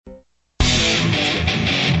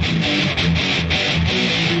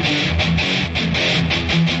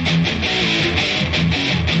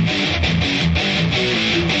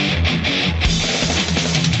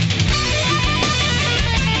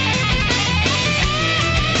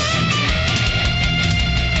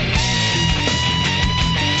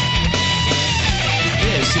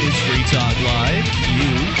Live.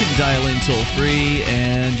 You can dial in toll-free,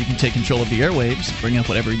 and you can take control of the airwaves, bring up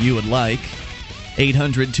whatever you would like.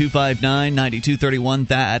 800-259-9231.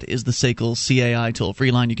 That is the SACL CAI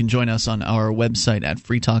toll-free line. You can join us on our website at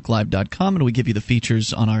freetalklive.com, and we give you the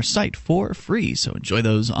features on our site for free, so enjoy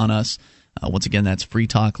those on us. Once again, that's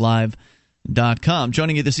freetalklive.com.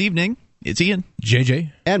 Joining you this evening, it's Ian,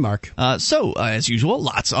 JJ, and Mark. So, as usual,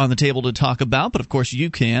 lots on the table to talk about, but of course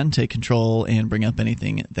you can take control and bring up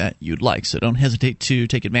anything that you'd like, so don't hesitate to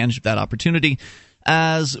take advantage of that opportunity.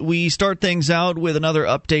 As we start things out with another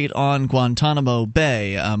update on Guantanamo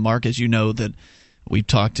Bay, Mark, as you know that we've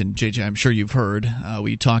talked, and JJ, I'm sure you've heard,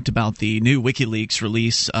 we talked about the new WikiLeaks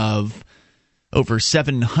release of over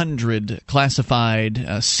 700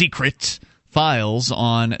 classified secret files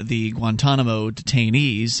on the Guantanamo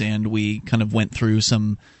detainees, and we kind of went through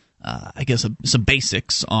some some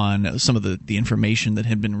basics on some of the information that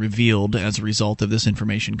had been revealed as a result of this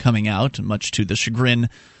information coming out, much to the chagrin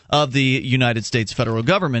of the United States federal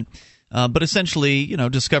government. But essentially,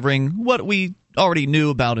 discovering what we already knew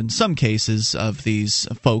about in some cases of these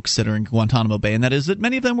folks that are in Guantanamo Bay, and that is that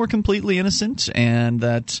many of them were completely innocent, and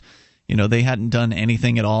that they hadn't done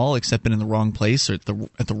anything at all except been in the wrong place or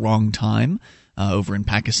at the wrong time over in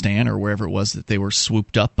Pakistan or wherever it was that they were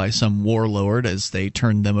swooped up by some warlord as they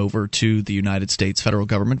turned them over to the United States federal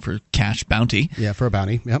government for cash bounty. Yeah, for a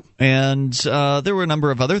bounty, yep. And there were a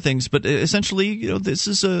number of other things, but essentially, this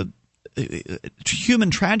is a human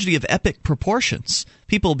tragedy of epic proportions.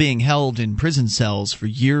 People being held in prison cells for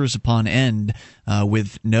years upon end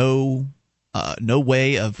with no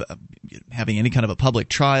way of having any kind of a public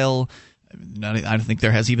trial. I don't think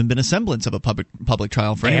there has even been a semblance of a public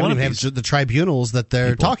trial for any one of these. The tribunals that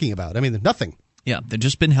they're talking about. I mean, nothing. Yeah, they've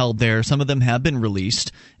just been held there. Some of them have been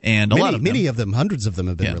released, and many of them, hundreds of them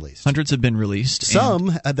have been released. Hundreds have been released.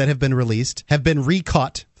 Some that have been released have been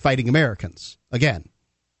re-caught fighting Americans again.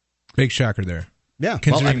 Big shocker there. Yeah,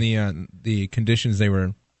 considering the conditions they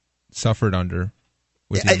were suffered under.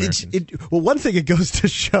 One thing it goes to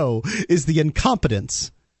show is the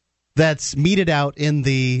incompetence that's meted out in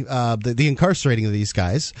the incarcerating of these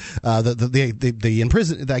guys,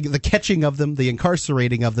 the catching of them, the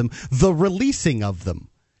incarcerating of them, the releasing of them.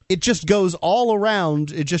 It just goes all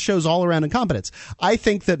around. It just shows all around incompetence. I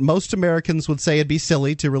think that most Americans would say it'd be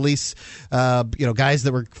silly to release, guys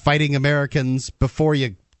that were fighting Americans before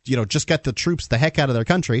you just got the troops the heck out of their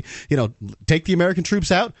country. Take the American troops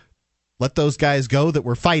out. Let those guys go that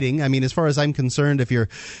were fighting. I mean, as far as I'm concerned, when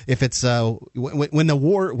the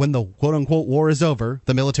quote unquote war is over,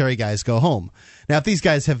 the military guys go home. Now, if these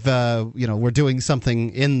guys have, were doing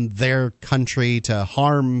something in their country to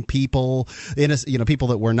harm people, people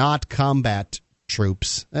that were not combat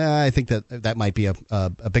troops, I think that might be a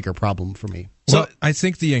bigger problem for me. Well, I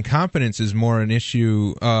think the incompetence is more an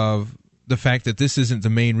issue of the fact that this isn't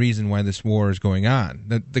the main reason why this war is going on.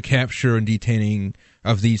 The capture and detaining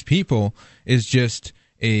of these people is just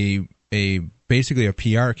basically a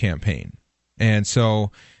PR campaign, and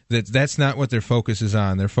so that's not what their focus is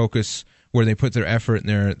on. Their focus, where they put their effort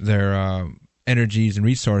and their energies and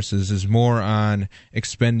resources, is more on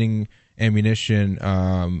expending ammunition,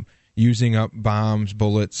 using up bombs,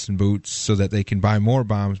 bullets, and boots so that they can buy more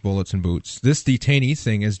bombs, bullets, and boots. This detainee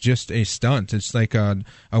thing is just a stunt. It's like a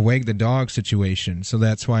wag the dog situation. So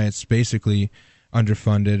that's why it's basically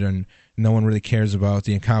underfunded and no one really cares about.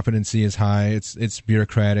 The incompetency is high. It's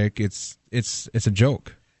bureaucratic. It's a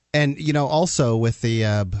joke. And also with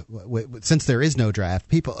the since there is no draft,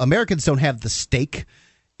 Americans don't have the stake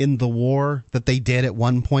in the war that they did at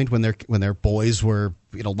one point when their boys were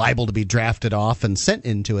liable to be drafted off and sent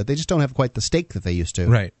into it. They just don't have quite the stake that they used to.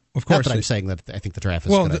 Right. Of course. Not that I'm saying that I think the draft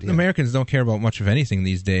is a good idea. Americans don't care about much of anything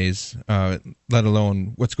these days, let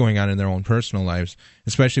alone what's going on in their own personal lives,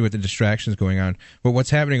 especially with the distractions going on. But what's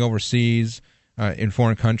happening overseas in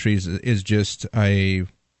foreign countries is just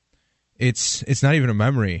it's not even a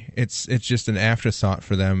memory. It's just an afterthought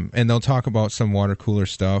for them. And they'll talk about some water cooler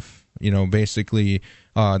stuff, basically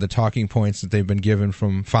the talking points that they've been given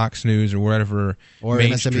from Fox News or whatever, or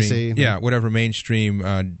MSNBC. Yeah, whatever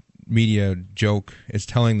mainstream media joke is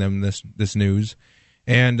telling them this news,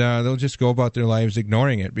 and they'll just go about their lives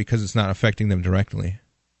ignoring it because it's not affecting them directly.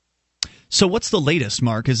 So what's the latest,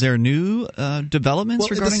 Mark? Is there new developments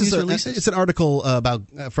regarding these releases? It's an article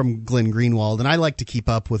from Glenn Greenwald, and I like to keep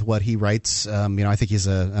up with what he writes. I think he's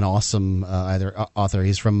an awesome author.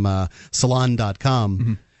 He's from Salon.com.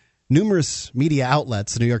 Mm-hmm. Numerous media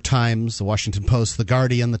outlets, the New York Times, the Washington Post, the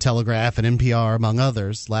Guardian, the Telegraph, and NPR, among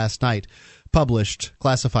others, last night published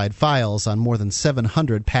classified files on more than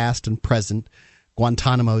 700 past and present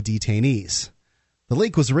Guantanamo detainees. The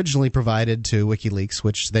leak was originally provided to WikiLeaks,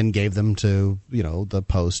 which then gave them to, the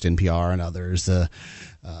Post, NPR, and others. The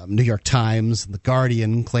New York Times and The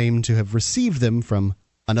Guardian claimed to have received them from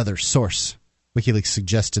another source. WikiLeaks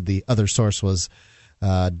suggested the other source was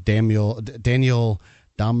Daniel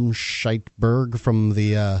Domscheitberg from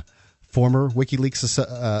the former WikiLeaks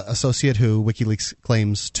associate, who WikiLeaks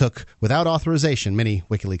claims took, without authorization, many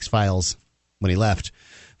WikiLeaks files when he left.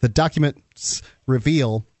 The documents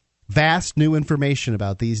reveal vast new information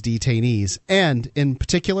about these detainees, and, in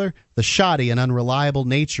particular, the shoddy and unreliable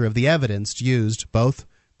nature of the evidence used both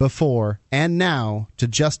before and now to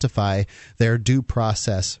justify their due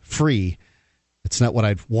process free. It's not what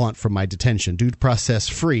I'd want from my detention. Due process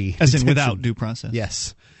free. As in without due process.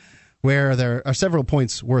 Yes. Where there are several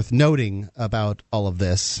points worth noting about all of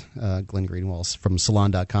this. Glenn Greenwald from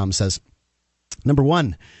Salon.com says, number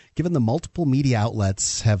one, given the multiple media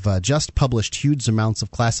outlets have just published huge amounts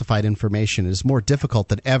of classified information, it is more difficult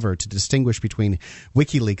than ever to distinguish between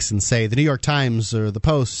WikiLeaks and, say, the New York Times or the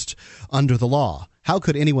Post under the law. How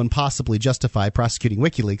could anyone possibly justify prosecuting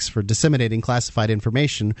WikiLeaks for disseminating classified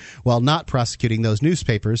information while not prosecuting those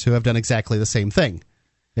newspapers who have done exactly the same thing?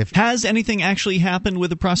 Has anything actually happened with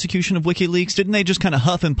the prosecution of WikiLeaks? Didn't they just kind of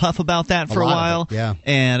huff and puff about that for a while? Yeah.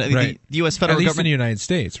 And right. the U.S. federal government, at least government, in the United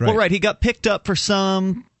States, right? Well, right. He got picked up for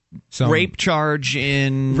some rape charge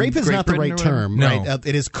in rape is Great not the Britain right term, no. right?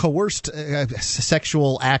 It is coerced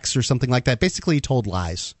sexual acts or something like that. Basically, he told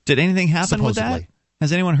lies. Did anything happen with that? Supposedly.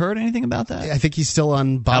 Has anyone heard anything about that? I think he's still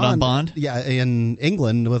on bond. Out on bond? Yeah, in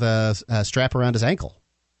England with a strap around his ankle.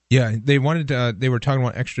 Yeah, they wanted. They were talking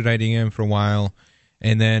about extraditing him for a while,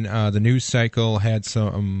 and then the news cycle had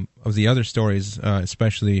some of the other stories,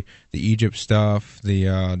 especially the Egypt stuff,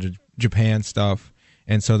 the Japan stuff,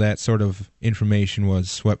 and so that sort of information was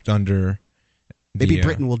swept under. Maybe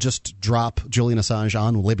Britain will just drop Julian Assange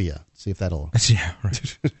on Libya. See if that'll. Yeah,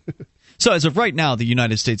 right. So as of right now, the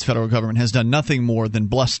United States federal government has done nothing more than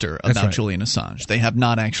bluster about right. Julian Assange. They have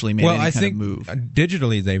not actually made any kind of move.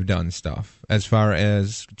 Digitally they've done stuff as far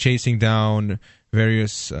as chasing down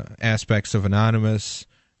various aspects of Anonymous,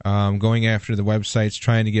 going after the websites,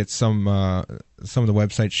 trying to get some of the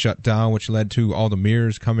websites shut down, which led to all the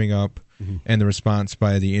mirrors coming up and the response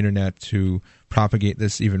by the internet to propagate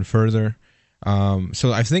this even further.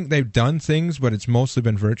 So I think they've done things, but it's mostly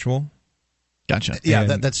been virtual. Gotcha. Yeah,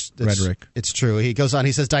 that's rhetoric. It's true. He goes on.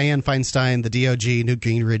 He says Dianne Feinstein, the DOJ, Newt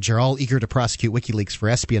Gingrich are all eager to prosecute WikiLeaks for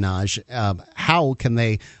espionage. How can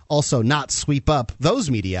they also not sweep up those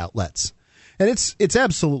media outlets? And it's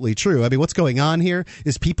absolutely true. I mean, what's going on here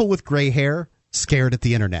is people with gray hair scared at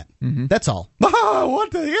the internet. Mm-hmm. That's all.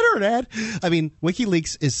 What, the internet? I mean,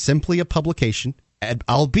 WikiLeaks is simply a publication,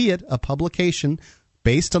 albeit a publication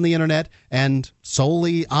based on the internet and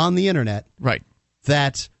solely on the internet. Right.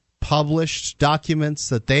 That published documents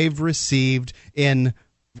that they've received in,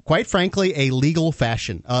 quite frankly, a legal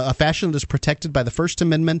fashion, a fashion that is protected by the First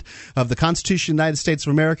Amendment of the Constitution of the United States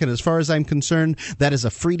of America. And as far as I'm concerned, that is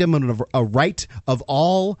a freedom and a right of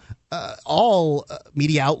all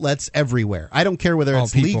media outlets everywhere. I don't care whether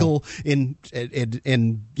it's legal in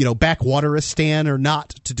Backwateristan or not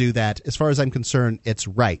to do that. As far as I'm concerned, it's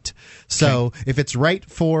right. So if it's right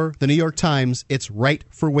for the New York Times, it's right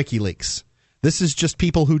for WikiLeaks. This is just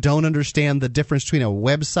people who don't understand the difference between a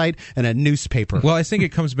website and a newspaper. Well, I think it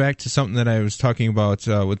comes back to something that I was talking about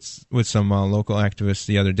with some local activists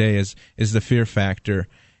the other day is the fear factor.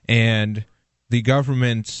 And the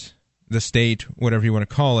government, the state, whatever you want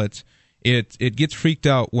to call it, it gets freaked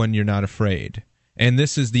out when you're not afraid. And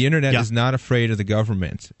the internet is not afraid of the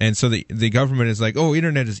government. And so the government is like, oh,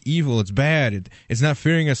 internet is evil, it's bad, it's not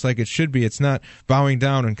fearing us like it should be, it's not bowing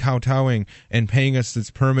down and kowtowing and paying us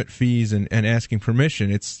its permit fees and asking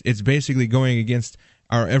permission. It's basically going against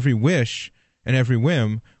our every wish and every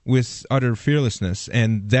whim with utter fearlessness,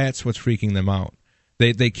 and that's what's freaking them out.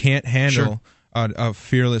 They can't handle of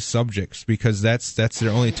fearless subjects because that's their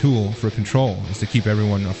only tool for control is to keep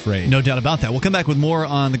everyone afraid. No doubt about that. We'll come back with more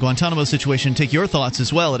on the Guantanamo situation. Take your thoughts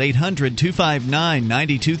as well at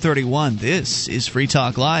 800-259-9231. This is Free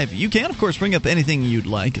Talk Live. You can, of course, bring up anything you'd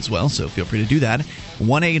like as well, so feel free to do that.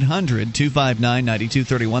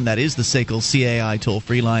 1-800-259-9231. That is the SACL CAI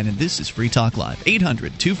toll-free line, and this is Free Talk Live.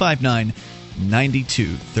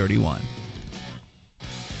 800-259-9231.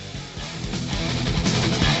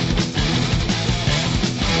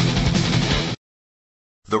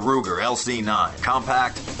 The Ruger LC9.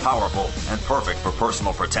 Compact, powerful, and perfect for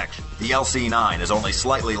personal protection. The LC9 is only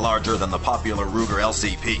slightly larger than the popular Ruger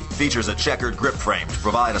LCP. Features a checkered grip frame to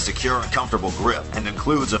provide a secure and comfortable grip, and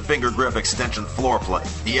includes a finger grip extension floor plate.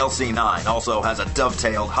 The LC9 also has a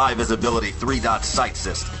dovetailed high-visibility 3-dot sight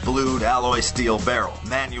system, blued alloy steel barrel,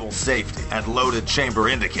 manual safety, and loaded chamber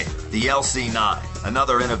indicator. The LC9,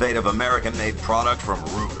 another innovative American-made product from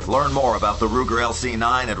Ruger. Learn more about the Ruger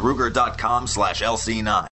LC9 at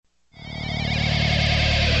Ruger.com/LC9.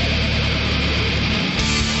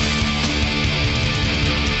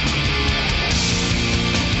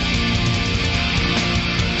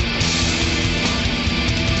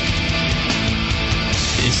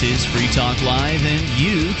 This is Free Talk Live, and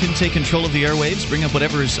you can take control of the airwaves, bring up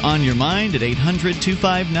whatever's on your mind at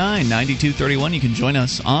 800-259-9231. You can join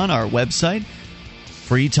us on our website.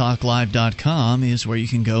 freetalklive.com is where you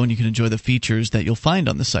can go and you can enjoy the features that you'll find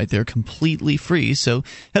on the site. They're completely free. So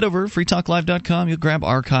head over to freetalklive.com. You'll grab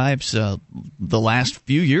archives, the last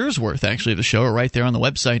few years' worth, actually, of the show are right there on the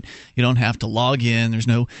website. You don't have to log in. There's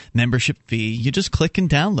no membership fee. You just click and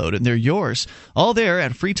download, and they're yours. All there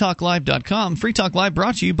at freetalklive.com. Free Talk Live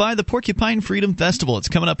brought to you by the Porcupine Freedom Festival. It's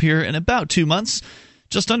coming up here in about 2 months.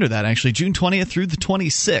 Just under that, actually, June 20th through the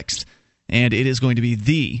 26th. And it is going to be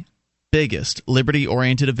the biggest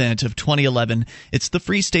liberty-oriented event of 2011. It's the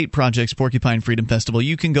Free State Project's Porcupine Freedom Festival.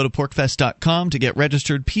 You can go to porcfest.com to get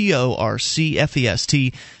registered,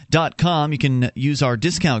 porcfest.com. You can use our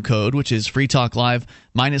discount code, which is Free Talk Live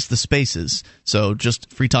minus the spaces. So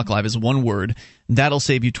just Free Talk Live is one word. That'll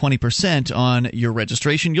save you 20% on your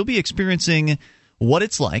registration. You'll be experiencing what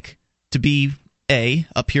it's like to be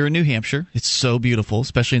up here in New Hampshire. It's so beautiful,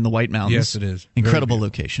 especially in the White Mountains. Yes, it is. Incredible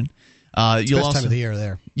location. It's the best time of the year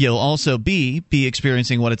there. You'll also be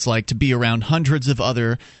experiencing what it's like to be around hundreds of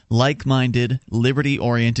other like-minded,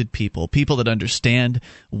 liberty-oriented people that understand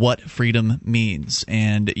what freedom means.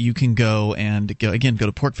 And you can go to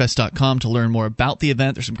porcfest.com to learn more about the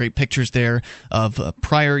event. There's some great pictures there of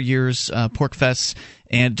prior years' Porcfests.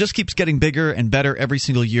 And it just keeps getting bigger and better every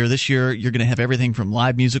single year. This year, you're going to have everything from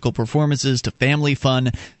live musical performances to family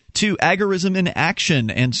fun to agorism in action,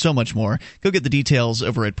 and so much more. Go get the details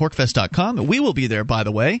over at porcfest.com. We will be there, by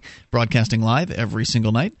the way, broadcasting live every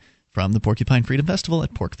single night from the Porcupine Freedom Festival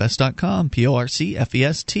at porcfest.com,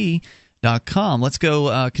 porcfest.com. Let's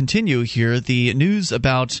go continue here. The news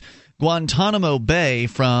about Guantanamo Bay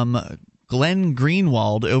from Glenn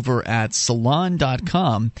Greenwald over at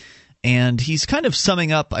salon.com. And he's kind of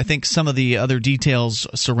summing up, I think, some of the other details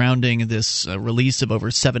surrounding this release of over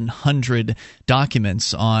 700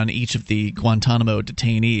 documents on each of the Guantanamo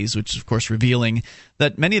detainees, which is, of course, revealing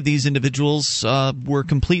that many of these individuals were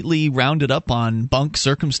completely rounded up on bunk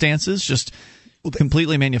circumstances, just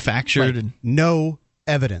completely manufactured. Right. No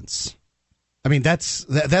evidence. I mean, that's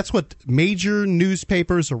what major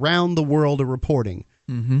newspapers around the world are reporting.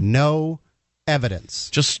 Mm-hmm. No evidence.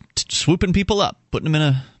 Just swooping people up, putting them in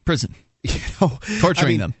a prison,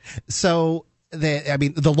 torturing them. So,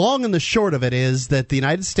 the long and the short of it is that the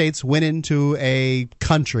United States went into a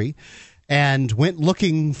country and went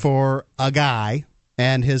looking for a guy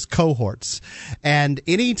and his cohorts. And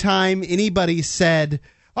anytime anybody said,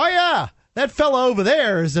 "Oh yeah, that fellow over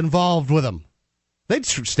there is involved with them," they'd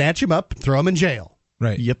snatch him up and throw him in jail.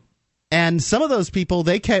 Right. Yep. And some of those people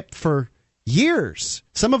they kept for years.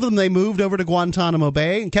 Some of them they moved over to Guantanamo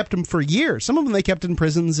Bay and kept them for years. Some of them they kept in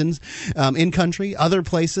prisons in country, other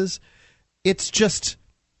places. It's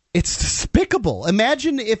despicable.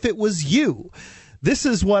 Imagine if it was you. This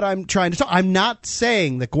is what I'm trying to talk. I'm not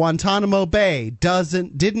saying that Guantanamo Bay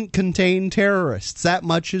didn't contain terrorists. That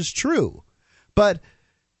much is true. But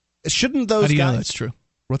shouldn't those guys? How do you know that's true?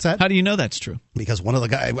 What's that? How do you know that's true? Because one of the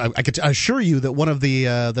guys, I could assure you that one of the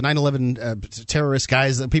 9/11 terrorist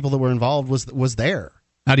guys, the people that were involved, was there.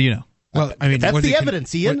 How do you know? Well, I mean, that's the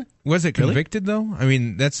evidence, Ian. Was it convicted though? I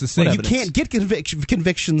mean, that's the thing. Well, you can't get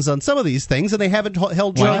convictions on some of these things, and they haven't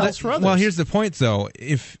held trials for others. Well, here's the point, though.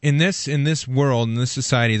 If in this world, in this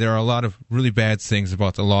society, there are a lot of really bad things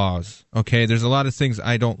about the laws. Okay, there's a lot of things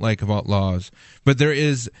I don't like about laws, but there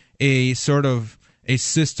is a sort of a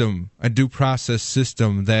system, a due process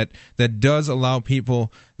system that does allow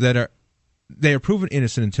people they are proven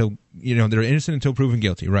innocent until they're innocent until proven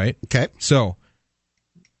guilty, right? Okay. So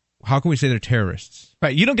how can we say they're terrorists?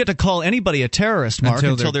 Right. You don't get to call anybody a terrorist, Mark,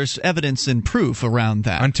 until there's evidence and proof around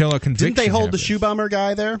that. Until a conviction. Didn't they hold happens. the shoe bomber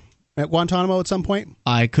guy there at Guantanamo at some point?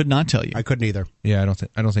 I could not tell you. I couldn't either. Yeah, I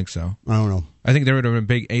don't think so. I don't know. I think there would have been a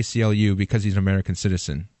big ACLU because he's an American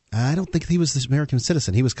citizen. I don't think he was this American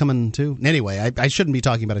citizen. He was coming to. Anyway, I shouldn't be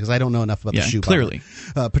talking about it because I don't know enough about the shoe clearly.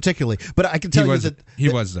 Particularly. But I can tell you that he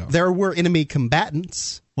was, though. There were enemy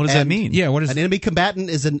combatants. What does that mean? Yeah, what is an enemy combatant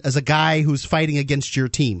is a guy who's fighting against your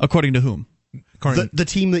team. According to whom? The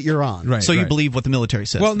team that you're on. Right. So you believe what the military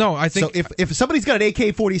says? Well, no, I think so. If somebody's got an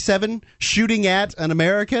AK-47 shooting at an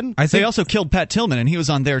American, they also killed Pat Tillman, and he was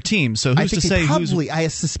on their team. So who's to say? I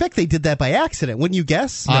suspect they did that by accident. Wouldn't you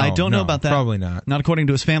guess? I don't know about that. Probably not. Not according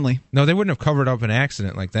to his family. No, they wouldn't have covered up an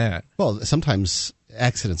accident like that. Well, sometimes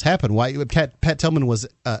accidents happen. Why Pat Tillman was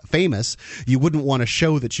famous? You wouldn't want to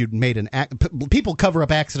show that you'd made an people cover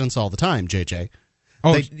up accidents all the time, JJ.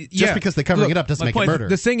 Just because they're covering it up doesn't make it murder.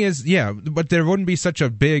 The thing is, but there wouldn't be such a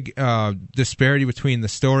big disparity between the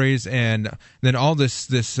stories and then all this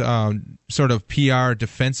sort of PR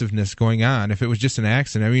defensiveness going on if it was just an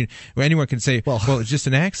accident. I mean, anyone can say, well, it's just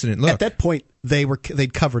an accident. Look. At that point,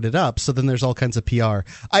 they'd covered it up, so then there's all kinds of PR.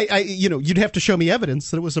 You'd have to show me evidence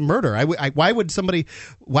that it was a murder. Why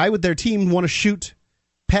would their team want to shoot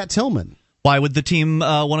Pat Tillman? Why would the team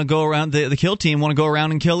want to go around, the kill team want to go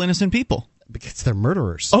around and kill innocent people? Because they're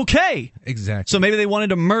murderers. Okay. Exactly. So maybe they wanted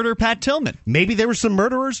to murder Pat Tillman. Maybe there were some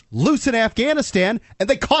murderers loose in Afghanistan, and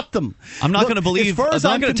they caught them. I'm not going to believe. I'm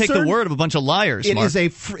not going to take the word of a bunch of liars. It Mark. is a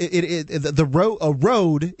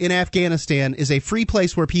road in Afghanistan is a free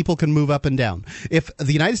place where people can move up and down. If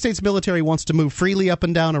the United States military wants to move freely up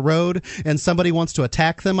and down a road, and somebody wants to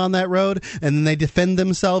attack them on that road, and then they defend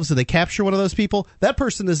themselves and they capture one of those people, that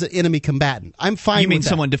person is an enemy combatant. I'm fine. You mean with that.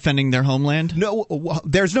 someone defending their homeland? No,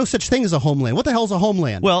 there's no such thing as a homeland. What the hell's a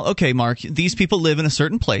homeland? Well, okay, Mark, these people live in a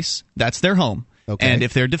certain place. That's their home. Okay. And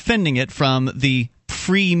if they're defending it from the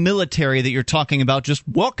free military that you're talking about, we're just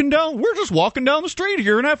walking down the street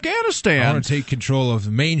here in Afghanistan. I want to take control of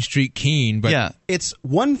Main Street Keene, but yeah. It's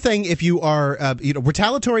one thing if you are,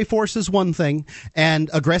 retaliatory force is one thing, and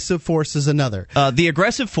aggressive force is another. The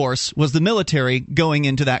aggressive force was the military going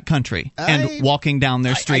into that country and walking down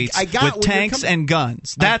their streets with tanks and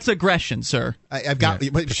guns. That's aggression, sir. I've got.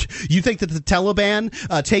 You think that the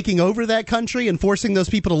Taliban taking over that country and forcing those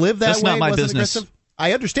people to live that That's way not my wasn't business. aggressive?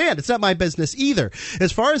 I understand. It's not my business either.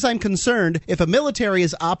 As far as I'm concerned, if a military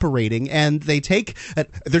is operating and they're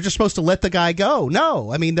just supposed to let the guy go.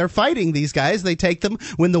 No. I mean, they're fighting these guys. They take them.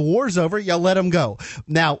 When the war's over, you let them go.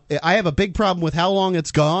 Now, I have a big problem with how long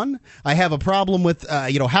it's gone. I have a problem with,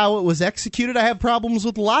 how it was executed. I have problems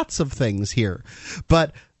with lots of things here.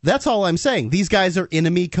 But that's all I'm saying. These guys are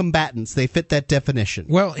enemy combatants. They fit that definition.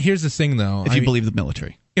 Well, here's the thing, though. If you believe the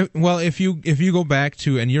military. If you go back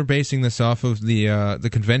to, and you're basing this off of the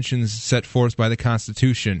conventions set forth by the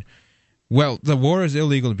Constitution, well, the war is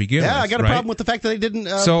illegal to begin with. Yeah, I got a problem with the fact that they didn't.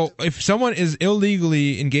 So if someone is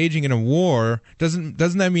illegally engaging in a war, doesn't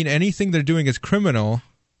that mean anything they're doing is criminal,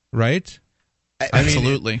 right?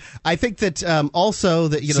 Absolutely. I think that also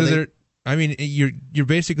that you're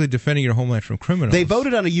basically defending your homeland from criminals. They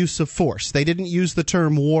voted on a use of force. They didn't use the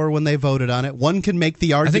term war when they voted on it. One can make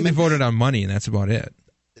the argument. I think they voted on money, and that's about it.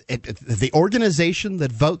 The organization that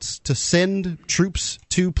votes to send troops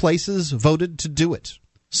to places voted to do it.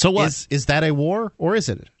 So what? Is that a war, or is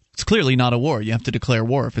it? It's clearly not a war. You have to declare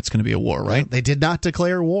war if it's going to be a war, right? They did not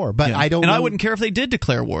declare war, but I don't know. I wouldn't care if they did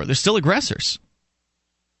declare war. They're still aggressors.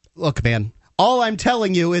 Look, man. All I'm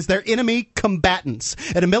telling you is they're enemy combatants.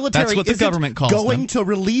 And a military That's what the government calls going them. to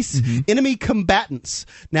release enemy combatants.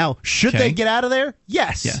 Now, should they get out of there?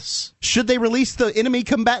 Yes. Yes. Should they release the enemy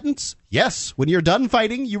combatants? Yes. When you're done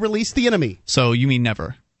fighting, you release the enemy. So you mean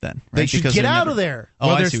never, then? Right? They should get out of there.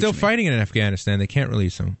 Well, they're still fighting in Afghanistan. They can't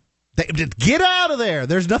release them. Get out of there.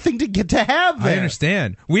 There's nothing to have there. I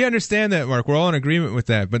understand. We understand that, Mark. We're all in agreement with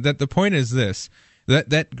that. But the point is this.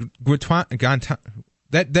 That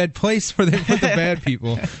place where they put the bad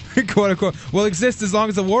people, quote unquote, will exist as long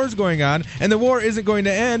as the war is going on, and the war isn't going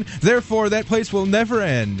to end. Therefore, that place will never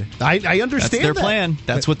end. I understand that's their plan.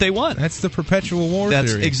 That's what they want. That's the perpetual war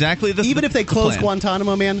That's theory. Exactly the Even if they close plan.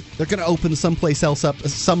 Guantanamo, man, they're going to open someplace else up.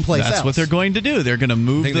 That's what they're going to do. They're going to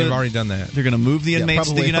move. They've already done that. They're going to move the inmates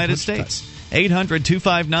to the United States.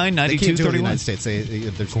 800-259-9231. The United States.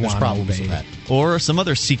 There's problems with that. Or some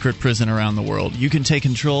other secret prison around the world. You can take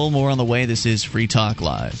control. More on the way. This is Free Talk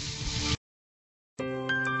Live.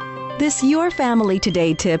 This Your Family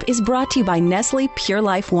Today tip is brought to you by Nestle Pure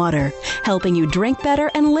Life Water, helping you drink better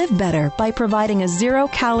and live better by providing a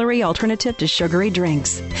zero-calorie alternative to sugary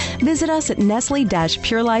drinks. Visit us at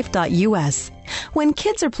nestle-purelife.us. When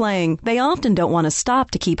kids are playing, they often don't want to stop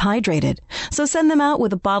to keep hydrated. So send them out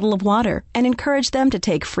with a bottle of water and encourage them to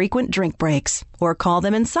take frequent drink breaks or call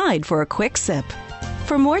them inside for a quick sip.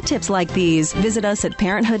 For more tips like these, visit us at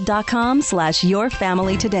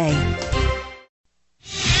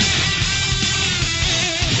parenthood.com/yourfamilytoday.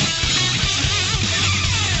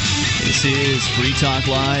 This is Free Talk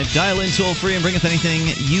Live. Dial in toll-free and bring up anything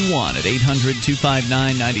you want at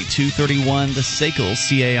 800-259-9231, the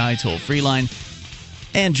SACL CAI toll-free line.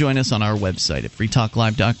 And join us on our website at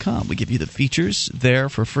freetalklive.com. We give you the features there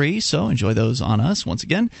for free, so enjoy those on us. Once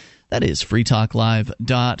again, that is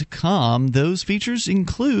freetalklive.com. Those features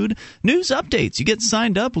include news updates. You get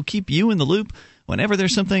signed up, we'll keep you in the loop. Whenever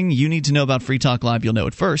there's something you need to know about Free Talk Live, you'll know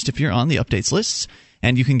it first if you're on the updates lists.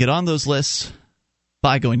 And you can get on those lists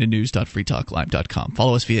by going to news.freetalklive.com.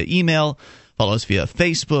 Follow us via email, follow us via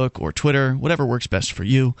Facebook or Twitter, whatever works best for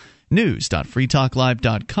you.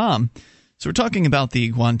 News.freetalklive.com. So we're talking about the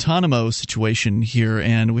Guantanamo situation here,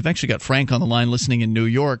 and we've actually got Frank on the line listening in New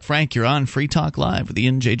York. Frank, you're on Free Talk Live with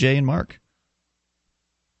Ian, JJ, and Mark.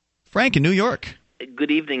 Frank in New York. Good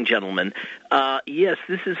evening, gentlemen. Yes,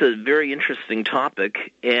 this is a very interesting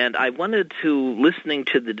topic, and I wanted to, listening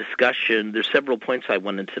to the discussion, there's several points I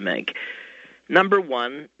wanted to make. Number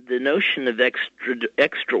one, the notion of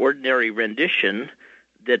extraordinary rendition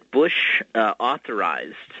that Bush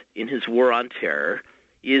authorized in his war on terror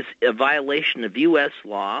is a violation of U.S.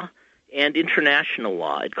 law and international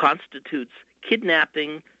law. It constitutes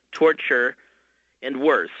kidnapping, torture, and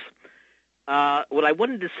worse. What I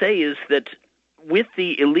wanted to say is that with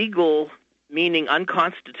the illegal, meaning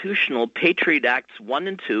unconstitutional, Patriot Acts 1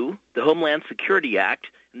 and 2, the Homeland Security Act,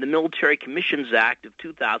 and the Military Commissions Act of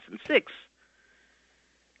 2006,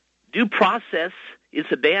 due process is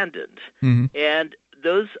abandoned. Mm-hmm. And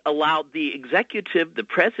those allow the executive, the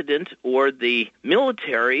president, or the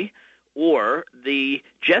military, or the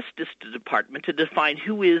Justice Department to define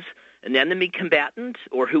who is an enemy combatant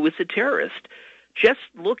or who is a terrorist. Just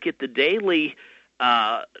look at the daily,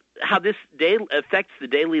 how this affects the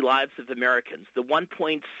daily lives of Americans. The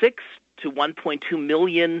 1.6 to 1.2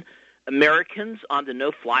 million Americans on the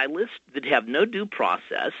no-fly list that have no due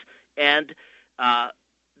process, and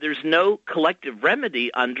there's no collective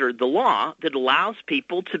remedy under the law that allows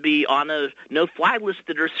people to be on a no-fly list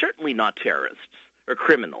that are certainly not terrorists or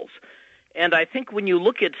criminals. And I think when you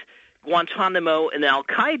look at Guantanamo and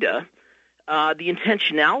Al-Qaeda, the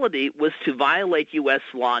intentionality was to violate U.S.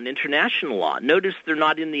 law and international law. Notice they're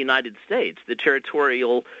not in the United States, the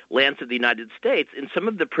territorial lands of the United States. And some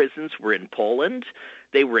of the prisons were in Poland,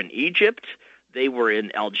 they were in Egypt, they were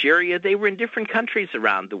in Algeria, they were in different countries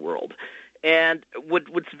around the world. And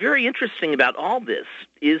what's very interesting about all this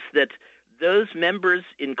is that those members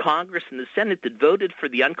in Congress and the Senate that voted for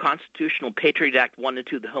the unconstitutional Patriot Act 1 and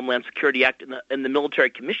 2, the Homeland Security Act, and the Military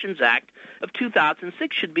Commissions Act of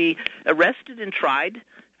 2006 should be arrested and tried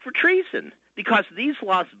for treason, because these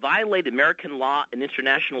laws violate American law and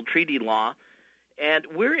international treaty law, and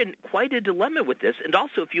we're in quite a dilemma with this. And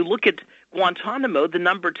also, if you look at Guantanamo, the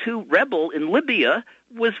number 2 rebel in Libya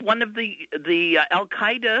was one of the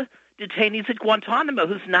Al-Qaeda detainees at Guantanamo,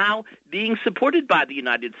 who's now being supported by the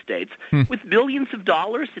United States with billions of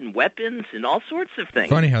dollars in weapons and all sorts of things.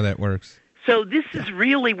 Funny how that works. So this is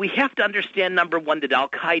really, we have to understand, number one, that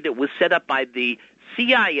Al-Qaeda was set up by the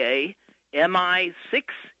CIA, MI6,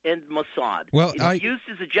 and Mossad. Well, it's used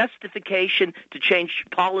as a justification to change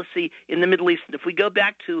policy in the Middle East. And if we go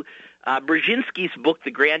back to Brzezinski's book, The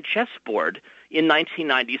Grand Chessboard, in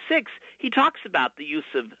 1996, he talks about the use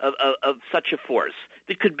of such a force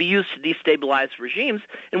that could be used to destabilize regimes,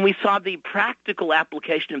 and we saw the practical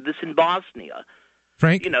application of this in Bosnia.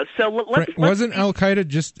 Frank, isn't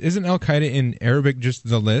Al-Qaeda in Arabic just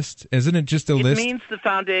the list? Isn't it just a list? It means the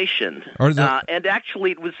foundation. And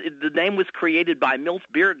actually, the name was created by Milt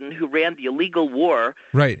Bearden, who ran the illegal war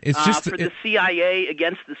right. It's just for the CIA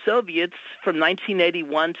against the Soviets from 1981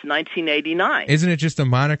 to 1989. Isn't it just a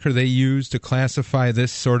moniker they use to classify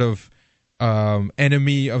this sort of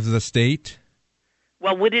enemy of the state?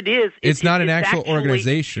 Well, what it is, it's not an actual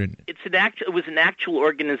organization. It was an actual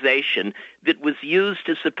organization that was used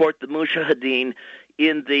to support the Mujahideen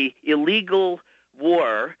in the illegal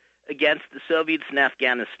war against the Soviets in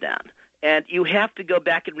Afghanistan. And you have to go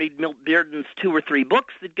back and read Milt Bearden's 2 or 3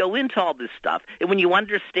 books that go into all this stuff. And when you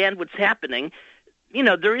understand what's happening,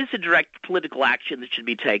 there is a direct political action that should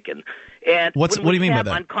be taken. And what do you mean by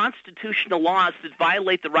that? Unconstitutional laws that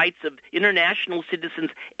violate the rights of international citizens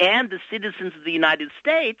and the citizens of the United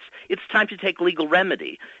States, it's time to take legal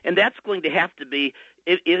remedy. And that's going to have to be,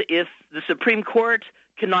 if the Supreme Court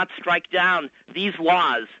cannot strike down these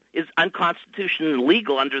laws as unconstitutional and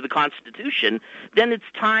illegal under the Constitution, then it's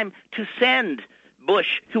time to send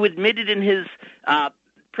Bush, who admitted in his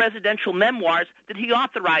presidential memoirs that he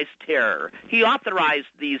authorized terror. He authorized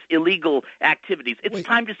these illegal activities. It's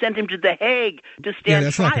time to send him to The Hague to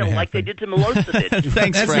stand trial like they did to Milosevic.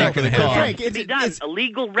 Thanks, Frank, for the call. Frank, it's a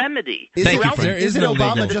legal remedy. Isn't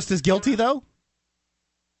Obama just as guilty, though?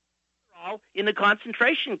 in a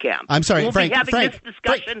concentration camp. I'm sorry, we'll Frank. Be having Frank, this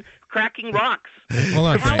discussion, cracking rocks. Hold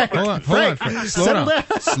on, Frank. Hold on, Frank.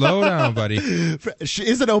 Slow down, buddy.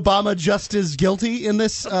 Isn't Obama just as guilty in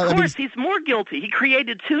this? Of course, he's more guilty. He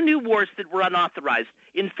created 2 new wars that were unauthorized.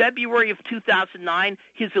 In February of 2009,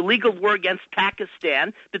 his illegal war against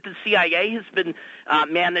Pakistan that the CIA has been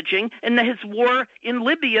managing, and his war in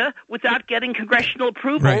Libya without getting congressional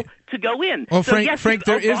approval to go in. Well, so Frank,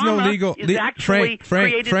 there is no legal. Frank,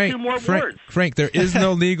 there is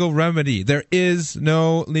no legal remedy. There is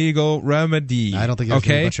no legal remedy. I don't think there's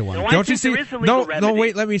a bunch of one. No, don't you see? No,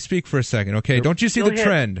 wait. Let me speak for a second. Okay, don't you see the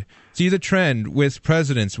trend? See the trend with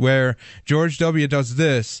presidents where George W. does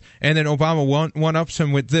this, and then Obama one-ups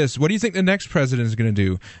him with this. What do you think the next president is going to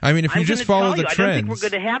do? I mean, if you just follow the trends. I don't think we're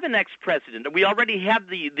going to have a next president. We already have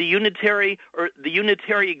the unitary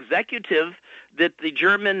executive that the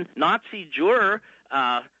German Nazi juror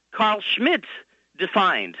Carl Schmitt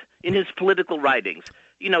defined in his political writings.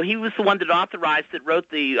 You know, he was the one that wrote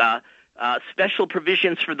the special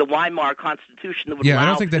provisions for the Weimar Constitution that would allow I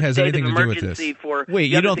don't think that has anything to do with this.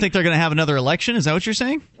 Wait, you don't think they're going to have another election? Is that what you're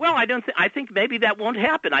saying? Well, I think maybe that won't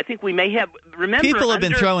happen. I think we may have. People have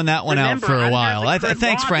been throwing that one out for a while.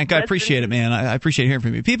 Thanks, Frank. I appreciate it, man. I appreciate hearing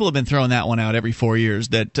from you. People have been throwing that one out every 4 years.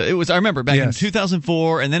 That it was. I remember back in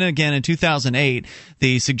 2004, and then again in 2008.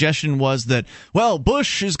 The suggestion was that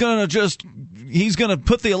Bush is going to he's going to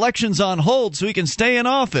put the elections on hold so he can stay in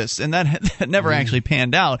office, and that never actually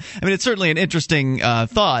panned out. I mean, it's certainly an interesting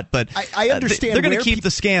thought, but I understand they're going to keep the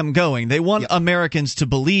scam going. They want Americans to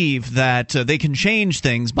believe that they can change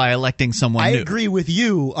things by electing someone new. I agree with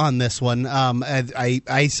you on this one.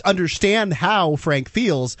 I understand how Frank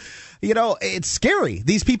feels. You know, it's scary.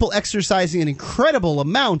 These people exercising an incredible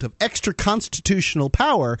amount of extra constitutional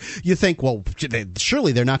power. You think, well,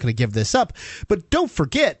 surely they're not going to give this up. But don't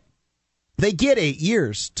forget, they get 8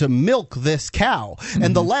 years to milk this cow,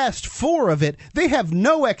 and the last 4 of it, they have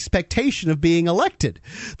no expectation of being elected.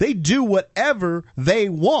 They do whatever they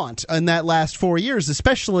want in that last 4 years,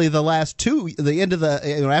 especially the last 2, the end of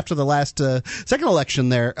after the last second election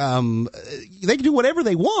there. They can do whatever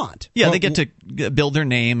they want. Yeah, they get to build their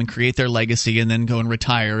name and create their legacy and then go and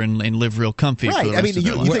retire and live real comfy for the rest of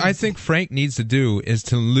their life. What I think Frank needs to do is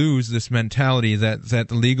to lose this mentality that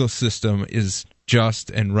the legal system is just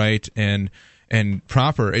and right and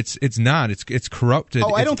proper. It's not. It's corrupted.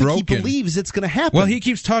 I don't think broken. he believes it's going to happen. Well, he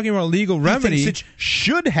keeps talking about legal remedy. He thinks it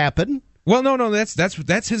should happen. Well, no,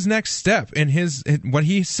 that's his next step. In what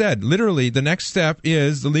he said, literally, the next step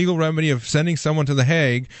is the legal remedy of sending someone to The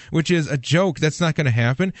Hague, which is a joke. That's not going to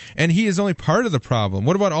happen. And he is only part of the problem.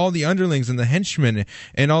 What about all the underlings and the henchmen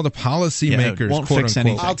and all the policymakers? Won't fix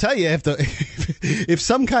anything. I'll tell you, if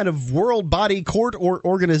some kind of world body court or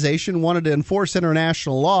organization wanted to enforce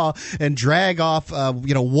international law and drag off,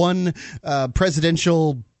 one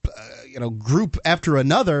presidential group after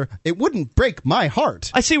another, it wouldn't break my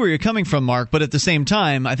heart. I see where you're coming from, Mark, but at the same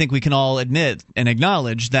time, I think we can all admit and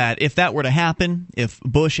acknowledge that if that were to happen, if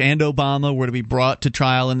Bush and Obama were to be brought to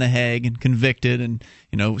trial in The Hague and convicted and,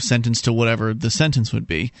 sentenced to whatever the sentence would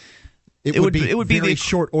be, it would be very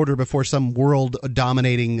short order before some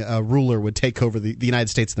world-dominating ruler would take over the United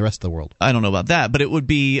States and the rest of the world. I don't know about that, but it would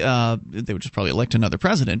be they would just probably elect another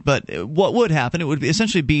president. But what would happen? It would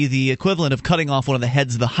essentially be the equivalent of cutting off one of the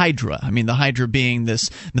heads of the Hydra. I mean, the Hydra being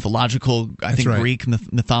this mythological, Greek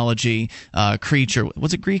mythology creature.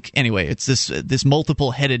 Was it Greek? Anyway, it's this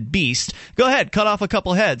multiple-headed beast. Go ahead, cut off a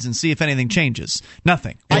couple heads and see if anything changes.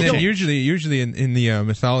 Nothing. And then usually in the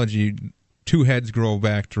mythology, 2 heads grow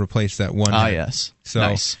back to replace that one head. Yes. So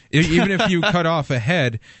nice. Even if you cut off a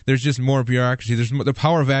head, there's just more bureaucracy. The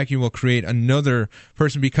power vacuum will create another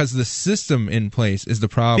person because the system in place is the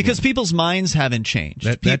problem. Because people's minds haven't changed.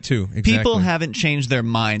 That too, exactly. People haven't changed their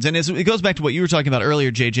minds. And it goes back to what you were talking about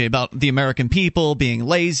earlier, JJ, about the American people being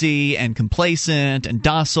lazy and complacent and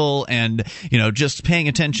docile and, just paying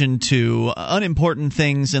attention to unimportant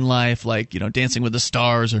things in life like, Dancing with the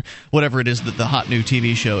Stars or whatever it is that the hot new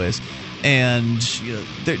TV show is. And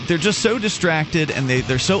they're just so distracted and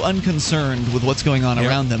they're so unconcerned with what's going on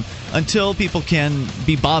around them until people can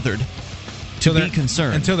be bothered to be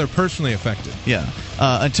concerned. Until they're personally affected. Yeah.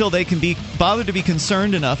 Until they can be bothered to be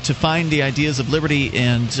concerned enough to find the ideas of liberty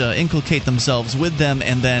and inculcate themselves with them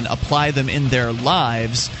and then apply them in their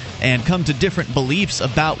lives and come to different beliefs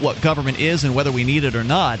about what government is and whether we need it or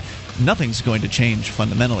not, nothing's going to change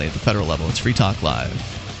fundamentally at the federal level. It's Free Talk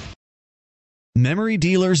Live.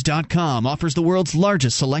 MemoryDealers.com offers the world's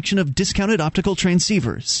largest selection of discounted optical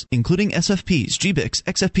transceivers, including SFPs, GBICs,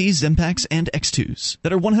 XFPs, Xempax, and X2s,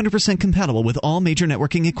 that are 100% compatible with all major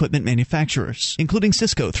networking equipment manufacturers, including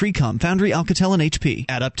Cisco, 3Com, Foundry, Alcatel, and HP,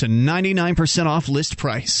 at up to 99% off list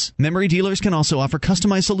price. Memory Dealers can also offer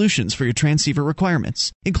customized solutions for your transceiver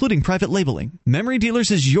requirements, including private labeling. Memory Dealers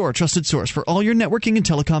is your trusted source for all your networking and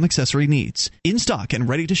telecom accessory needs, in stock and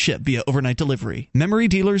ready to ship via overnight delivery.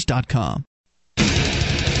 MemoryDealers.com.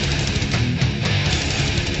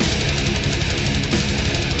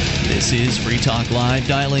 This is Free Talk Live.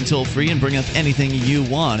 Dial in toll free and bring up anything you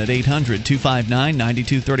want at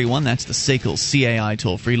 800-259-9231. That's the SACL CAI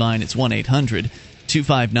toll free line. It's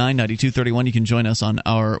 1-800-259-9231. You can join us on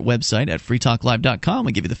our website at freetalklive.com.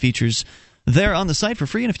 We give you the features there on the site for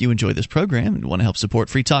free. And if you enjoy this program and want to help support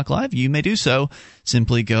Free Talk Live, you may do so.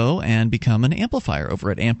 Simply go and become an amplifier over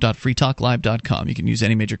at amp.freetalklive.com. You can use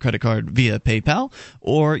any major credit card via PayPal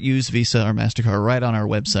or use Visa or MasterCard right on our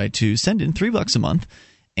website to send in $3 a month.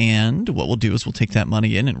 And what we'll do is we'll take that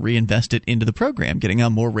money in and reinvest it into the program, getting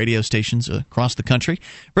on more radio stations across the country,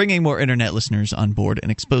 bringing more internet listeners on board, and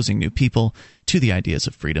exposing new people to the ideas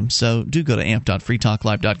of freedom. So do go to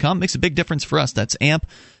amp.freetalklive.com. Makes a big difference for us. That's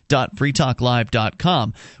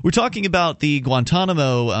amp.freetalklive.com. We're talking about the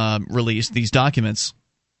Guantanamo release, these documents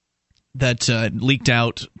that leaked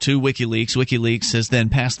out to WikiLeaks. WikiLeaks has then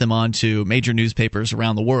passed them on to major newspapers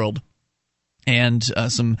around the world. And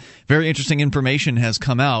some very interesting information has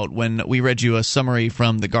come out when we read you a summary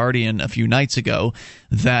from The Guardian a few nights ago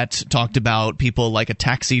that talked about people like a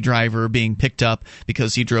taxi driver being picked up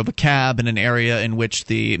because he drove a cab in an area in which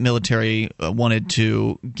the military wanted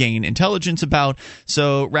to gain intelligence about.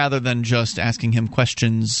 So rather than just asking him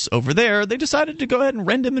questions over there, they decided to go ahead and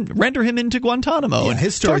render him into Guantanamo. Yeah, and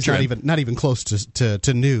his story's not even close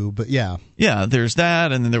to new, but yeah. Yeah, there's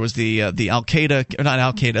that, and then there was the Al-Qaeda, or not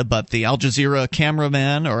Al-Qaeda, but the Al Jazeera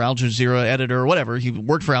cameraman or Al Jazeera editor or whatever. He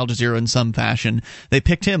worked for Al Jazeera in some fashion. They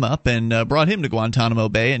picked him up and brought him to Guantanamo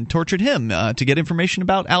Bay and tortured him to get information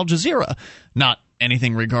about Al Jazeera. Not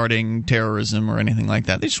anything regarding terrorism or anything like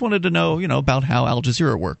that. They just wanted to know, about how Al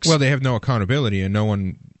Jazeera works. Well, they have no accountability and no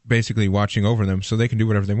one basically watching over them, so they can do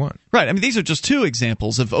whatever they want. Right. I mean, these are just two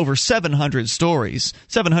examples of over 700 stories,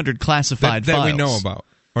 700 classified files. That we know about.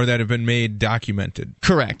 Or that have been made documented.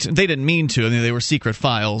 Correct. They didn't mean to. I mean, they were secret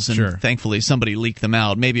files, and Thankfully somebody leaked them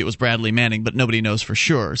out. Maybe it was Bradley Manning, but nobody knows for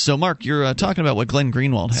sure. So, Mark, you're talking about what Glenn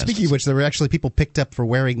Greenwald has. Speaking of which, there were actually people picked up for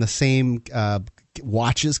wearing the same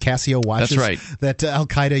watches, Casio watches, that's right, that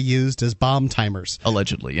Al-Qaeda used as bomb timers.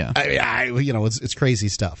 Allegedly, yeah. It's crazy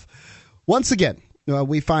stuff. Once again,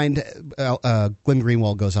 we find, Glenn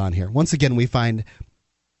Greenwald goes on here, once again we find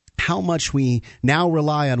how much we now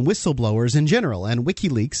rely on whistleblowers in general, and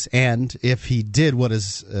WikiLeaks, and if he did what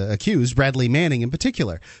is accused, Bradley Manning in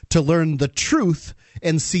particular, to learn the truth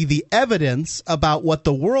and see the evidence about what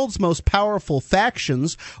the world's most powerful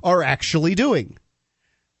factions are actually doing.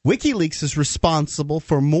 WikiLeaks is responsible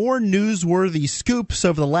for more newsworthy scoops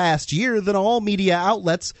over the last year than all media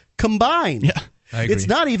outlets combined. Yeah, I agree. It's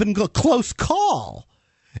not even a close call.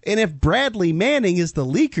 And if Bradley Manning is the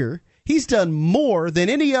leaker, he's done more than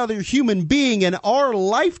any other human being in our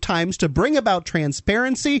lifetimes to bring about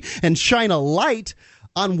transparency and shine a light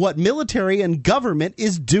on what military and government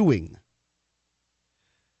is doing.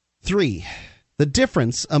 3. The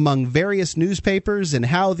difference among various newspapers and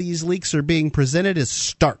how these leaks are being presented is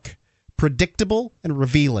stark, predictable, and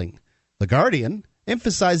revealing. The Guardian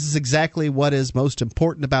emphasizes exactly what is most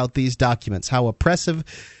important about these documents, how oppressive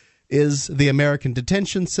is the American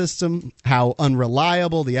detention system, how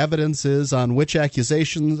unreliable the evidence is on which the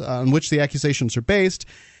accusations are based,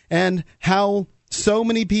 and how so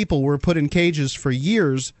many people were put in cages for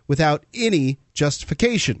years without any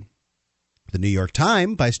justification. The New York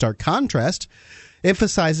Times, by stark contrast,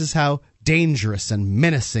 emphasizes how dangerous and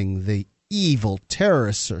menacing the evil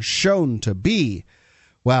terrorists are shown to be,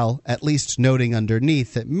 while at least noting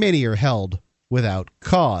underneath that many are held without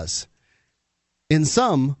cause. In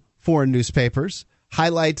some foreign newspapers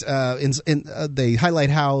they highlight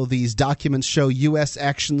how these documents show U.S.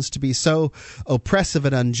 actions to be so oppressive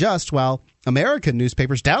and unjust, while American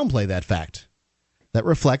newspapers downplay that fact. That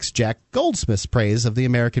reflects Jack Goldsmith's praise of the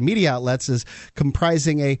American media outlets as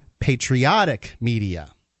comprising a patriotic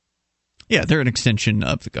media. Yeah, they're an extension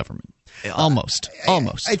of the government. Almost.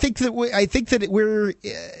 I think that we're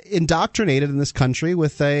indoctrinated in this country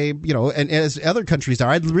with and as other countries are.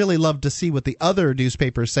 I'd really love to see what the other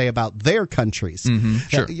newspapers say about their countries. Mm-hmm,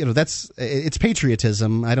 sure. It's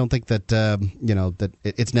patriotism. I don't think that that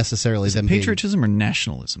it's necessarily them patriotism or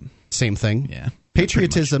nationalism. Same thing. Yeah.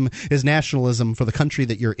 Patriotism is nationalism for the country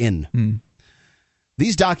that you're in.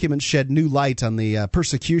 These documents shed new light on the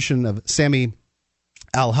persecution of Sami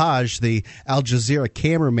al-Hajj, the Al Jazeera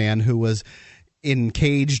cameraman who was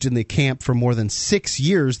encaged in the camp for more than 6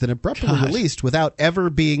 years, then abruptly released without ever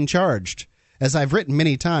being charged. As I've written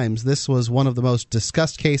many times, this was one of the most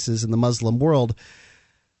discussed cases in the Muslim world,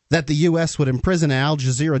 that the U.S. would imprison an Al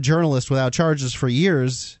Jazeera journalist without charges for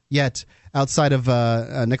years, yet outside of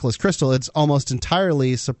Nicholas Crystal, it's almost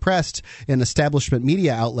entirely suppressed in establishment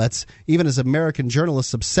media outlets, even as American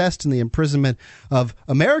journalists obsessed in the imprisonment of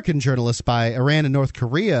American journalists by Iran and North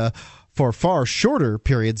Korea for far shorter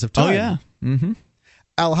periods of time. Oh, yeah. Mm-hmm.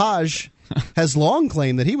 Al-Hajj has long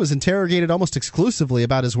claimed that he was interrogated almost exclusively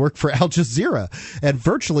about his work for Al Jazeera and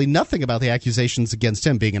virtually nothing about the accusations against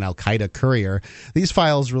him being an al-Qaeda courier. These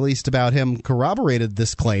files released about him corroborated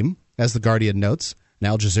this claim, as The Guardian notes. An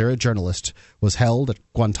Al Jazeera journalist was held at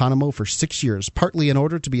Guantanamo for 6 years, partly in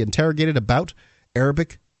order to be interrogated about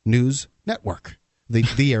Arabic News Network,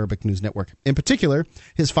 the Arabic News Network. In particular,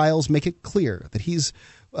 his files make it clear that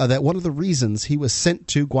that one of the reasons he was sent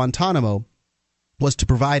to Guantanamo was to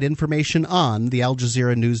provide information on the Al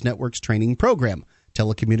Jazeera News Network's training program,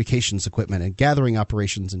 telecommunications equipment, and gathering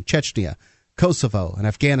operations in Chechnya, Kosovo, and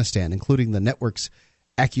Afghanistan, including the network's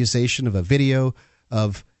accusation of a video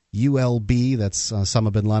of ULB, that's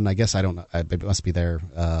Osama bin Laden, I guess, I don't know, it must be their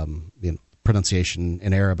pronunciation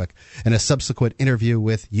in Arabic, and a subsequent interview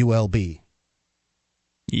with ULB.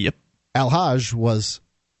 Yep. Al-Hajj was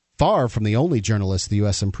far from the only journalist the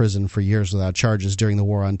U.S. imprisoned for years without charges during the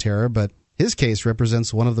War on Terror, but his case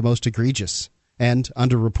represents one of the most egregious and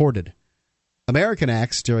underreported American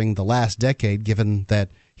acts during the last decade, given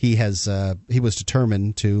that he was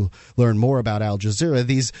determined to learn more about Al Jazeera.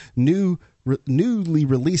 These newly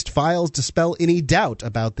released files dispel any doubt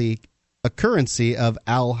about the accuracy of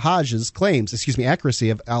Al-Hajj's claims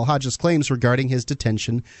regarding his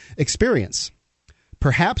detention experience.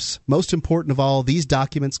 Perhaps most important of all, these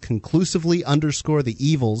documents conclusively underscore the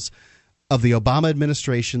evils of the Obama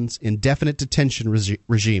administration's indefinite detention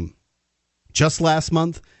regime. Just last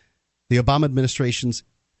month, the Obama administration's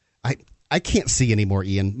I can't see anymore,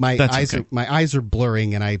 Ian. My eyes are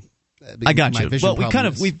blurring, and I got you. Well,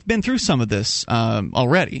 we've been through some of this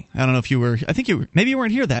already. I don't know if you were. I think maybe you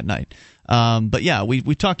weren't here that night. But yeah,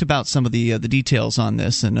 we talked about some of the details on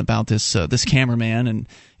this and about this cameraman, and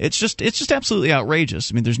it's just absolutely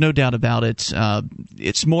outrageous. I mean, there's no doubt about it.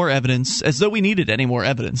 It's more evidence, as though we needed any more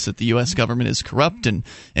evidence, that the U.S. government is corrupt and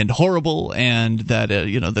horrible, and that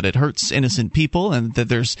that it hurts innocent people, and that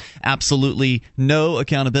there's absolutely no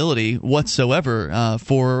accountability whatsoever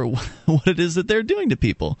for what it is that they're doing to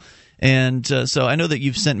people. And so I know that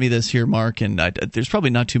you've sent me this here, Mark, and there's probably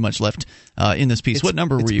not too much left in this piece. What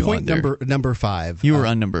number were you on there? Number 5. You were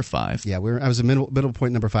on number 5. Yeah, I was in middle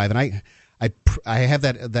point number 5, and I have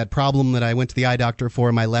that problem that I went to the eye doctor for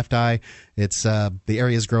in my left eye. It's the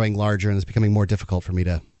area is growing larger, and it's becoming more difficult for me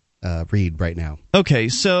to read right now. Okay,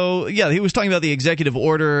 so yeah, he was talking about the executive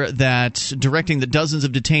order that directing the dozens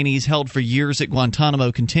of detainees held for years at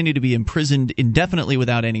Guantanamo continue to be imprisoned indefinitely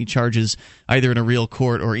without any charges, either in a real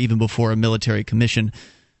court or even before a military commission.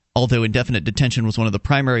 Although indefinite detention was one of the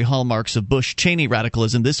primary hallmarks of Bush-Cheney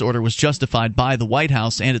radicalism, this order was justified by the White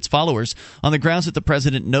House and its followers on the grounds that the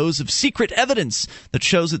president knows of secret evidence that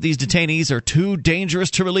shows that these detainees are too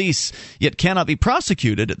dangerous to release, yet cannot be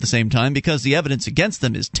prosecuted at the same time because the evidence against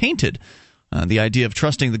them is tainted. The idea of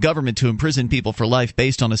trusting the government to imprison people for life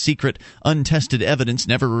based on a secret, untested evidence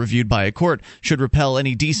never reviewed by a court should repel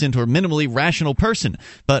any decent or minimally rational person.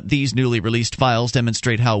 But these newly released files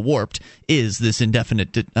demonstrate how warped is this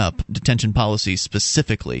indefinite detention policy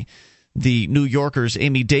specifically. The New Yorker's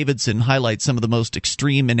Amy Davidson highlights some of the most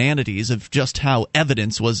extreme inanities of just how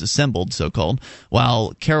evidence was assembled, so-called,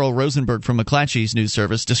 while Carol Rosenberg from McClatchy's news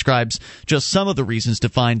service describes just some of the reasons to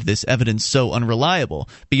find this evidence so unreliable.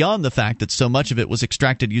 Beyond the fact that so much of it was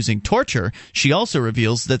extracted using torture, she also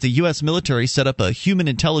reveals that the U.S. military set up a human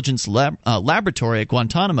intelligence laboratory at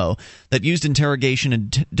Guantanamo that used interrogation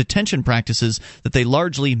and detention practices that they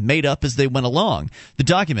largely made up as they went along. The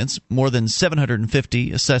documents, more than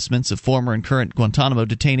 750 assessments of former and current Guantanamo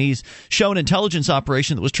detainees, show an intelligence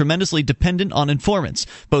operation that was tremendously dependent on informants,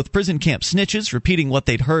 both prison camp snitches repeating what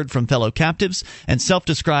they'd heard from fellow captives, and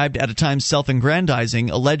self-described, at a time self-aggrandizing,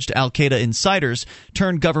 alleged al-Qaeda insiders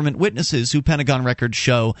turned government witnesses who Pentagon records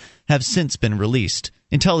show have since been released.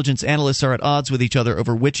 Intelligence analysts are at odds with each other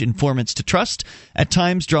over which informants to trust, at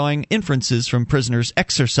times drawing inferences from prisoners'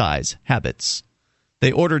 exercise habits.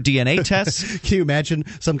 They order DNA tests. Can you imagine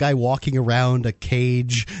some guy walking around a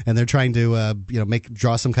cage and they're trying to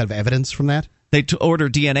draw some kind of evidence from that? They order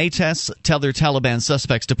DNA tests, tether Taliban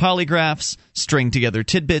suspects to polygraphs, string together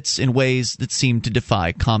tidbits in ways that seem to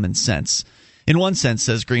defy common sense. In one sense,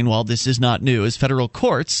 says Greenwald, this is not new, as federal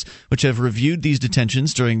courts, which have reviewed these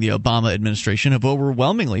detentions during the Obama administration, have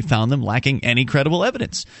overwhelmingly found them lacking any credible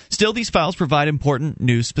evidence. Still, these files provide important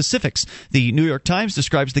new specifics. The New York Times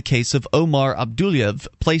describes the case of Omar Abdullayev,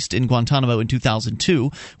 placed in Guantanamo in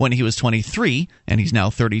 2002 when he was 23, and he's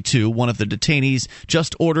now 32, one of the detainees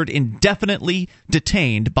just ordered indefinitely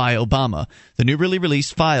detained by Obama. The newly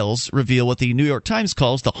released files reveal what the New York Times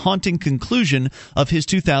calls the haunting conclusion of his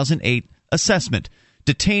 2008 assessment.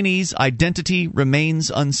 Detainee's identity remains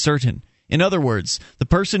uncertain. In other words, the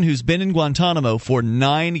person who's been in Guantanamo for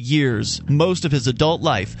 9 years, most of his adult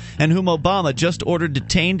life, and whom Obama just ordered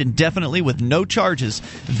detained indefinitely with no charges,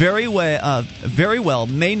 very well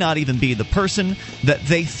may not even be the person that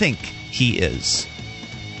they think he is.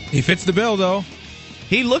 He fits the bill, though.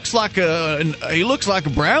 He looks like a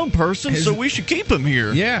brown person, so we should keep him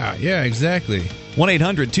here. Yeah, exactly.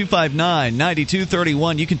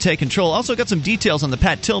 1-800-259-9231. You can take control. Also got some details on the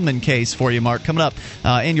Pat Tillman case for you, Mark, coming up,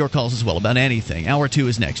 and your calls as well about anything. Hour 2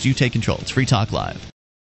 is next. You take control. It's Free Talk Live.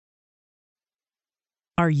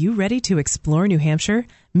 Are you ready to explore New Hampshire,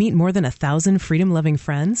 meet more than 1,000 freedom-loving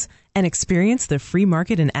friends, and experience the free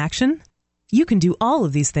market in action? You can do all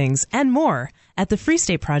of these things and more at the Free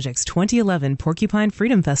State Project's 2011 Porcupine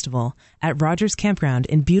Freedom Festival at Rogers Campground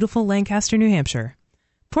in beautiful Lancaster, New Hampshire.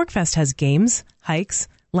 PorcFest has games, hikes,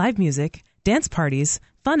 live music, dance parties,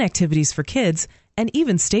 fun activities for kids, and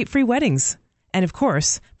even state-free weddings. And of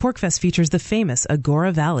course, PorcFest features the famous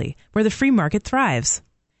Agora Valley, where the free market thrives.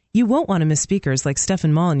 You won't want to miss speakers like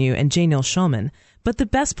Stefan Molyneux and J. Neil Schulman, but the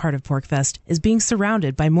best part of PorcFest is being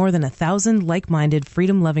surrounded by more than 1,000 like-minded,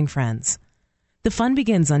 freedom-loving friends. The fun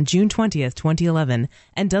begins on June 20th, 2011,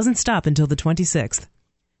 and doesn't stop until the 26th.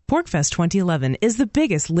 PorcFest 2011 is the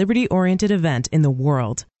biggest liberty-oriented event in the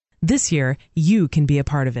world. This year, you can be a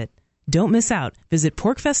part of it. Don't miss out. Visit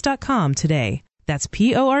porcfest.com today. That's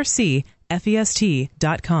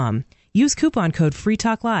PORCFEST.com. Use coupon code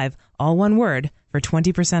FREETALKLIVE, all one word, for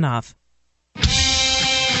 20% off.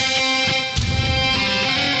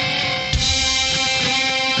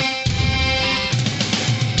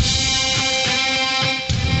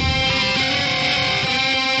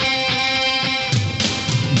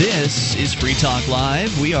 This is Free Talk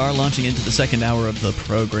Live. We are launching into the second hour of the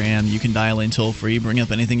program. You can dial in toll-free, bring up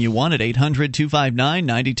anything you want at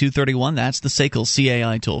 800-259-9231. That's the SACL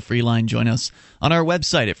CAI toll-free line. Join us on our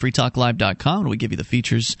website at freetalklive.com, and we give you the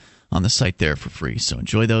features on the site there for free. So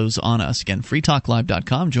enjoy those on us. Again,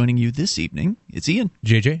 freetalklive.com. Joining you this evening, it's Ian,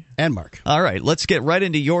 JJ, and Mark. All right, let's get right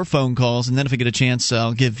into your phone calls, and then if I get a chance,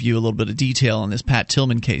 I'll give you a little bit of detail on this Pat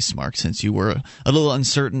Tillman case, Mark, since you were a little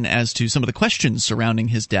uncertain as to some of the questions surrounding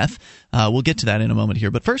his death. We'll get to that in a moment here.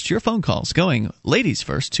 But first, your phone calls. Going, ladies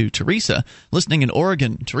first, to Teresa, listening in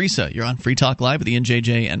Oregon. Teresa, you're on Free Talk Live with Ian,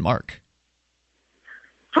 JJ, and Mark.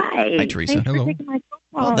 Hi, Teresa. Hello.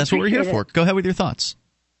 Well, that's what we're here for. Go ahead with your thoughts.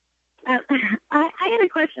 I had a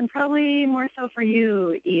question, probably more so for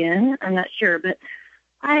you, Ian. I'm not sure, but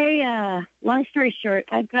long story short,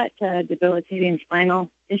 I've got a debilitating spinal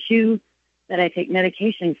issue that I take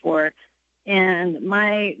medication for, and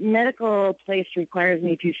my medical place requires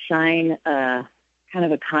me to sign kind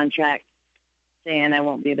of a contract saying I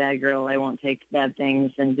won't be a bad girl, I won't take bad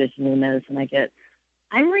things in addition to the medicine I get.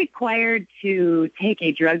 I'm required to take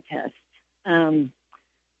a drug test,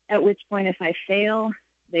 at which point if I fail,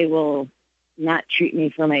 they will not treat me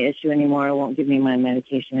for my issue anymore. Or won't give me my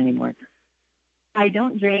medication anymore. I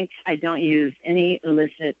don't drink. I don't use any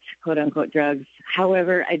illicit, quote-unquote, drugs.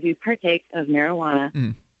 However, I do partake of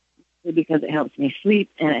marijuana because it helps me sleep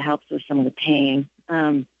and it helps with some of the pain.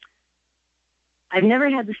 I've never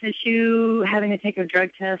had this issue having to take a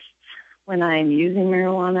drug test when I'm using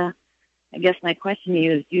marijuana. I guess my question to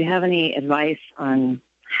you is, do you have any advice on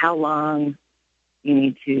how long you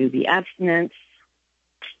need to be abstinent?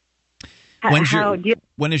 When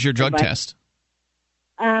is your drug test?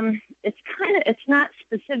 It's not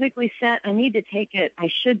specifically set. I need to take it. I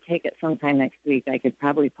should take it sometime next week. I could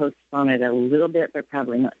probably postpone it a little bit, but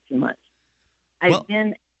probably not too much.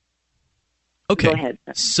 Okay. Go ahead.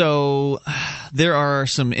 So there are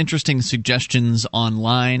some interesting suggestions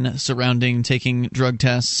online surrounding taking drug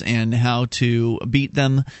tests and how to beat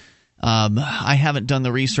them. I haven't done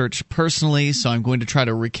the research personally, so I'm going to try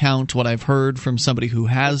to recount what I've heard from somebody who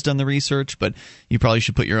has done the research, but you probably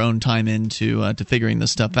should put your own time into to figuring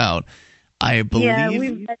this stuff out. I believe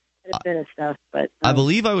we've a bit of stuff, but I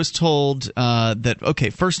believe I was told that, okay,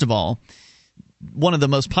 first of all, one of the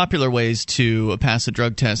most popular ways to pass a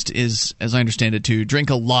drug test is, as I understand it, to drink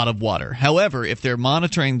a lot of water. However, if they're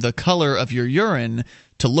monitoring the color of your urine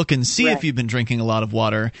to look and see if you've been drinking a lot of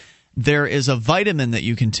water, there is a vitamin that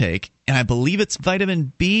you can take, and I believe it's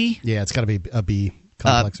vitamin B. Yeah, it's got to be a B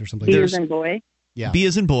complex or something. B as in boy. Yeah. B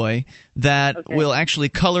as in boy, that will actually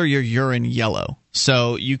color your urine yellow.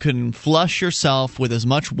 So you can flush yourself with as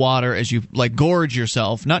much water as you like, gorge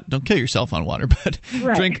yourself. Don't kill yourself on water, but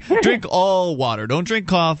drink all water. Don't drink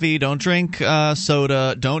coffee. Don't drink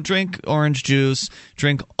soda. Don't drink orange juice.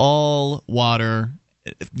 Drink all water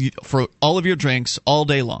for all of your drinks all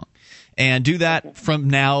day long. And do that from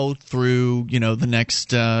now through, the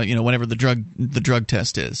next, whenever the drug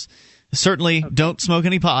test is. Certainly don't smoke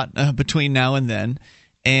any pot between now and then.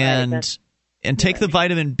 And take the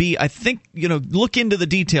vitamin B. I think, look into the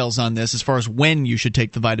details on this as far as when you should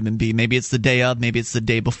take the vitamin B. Maybe it's the day of, maybe it's the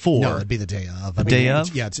day before. No, it'd be the day of. Day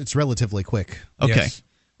of? It's relatively quick. Okay. Yes.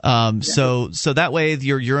 So that way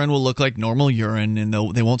your urine will look like normal urine, and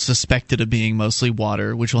they won't suspect it of being mostly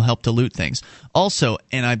water, which will help dilute things. Also,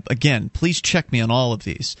 and again, please check me on all of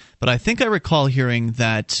these, but I think I recall hearing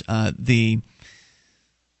that I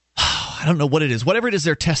don't know what it is. Whatever it is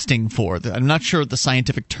they're testing for, I'm not sure what the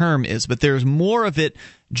scientific term is, but there's more of it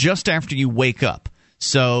just after you wake up.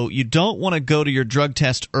 So you don't want to go to your drug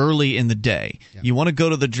test early in the day. Yeah. You want to go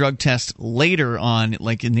to the drug test later on,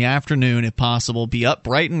 like in the afternoon if possible. Be up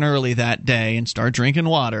bright and early that day and start drinking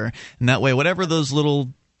water. And that way, whatever those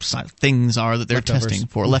little things are that they're testing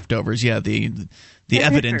for, leftovers, the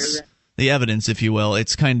evidence... The evidence, if you will,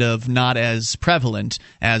 it's kind of not as prevalent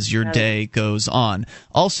as your day goes on.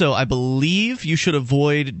 Also, I believe you should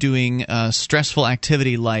avoid doing stressful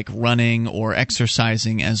activity like running or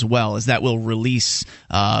exercising as well, as that will release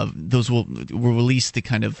those will release the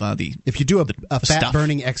kind of the. If you do a fat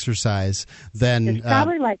burning exercise, then it's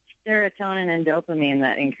probably like serotonin and dopamine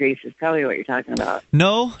that increase is probably what you're talking about.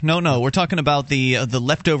 No. We're talking about the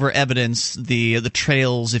leftover evidence, the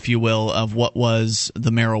trails, if you will, of what was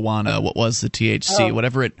the marijuana, what was the THC,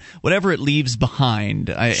 whatever it leaves behind.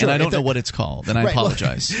 And I don't know what it's called, and I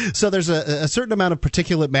apologize. Well, so there's a certain amount of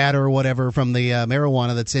particulate matter or whatever from the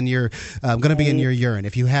marijuana that's in your going to be in your urine.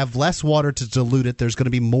 If you have less water to dilute it, there's going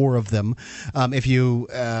to be more of them. If you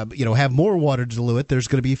have more water to dilute it, there's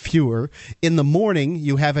going to be fewer. In the morning,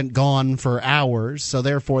 you haven't gone for hours, so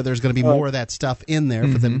therefore there's going to be more of that stuff in there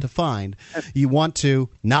for them to find. You want to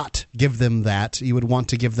not give them that. You would want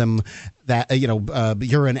to give them that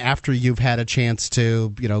urine after you've had a chance to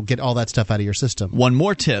get all that stuff out of your system. One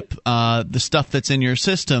more tip: the stuff that's in your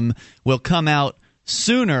system will come out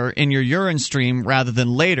sooner in your urine stream rather than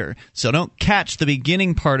later. So don't catch the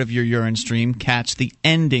beginning part of your urine stream, catch the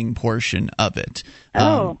ending portion of it.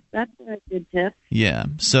 That's a good tip. Yeah.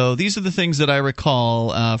 So these are the things that I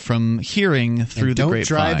recall from hearing through the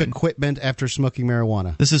grapevine. Don't drive equipment after smoking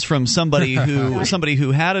marijuana. This is from somebody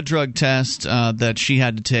who had a drug test that she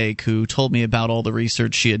had to take, who told me about all the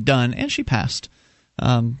research she had done, and she passed.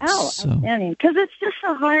 Outstanding. Because it's just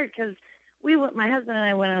so hard, because my husband and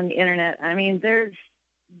I went on the internet. I mean, there's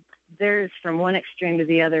from one extreme to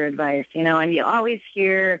the other advice, and you always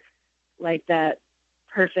hear like that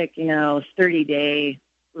perfect, 30-day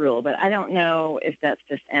rule, but I don't know if that's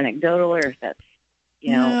just anecdotal or if that's,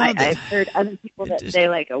 I've heard other people that say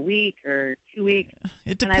like a week or 2 weeks.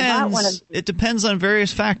 It depends. It depends on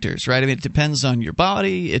various factors, right? I mean, it depends on your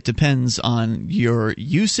body. It depends on your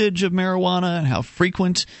usage of marijuana and how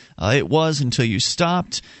frequent it was until you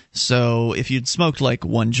stopped. So if you'd smoked like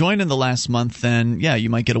one joint in the last month, then yeah, you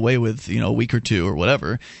might get away with a week or two or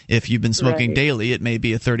whatever. If you've been smoking daily, it may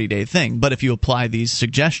be a 30-day thing. But if you apply these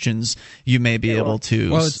suggestions, you may be able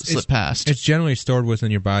to slip past. It's generally stored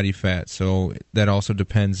within your body fat, so that also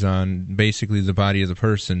depends on basically the body of the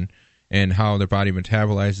person and how their body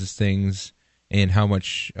metabolizes things and how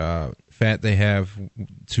much fat they have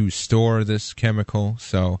to store this chemical.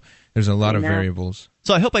 So there's a lot of variables.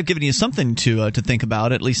 So I hope I've given you something to think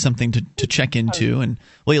about, at least something to check into. And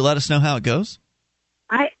will you let us know how it goes?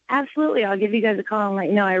 Absolutely. I'll give you guys a call and let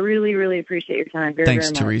you know. I really, really appreciate your time. Thanks, very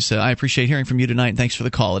much. Teresa. I appreciate hearing from you tonight. And thanks for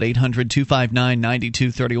the call at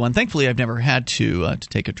 800-259-9231. Thankfully, I've never had to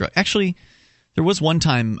take a drug. Actually, there was one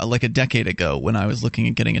time, like a decade ago, when I was looking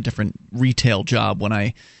at getting a different retail job, when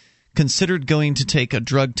I considered going to take a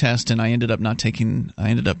drug test, and I think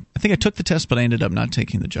I took the test, but I ended up not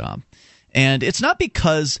taking the job. And it's not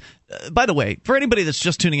because, by the way, for anybody that's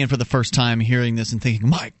just tuning in for the first time, hearing this and thinking,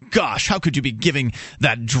 my gosh, how could you be giving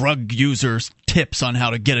that drug user tips on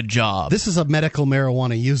how to get a job? This is a medical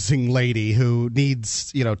marijuana using lady who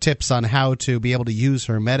needs, tips on how to be able to use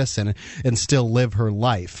her medicine and still live her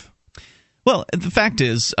life. Well, the fact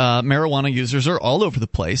is, marijuana users are all over the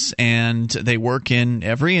place, and they work in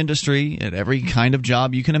every industry, at every kind of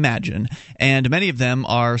job you can imagine, and many of them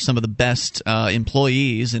are some of the best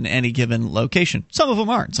employees in any given location. Some of them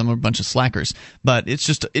aren't. Some are a bunch of slackers. But it's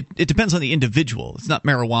just it depends on the individual. It's not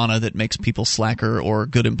marijuana that makes people slacker or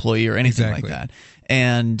good employee or anything like that.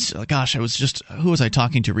 And gosh, who was I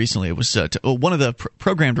talking to recently? It was one of the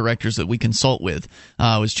program directors that we consult with.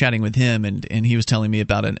 I was chatting with him, and he was telling me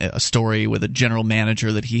about a story with a general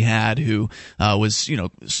manager that he had who was,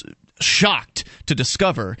 shocked to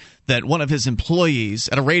discover that one of his employees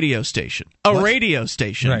at a radio station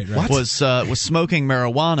was smoking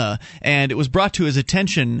marijuana, and it was brought to his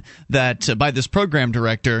attention that by this program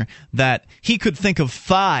director that he could think of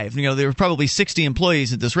 5. There were probably 60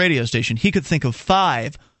 employees at this radio station. He could think of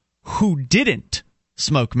 5 who didn't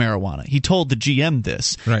smoke marijuana. He told the GM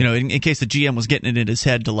this, in case the GM was getting it in his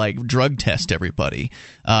head to drug test everybody,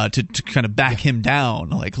 to kind of back him down.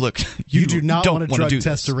 Like, look, you do not want to drug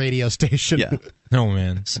test a radio station. Yeah. No,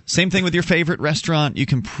 man. Same thing with your favorite restaurant. You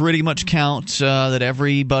can pretty much count that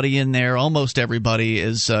everybody in there, almost everybody,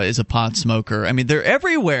 is a pot smoker. I mean, they're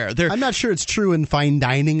everywhere. I'm not sure it's true in fine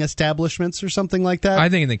dining establishments or something like that. I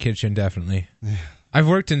think in the kitchen, definitely. I've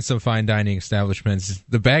worked in some fine dining establishments.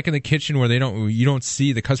 The back of the kitchen where you don't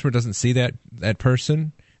see, the customer doesn't see that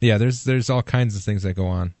person. Yeah, there's all kinds of things that go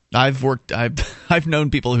on. I've known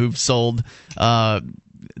people who've sold.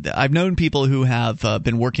 I've known people who have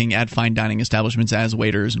been working at fine dining establishments as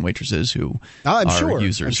waiters and waitresses who are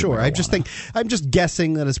users. I'm sure. I'm just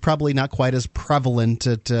guessing that it's probably not quite as prevalent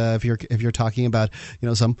at, if you're talking about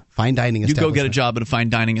some fine dining establishment. You go get a job at a fine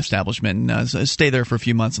dining establishment and stay there for a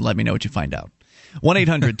few months and let me know what you find out.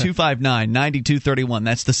 1-800-259-9231.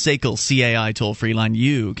 That's the SACL CAI toll-free line.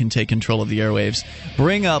 You can take control of the airwaves.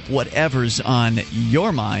 Bring up whatever's on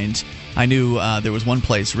your mind. I knew there was one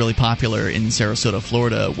place really popular in Sarasota,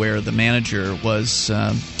 Florida, where the manager was,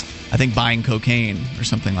 I think, buying cocaine or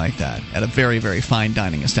something like that at a very, very fine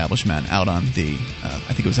dining establishment out on the,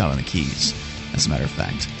 I think it was out on the Keys, as a matter of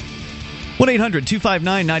fact.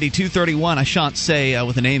 1-800-259-9231. I shan't say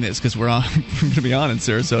what the name is because we're going to be on in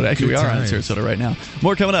Sarasota. Actually, we are on in Sarasota right now.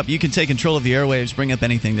 More coming up. You can take control of the airwaves. Bring up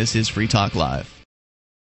anything. This is Free Talk Live.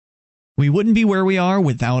 We wouldn't be where we are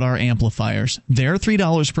without our amplifiers. Their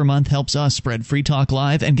 $3 per month helps us spread Free Talk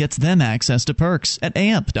Live and gets them access to perks at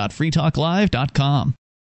amp.freetalklive.com.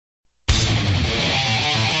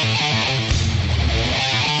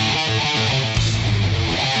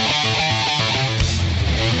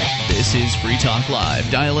 This is Free Talk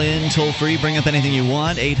Live. Dial in, toll free, bring up anything you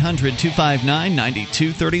want.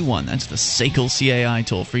 800-259-9231. That's the SACL CAI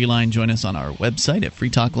toll free line. Join us on our website at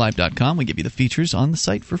freetalklive.com. We give you the features on the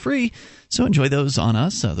site for free, so enjoy those on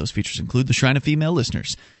us. Those features include the Shrine of Female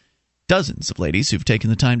Listeners. Dozens of ladies who've taken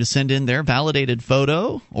the time to send in their validated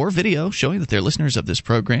photo or video showing that they're listeners of this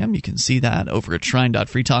program. You can see that over at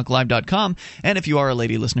shrine.freetalklive.com. And if you are a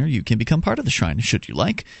lady listener, you can become part of the Shrine, should you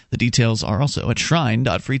like. The details are also at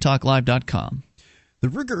shrine.freetalklive.com. The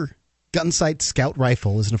Ruger Gunsight Scout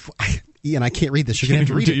Rifle is Ian, I can't read this. You're going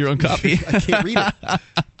to have to read it. Your own copy. I can't read it.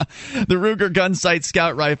 The Ruger Gunsight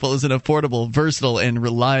Scout Rifle is an affordable, versatile, and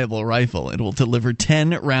reliable rifle. It will deliver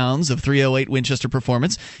 10 rounds of .308 Winchester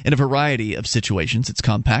performance in a variety of situations. It's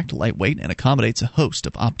compact, lightweight, and accommodates a host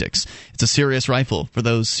of optics. It's a serious rifle for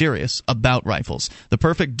those serious about rifles. The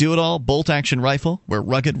perfect do-it-all bolt-action rifle where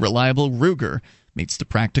rugged, reliable Ruger meets the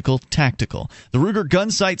practical, tactical. The Ruger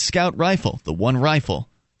Gunsight Scout Rifle, the one rifle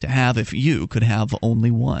to have if you could have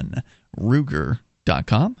only one.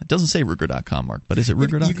 Ruger.com. It doesn't say Ruger.com, Mark, but is it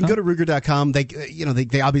Ruger.com? You can go to Ruger.com.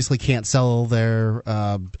 They obviously can't sell their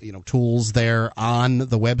tools there on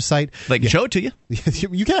the website. They can show it to you.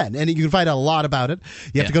 You can, and you can find out a lot about it.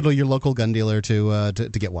 You have to go to your local gun dealer to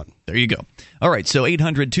get one. There you go. All right, so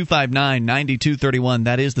 800-259-9231.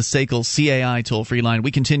 That is the SACL CAI toll-free line.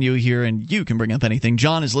 We continue here, and you can bring up anything.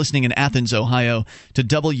 John is listening in Athens, Ohio, to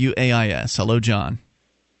WAIS. Hello, John.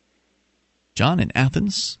 John in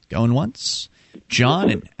Athens, going once. John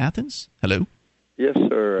in Athens, hello. Yes,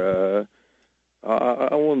 sir.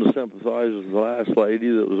 I wanted to sympathize with the last lady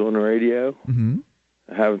that was on the radio. Mm-hmm.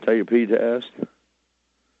 Having to take a P test.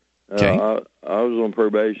 Okay. I was on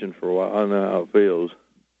probation for a while. I know how it feels.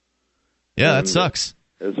 Yeah, that sucks.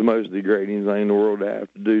 It's the most degrading thing in the world to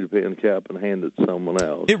have to do, to pick the cap and hand it to someone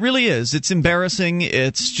else. It really is. It's embarrassing.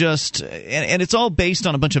 It's just, and it's all based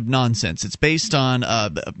on a bunch of nonsense. It's based on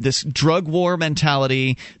this drug war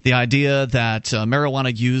mentality, the idea that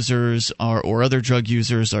marijuana users or other drug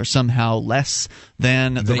users are somehow less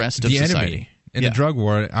than the rest of society. Enemy. In the drug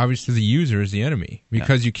war, obviously the user is the enemy,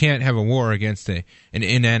 because you can't have a war against an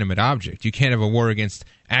inanimate object. You can't have a war against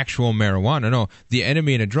actual marijuana. No, the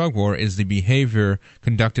enemy in a drug war is the behavior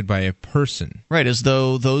conducted by a person. Right, as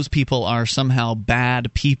though those people are somehow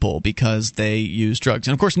bad people because they use drugs.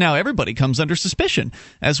 And of course, now everybody comes under suspicion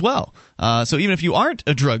as well. So even if you aren't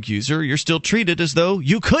a drug user, you're still treated as though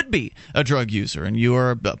you could be a drug user, and you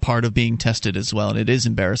are a part of being tested as well. And it is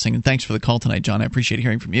embarrassing. And thanks for the call tonight, John. I appreciate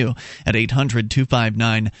hearing from you at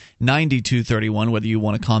 800-259-9231, whether you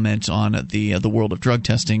want to comment on the world of drug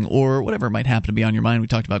testing or whatever might happen to be on your mind. We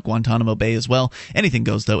talked about Guantanamo Bay as well. Anything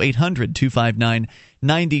goes, though.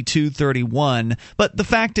 800-259-9231. But the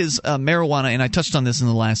fact is, marijuana, and I touched on this in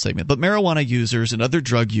the last segment, but marijuana users and other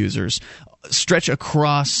drug users stretch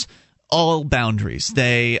across all boundaries.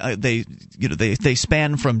 They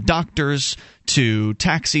span from doctors to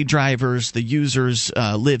taxi drivers. The users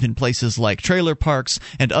live in places like trailer parks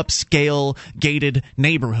and upscale gated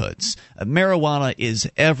neighborhoods. Marijuana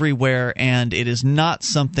is everywhere, and it is not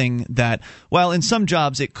something that, while in some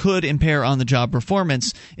jobs it could impair on-the-job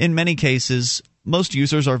performance, in many cases most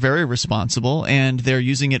users are very responsible, and they're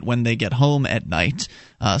using it when they get home at night.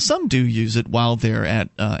 Some do use it while they're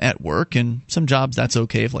at work, and some jobs that's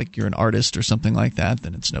okay. If like you're an artist or something like that,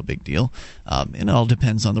 then it's no big deal. And it all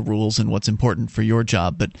depends on the rules and what's important for your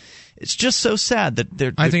job. But it's just so sad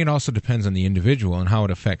that I think it also depends on the individual and how it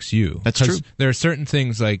affects you. That's true. There are certain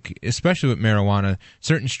things, like especially with marijuana,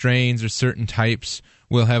 certain strains or certain types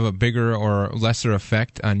will have a bigger or lesser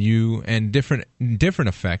effect on you, and different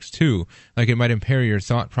effects too. Like it might impair your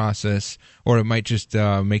thought process, or it might just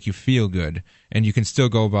make you feel good, and you can still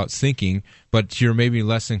go about thinking, but you're maybe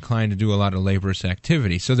less inclined to do a lot of laborious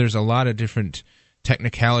activity. So there's a lot of different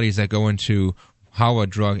technicalities that go into how a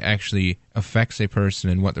drug actually affects a person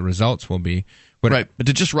and what the results will be. But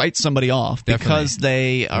to just write somebody off because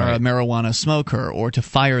they are a marijuana smoker, or to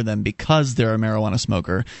fire them because they're a marijuana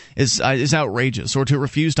smoker is outrageous, or to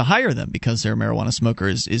refuse to hire them because they're a marijuana smoker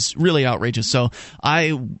is really outrageous. So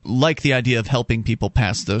I like the idea of helping people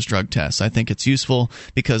pass those drug tests. I think it's useful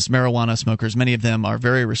because marijuana smokers, many of them are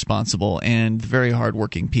very responsible and very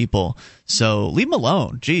hardworking people. So leave them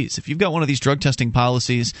alone. Geez, if you've got one of these drug testing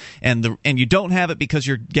policies and you don't have it because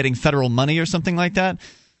you're getting federal money or something like that,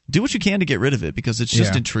 do what you can to get rid of it, because it's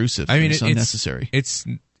just intrusive. I mean, it's unnecessary. It's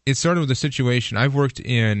sort of the situation. I've worked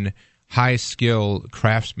in high-skill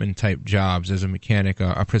craftsman-type jobs as a mechanic,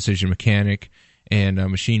 a precision mechanic, and a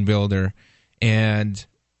machine builder. And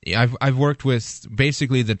I've worked with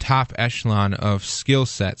basically the top echelon of skill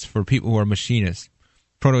sets for people who are machinists,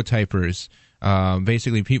 prototypers,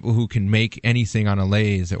 basically people who can make anything on a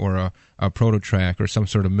lathe or a prototrack or some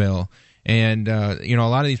sort of mill. And, a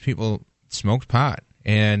lot of these people smoked pot.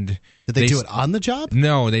 And did they do it on the job?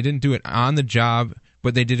 No, they didn't do it on the job,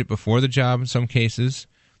 but they did it before the job in some cases,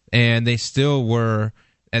 and they still were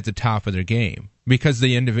at the top of their game because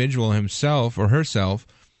the individual himself or herself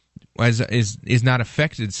is not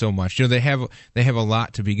affected so much. They have a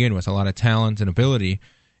lot to begin with, a lot of talent and ability,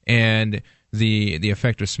 and the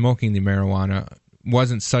effect of smoking the marijuana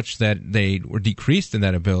wasn't such that they were decreased in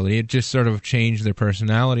that ability. It just sort of changed their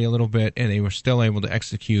personality a little bit, and they were still able to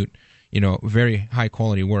execute very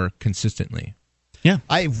high-quality work consistently. Yeah.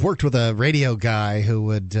 I've worked with a radio guy who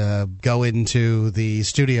would go into the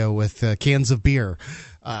studio with cans of beer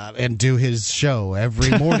and do his show every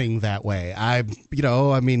morning that way.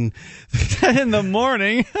 In the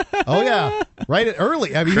morning. Oh, yeah. Right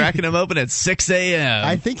early. I mean, cracking them open at 6 a.m.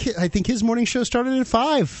 I think his morning show started at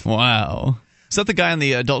 5. Wow. Is that the guy on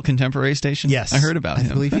the adult contemporary station? Yes. I heard about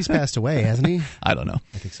him. I believe he's passed away, hasn't he? I don't know.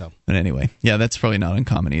 I think so. But anyway, yeah, that's probably not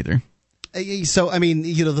uncommon either. So,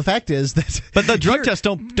 the fact is that... But the drug tests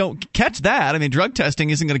don't catch that. I mean, drug testing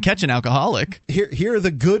isn't going to catch an alcoholic. Here are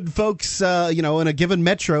the good folks, in a given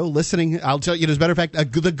metro listening. I'll tell you, as a matter of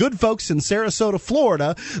fact, the good folks in Sarasota,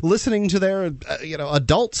 Florida, listening to their,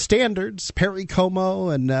 adult standards, Perry Como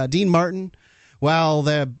and Dean Martin, while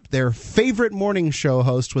their favorite morning show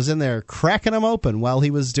host was in there cracking them open while he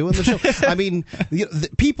was doing the show. I mean,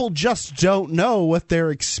 people just don't know what they're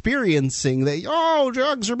experiencing.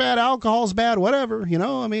 Drugs are bad, alcohol's bad, whatever.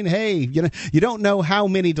 Hey, you don't know how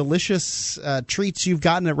many delicious treats you've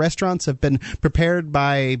gotten at restaurants have been prepared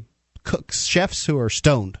by cooks, chefs who are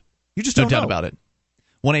stoned. You just don't know. No doubt about it.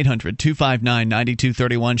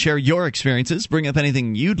 1-800-259-9231. Share your experiences. Bring up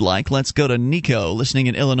anything you'd like. Let's go to Nico, listening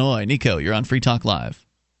in Illinois. Nico, you're on Free Talk Live.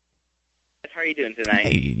 How are you doing tonight?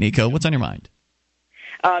 Hey, Nico, what's on your mind?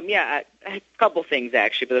 A couple things,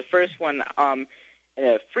 actually. But the first one, in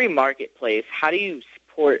a free marketplace, how do you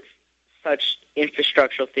support such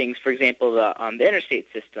infrastructural things? For example, the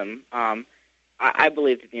interstate system. I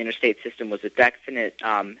believe that the interstate system was a definite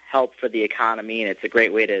help for the economy, and it's a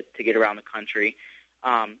great way to get around the country.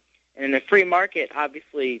 And in a free market,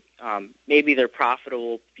 obviously, maybe they're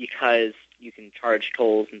profitable because you can charge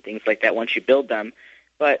tolls and things like that once you build them.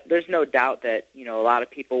 But there's no doubt that, a lot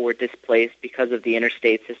of people were displaced because of the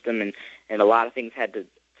interstate system, and a lot of things had to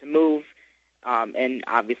move. And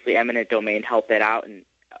obviously eminent domain helped that out. And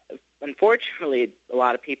unfortunately, a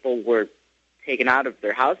lot of people were taken out of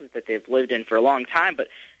their houses that they've lived in for a long time. But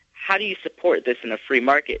how do you support this in a free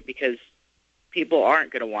market? Because people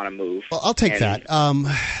aren't going to want to move. Well, I'll take that.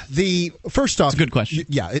 First off, it's a good question.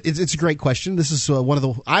 Yeah, it's a great question. This is one of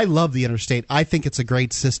the. I love the interstate. I think it's a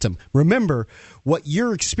great system. Remember, what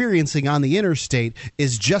you're experiencing on the interstate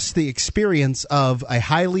is just the experience of a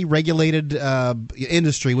highly regulated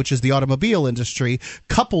industry, which is the automobile industry,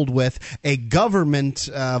 coupled with a government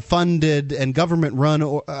funded and government run,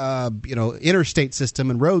 interstate system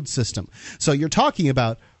and road system. So you're talking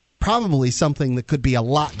about probably something that could be a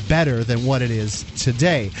lot better than what it is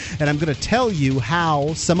today. And I'm going to tell you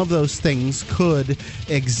how some of those things could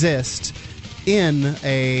exist in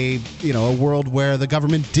a world where the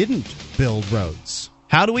government didn't build roads.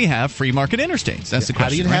 How do we have free market interstates? That's the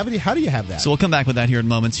question. How do you have that? So we'll come back with that here in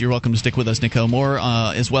moments. You're welcome to stick with us, Nico. More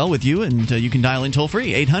as well with you, and you can dial in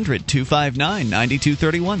toll-free,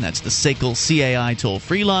 800-259-9231. That's the SACL CAI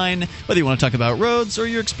toll-free line. Whether you want to talk about roads or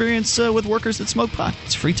your experience with workers that smoke pot,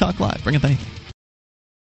 it's Free Talk Live. Bring up anything.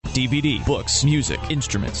 DVD, books, music,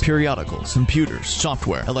 instruments, periodicals, computers,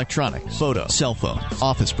 software, electronics, photo, cell phones,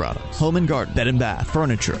 office products, home and garden, bed and bath,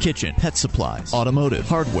 furniture, kitchen, pet supplies, automotive,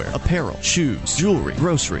 hardware, apparel, shoes, jewelry,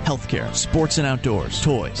 grocery, healthcare, sports and outdoors,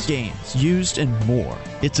 toys, games, used, and more.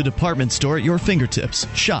 It's a department store at your fingertips.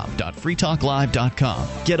 Shop.freetalklive.com.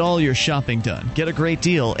 Get all your shopping done, get a great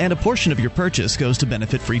deal, and a portion of your purchase goes to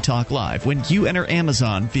benefit Free Talk Live when you enter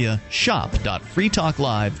Amazon via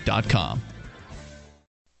shop.freetalklive.com.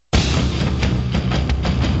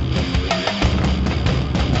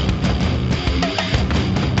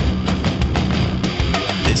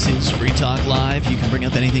 This is Free Talk Live. You can bring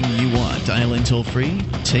up anything you want. Dial in toll free.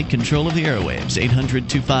 Take control of the airwaves.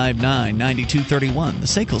 800-259-9231. The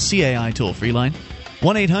SACL CAI toll free line.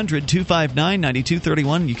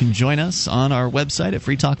 1-800-259-9231. You can join us on our website at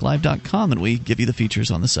freetalklive.com, and we give you the features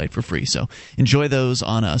on the site for free. So enjoy those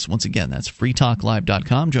on us. Once again, that's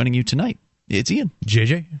freetalklive.com. Joining you tonight, it's Ian,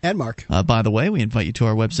 JJ, and Mark. By the way, we invite you to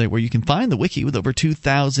our website where you can find the wiki with over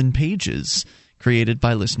 2,000 pages created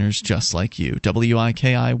by listeners just like you.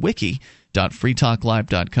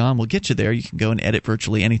 WIKI.freetalklive.com will get you there. You can go and edit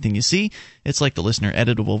virtually anything you see. It's like the listener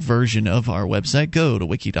editable version of our website. Go to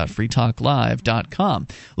wiki.freetalklive.com.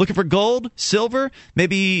 Looking for gold, silver?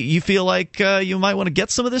 Maybe you feel like you might want to get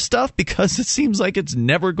some of this stuff because it seems like it's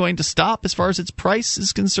never going to stop as far as its price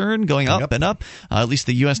is concerned, going up and up. At least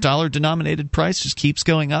the U.S. dollar denominated price just keeps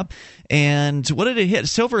going up. And what did it hit?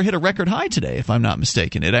 Silver hit a record high today, if I'm not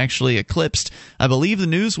mistaken. It actually eclipsed, I believe the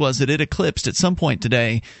news was that it eclipsed at some point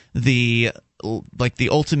today the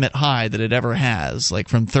ultimate high that it ever has, like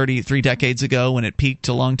from 33 decades ago when it peaked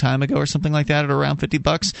a long time ago or something like that at around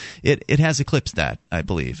 $50. It has eclipsed that, I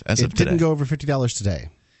believe, as of today. It didn't go over $50 today.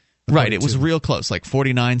 Right, it was real close, like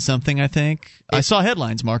 49 something, I think. I saw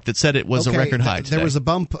headlines, Mark, that said it was a record high today. There was a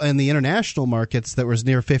bump in the international markets that was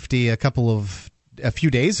near 50 a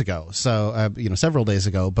few days ago, so several days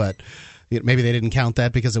ago, but maybe they didn't count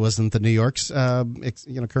that because it wasn't the New York's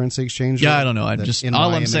currency exchange. Yeah, I don't know.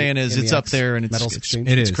 All I'm saying is it's up there and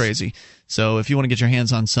it's crazy. So if you want to get your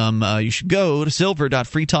hands on some, you should go to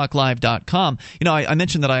silver.freetalklive.com. I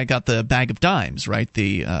mentioned that I got the bag of dimes, right?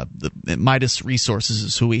 The Midas Resources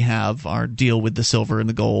is who we have our deal with the silver and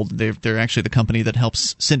the gold. They're actually the company that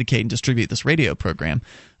helps syndicate and distribute this radio program.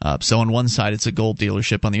 So on one side it's a gold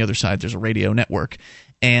dealership, on the other side there's a radio network.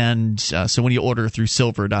 And so when you order through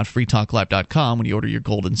silver.freetalklive.com, when you order your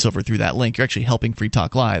gold and silver through that link, you're actually helping Free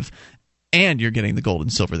Talk Live, and you're getting the gold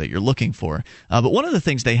and silver that you're looking for. But one of the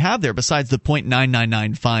things they have there, besides the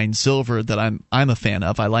 .999 fine silver that I'm a fan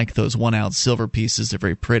of, I like those 1 ounce silver pieces. They're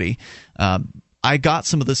very pretty. I got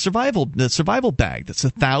some of the survival bag. That's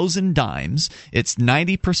 1,000 dimes. It's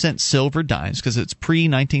 90% silver dimes because it's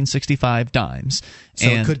pre-1965 dimes. So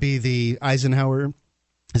it could be the Eisenhower.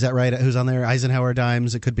 Is that right? Who's on there? Eisenhower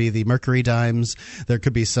dimes. It could be the Mercury dimes. There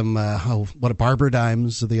could be some Barber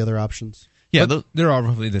dimes are the other options. Yeah, they're all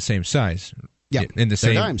roughly the same size. Yeah, in the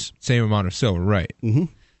same dimes. Same amount of silver, right? Mm-hmm.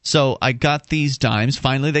 So I got these dimes.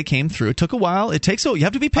 Finally, they came through. It took a while. You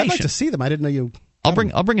have to be patient. I'd like to see them. I didn't know you. I'll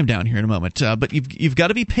bring them down here in a moment. But you've got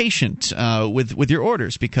to be patient with your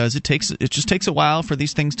orders because it just takes a while for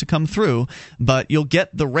these things to come through. But you'll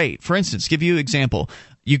get the rate. For instance, give you an example.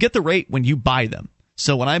 You get the rate when you buy them.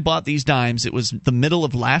 So when I bought these dimes, it was the middle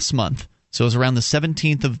of last month. So it was around the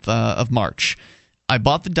 17th of March. I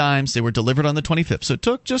bought the dimes. They were delivered on the 25th, so it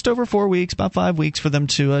took just over 4 weeks, about 5 weeks for them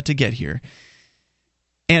to get here.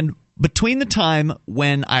 And between the time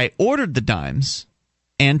when I ordered the dimes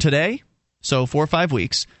and today, so 4 or 5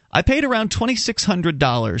 weeks, I paid around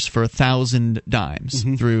 $2,600 for 1,000 dimes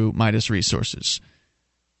through Midas Resources.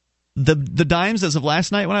 The dimes as of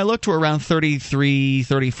last night when I looked were around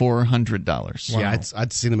 $3,400. Wow. Yeah,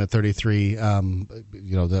 I'd seen them at 33 a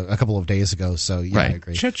couple of days ago, so yeah, right. I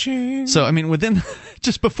agree. Cha-ching. So I mean within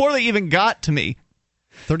just before they even got to me,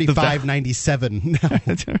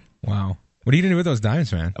 $35.97. Wow. What are you going to do with those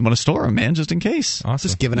dimes, man? I'm going to store them, man, just in case. Awesome.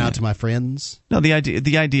 Just giving out to my friends. No, the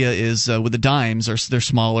idea is with the dimes, they're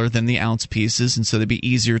smaller than the ounce pieces, and so they'd be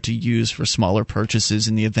easier to use for smaller purchases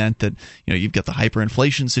in the event that you've got the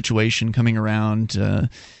hyperinflation situation coming around.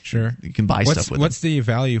 Sure, you can buy stuff with What's them. the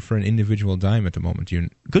value for an individual dime at the moment?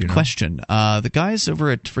 Good question. The guys over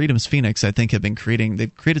at Freedom's Phoenix, I think,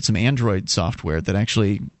 they've created some Android software that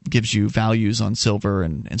actually gives you values on silver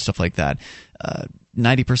and stuff like that.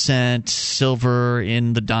 90% silver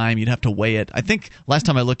in the dime. You'd have to weigh it. I think last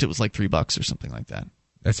time I looked, it was like $3 or something like that.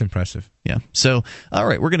 That's impressive. Yeah. So, all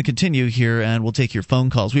right, we're going to continue here, and we'll take your phone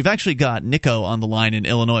calls. We've actually got Nico on the line in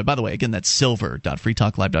Illinois. By the way, again, that's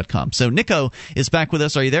silver.freetalklive.com. So Nico is back with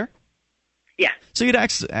us. Are you there? Yeah. So you'd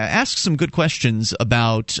ask some good questions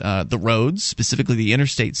about the roads, specifically the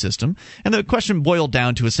interstate system. And the question boiled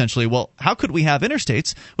down to essentially, well, how could we have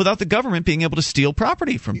interstates without the government being able to steal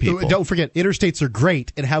property from people? Don't forget, interstates are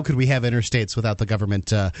great, and how could we have interstates without the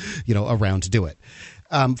government around to do it?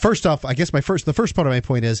 First off, I guess the first part of my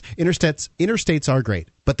point is interstates are great,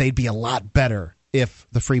 but they'd be a lot better if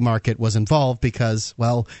the free market was involved because,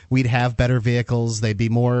 well, we'd have better vehicles. They'd be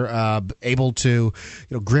more able to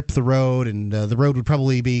grip the road, and the road would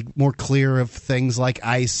probably be more clear of things like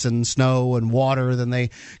ice and snow and water than they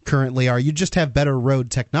currently are. You just have better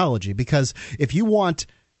road technology because if you want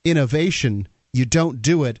innovation, you don't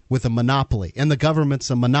do it with a monopoly, and the government's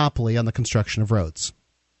a monopoly on the construction of roads.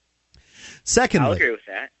 Secondly, I'll agree with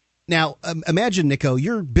that. Now, imagine, Nico,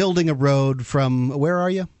 you're building a road from where are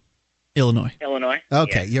you? Illinois.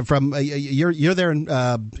 Okay, yeah. you're there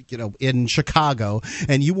in Chicago,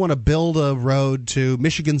 and you want to build a road to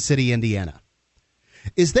Michigan City, Indiana.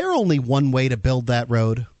 Is there only one way to build that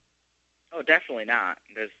road? Oh, definitely not.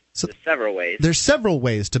 There's several ways. There's several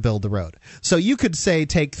ways to build the road. So you could say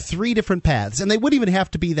take 3 different paths, and they wouldn't even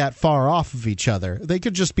have to be that far off of each other. They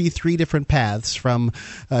could just be 3 different paths from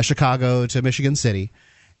Chicago to Michigan City.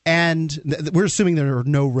 And we're assuming there are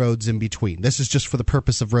no roads in between. This is just for the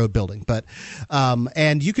purpose of road building. But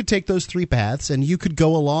and you could take those 3 paths, and you could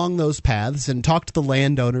go along those paths and talk to the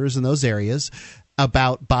landowners in those areas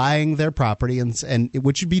about buying their property. And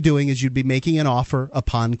what you'd be doing is you'd be making an offer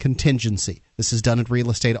upon contingency. This is done in real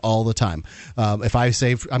estate all the time. If I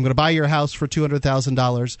say I'm going to buy your house for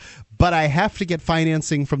 $200,000, but I have to get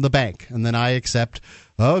financing from the bank, and then I accept.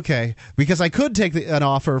 Okay, because I could take an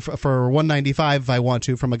offer for $195 if I want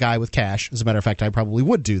to from a guy with cash. As a matter of fact, I probably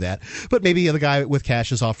would do that. But maybe the guy with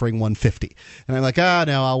cash is offering $150, and I'm like,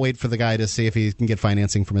 no, I'll wait for the guy to see if he can get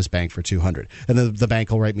financing from his bank for $200, and then the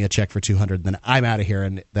bank will write me a check for $200, and then I'm out of here,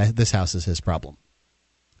 and this house is his problem.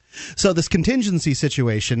 So this contingency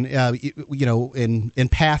situation, in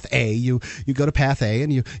Path A, you go to Path A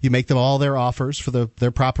and you make them all their offers for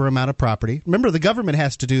their proper amount of property. Remember, the government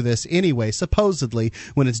has to do this anyway, supposedly,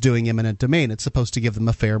 when it's doing eminent domain. It's supposed to give them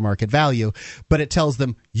a fair market value, but it tells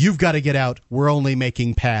them, you've got to get out. We're only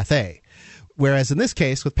making Path A. Whereas in this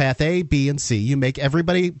case, with Path A, B, and C, you make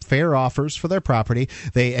everybody fair offers for their property.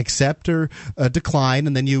 They accept or decline,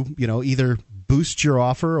 and then you either boost your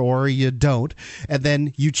offer or you don't, and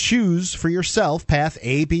then you choose for yourself Path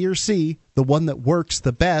A, B, or C, the one that works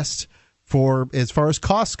the best for as far as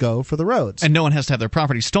costs go for the roads. And no one has to have their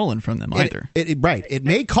property stolen from them either. Right. It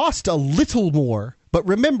may cost a little more, but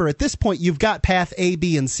remember, at this point, you've got Path A,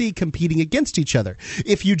 B, and C competing against each other.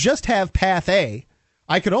 If you just have Path A,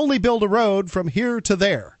 I could only build a road from here to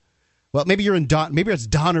there. Well, maybe you're maybe it's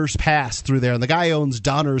Donner's Pass through there, and the guy owns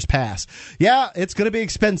Donner's Pass. Yeah, it's going to be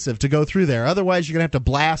expensive to go through there. Otherwise, you're going to have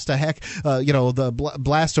to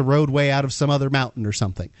blast a roadway out of some other mountain or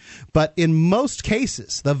something. But in most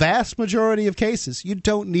cases, the vast majority of cases, you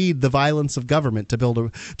don't need the violence of government to build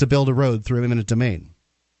a road through eminent domain.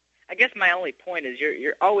 I guess my only point is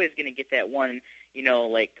you're always going to get that one,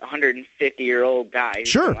 like 150-year-old guy.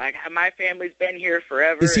 Sure. Like, my family's been here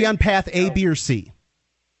forever. Is he on Path A, B, or C?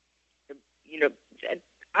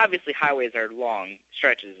 Obviously highways are long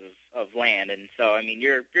stretches of land, and so I mean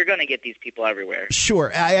you're going to get these people everywhere. Sure,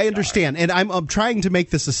 I understand, and I'm trying to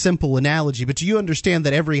make this a simple analogy, but do you understand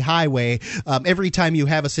that every highway, every time you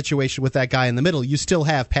have a situation with that guy in the middle, you still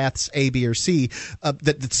have paths A, B, or C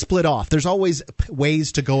that split off. There's always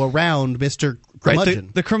ways to go around Mr. Curmudgeon.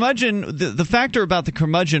 Right. The curmudgeon, the factor about the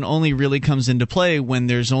curmudgeon only really comes into play when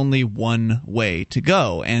there's only one way to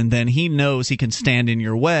go, and then he knows he can stand in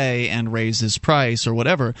your way and raise his price or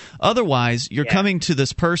whatever. Otherwise, you're coming to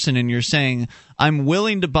this person and you're saying, I'm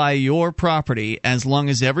willing to buy your property as long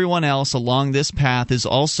as everyone else along this path is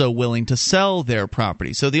also willing to sell their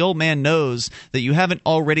property. So the old man knows that you haven't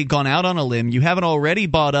already gone out on a limb, you haven't already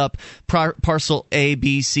bought up parcel A,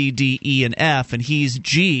 B, C, D, E, and F, and he's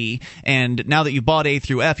G, and now that you bought A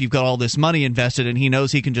through F, you've got all this money invested, and he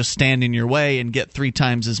knows he can just stand in your way and get 3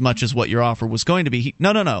 times as much as what your offer was going to be.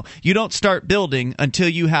 No. You don't start building until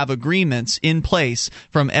you have agreements in place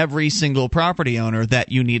from every single property owner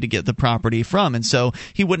that you need to get the property from. And so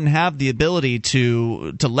he wouldn't have the ability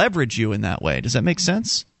to leverage you in that way. Does that make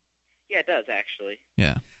sense? Yeah, it does, actually.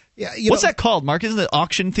 Yeah. Yeah, what's that called, Mark? Isn't it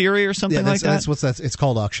auction theory or something like that? It's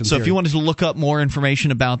called auction theory. So if you wanted to look up more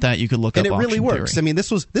information about that, you could look up auction theory. And it really works. I mean,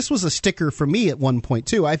 this was a sticker for me at one point,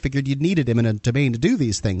 too. I figured you needed eminent domain to do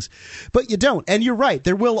these things. But you don't. And you're right.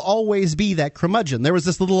 There will always be that curmudgeon. There was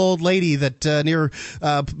this little old lady that near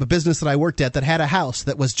a business that I worked at that had a house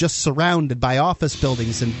that was just surrounded by office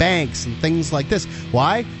buildings and banks and things like this.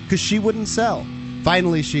 Why? Because she wouldn't sell.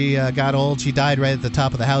 Finally, she got old. She died right at the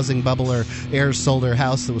top of the housing bubble. Her heirs sold her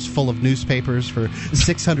house that was full of newspapers for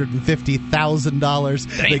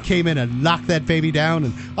 $650,000. They came in and knocked that baby down,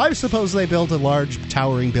 and I suppose they built a large,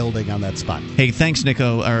 towering building on that spot. Hey, thanks,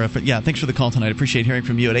 Nico. Thanks for the call tonight. Appreciate hearing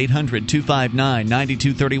from you at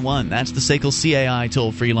 800-259-9231. That's the SACL CAI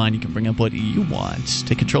toll-free line. You can bring up what you want.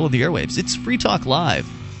 Take control of the airwaves. It's Free Talk Live.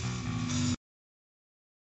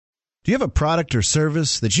 Do you have a product or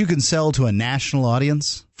service that you can sell to a national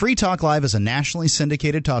audience? Free Talk Live is a nationally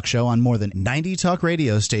syndicated talk show on more than 90 talk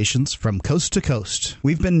radio stations from coast to coast.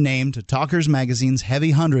 We've been named to Talkers Magazine's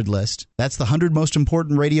Heavy 100 list. That's the 100 most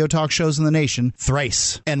important radio talk shows in the nation,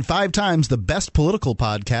 thrice. And 5 times the best political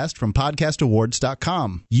podcast from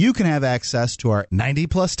podcastawards.com. You can have access to our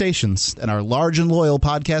 90-plus stations and our large and loyal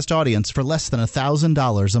podcast audience for less than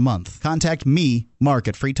 $1,000 a month. Contact me, Mark,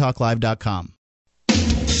 at freetalklive.com.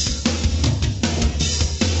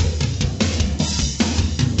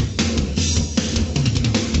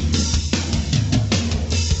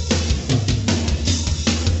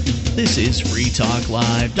 This is Free Talk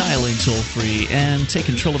Live. Dial in toll-free and take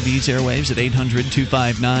control of these airwaves at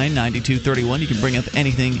 800-259-9231. You can bring up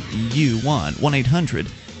anything you want.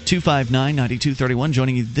 1-800-259-9231.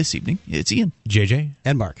 Joining you this evening, it's Ian, JJ,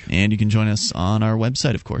 and Mark. And you can join us on our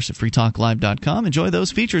website, of course, at freetalklive.com. Enjoy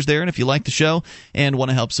those features there. And if you like the show and want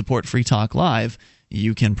to help support Free Talk Live,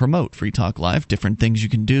 you can promote Free Talk Live. Different things you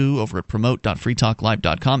can do over at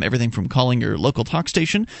promote.freetalklive.com. Everything from calling your local talk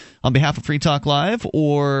station on behalf of Free Talk Live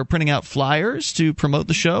or printing out flyers to promote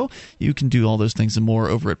the show. You can do all those things and more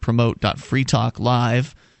over at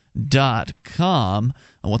promote.freetalklive.com.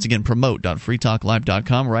 And once again,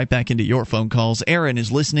 promote.freetalklive.com. Right back into your phone calls. Aaron is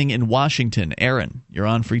listening in Washington. Aaron, you're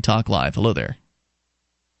on Free Talk Live. Hello there.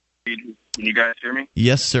 Can you guys hear me?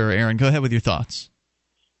 Yes, sir. Aaron, go ahead with your thoughts.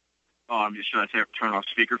 Oh, I'm just trying to turn off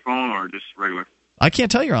speakerphone or just regular? I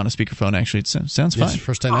can't tell you're on a speakerphone, actually. It sounds fine. It's the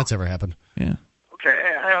first time that's ever happened. Yeah. Okay.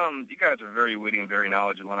 You guys are very witty and very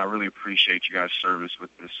knowledgeable, and I really appreciate you guys' service with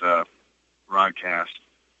this broadcast.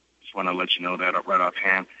 Just want to let you know that right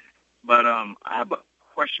offhand. But I have a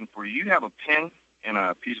question for you. You have a pen and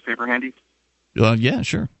a piece of paper handy? Yeah,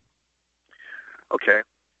 sure. Okay.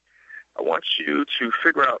 I want you to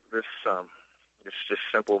figure out this just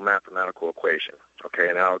simple mathematical equation. Okay,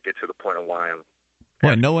 and I'll get to the point of why I'm...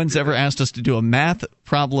 Well, no one's ever asked us to do a math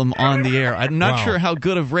problem on the air. I'm not sure how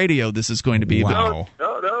good of radio this is going to be. Wow.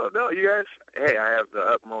 No, you guys... Hey, I have the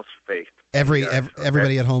utmost faith.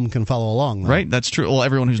 Everybody at home can follow along, though. Right, that's true. Well,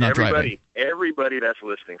 everyone who's not driving. Everybody that's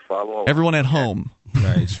listening, follow along. Everyone at home.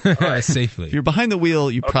 Right. Safely. If you're behind the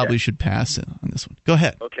wheel, you probably should pass it on this one. Go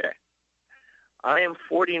ahead. Okay. I am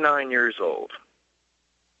 49 years old.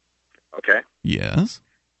 Okay? Yes.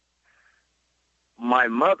 My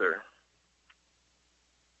mother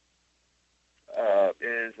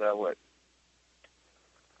is what?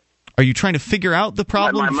 Are you trying to figure out the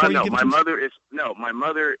problem before you give it to us? My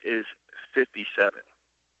mother is 57.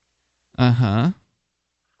 Uh-huh.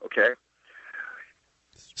 Okay.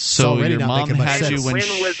 So your mom had you when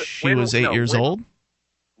she was 8 years old?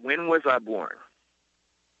 When was I born?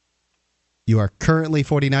 You are currently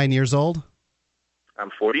 49 years old?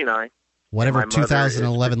 I'm 49. Whatever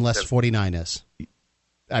 2011 less 49 is.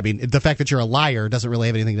 I mean, the fact that you're a liar doesn't really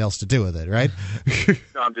have anything else to do with it, right?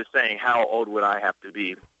 No, I'm just saying, how old would I have to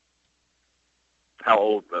be? How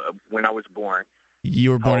old when I was born?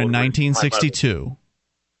 You were born in 1962.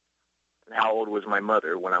 How old was my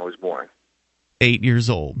mother when I was born? 8 years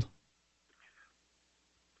old.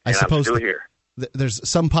 I suppose I'm still here. There's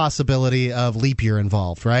some possibility of leap year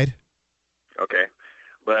involved, right? Okay.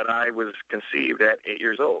 But I was conceived at 8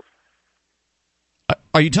 years old.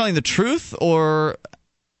 Are you telling the truth, or?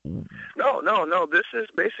 No. This is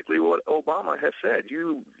basically what Obama has said.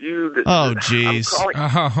 You. Oh, jeez.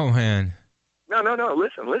 Oh, man. No.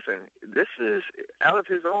 Listen. This is out of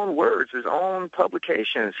his own words, his own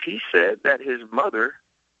publications. He said that his mother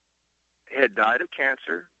had died of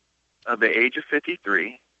cancer at the age of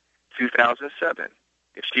 53, 2007.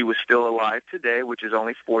 If she was still alive today, which is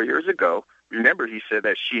only 4 years ago, remember he said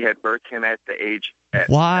that she had birthed him at the age.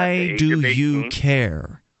 Why do you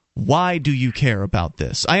care? Why do you care about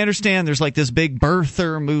this? I understand there's like this big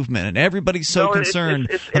birther movement, and everybody's so concerned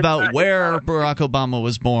about where Barack Obama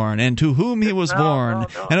was born and to whom he was born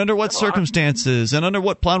and under what circumstances and under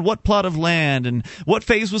what plot of land and what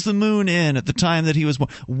phase was the moon in at the time that he was born.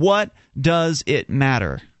 What does it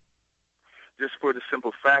matter? Just for the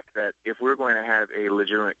simple fact that if we're going to have a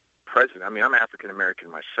legitimate president, I mean, I'm African-American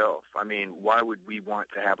myself. I mean, why would we want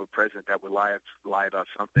to have a president that would lie about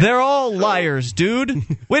something? They're all liars, dude.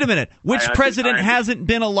 Wait a minute. Which president hasn't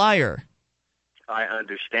been a liar? I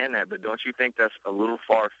understand that, but don't you think that's a little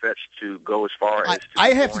far-fetched to go as far as... I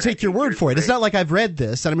have to take your word for it. It's not like I've read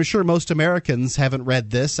this, and I'm sure most Americans haven't read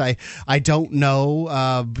this. I don't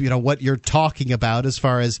know, what you're talking about as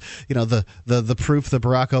far as, the proof that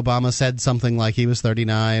Barack Obama said something like he was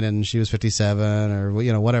 39 and she was 57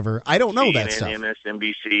 or, whatever. I don't know that stuff.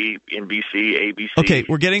 MSNBC, NBC, ABC. Okay,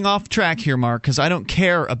 we're getting off track here, Mark, because I don't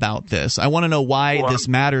care about this. I want to know why this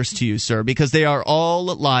matters to you, sir, because they are all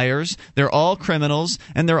liars. They're all criminals,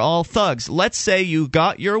 and they're all thugs. Let's say you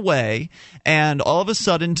got your way, and all of a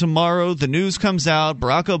sudden tomorrow the news comes out,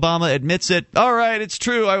 Barack Obama admits it. All right, it's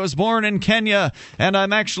true. I was born in Kenya, and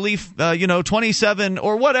I'm actually, 27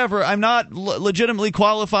 or whatever. I'm not legitimately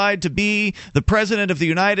qualified to be the president of the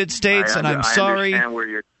United States, and I'm sorry.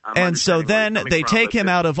 And so then they take him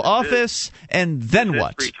out of office, and then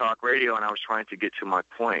what? Free Talk Radio, and I was trying to get to my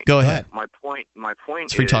point. Go ahead. My point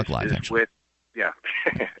it's Free Talk Live, actually. Yeah,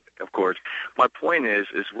 of course. My point is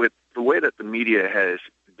with the way that the media has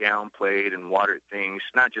downplayed and watered things,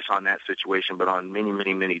 not just on that situation, but on many,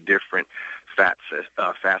 many, many different facets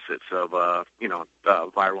of,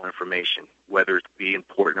 viral information, whether it be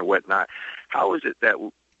important or whatnot. How is it that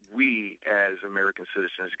we as American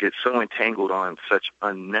citizens get so entangled on such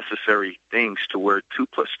unnecessary things to where 2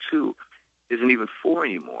 + 2 isn't even 4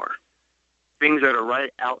 anymore? Things that are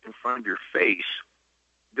right out in front of your face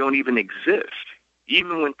don't even exist,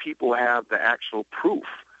 even when people have the actual proof.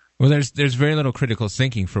 Well, there's very little critical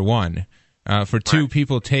thinking, for one. For two,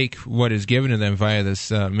 people take what is given to them via this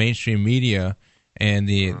mainstream media and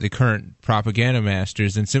the current propaganda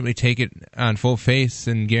masters and simply take it on full faith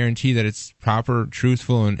and guarantee that it's proper,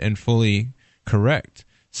 truthful, and fully correct.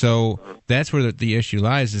 So that's where the issue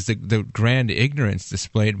lies, is the grand ignorance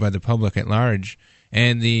displayed by the public at large,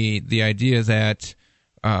 and the idea that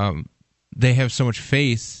they have so much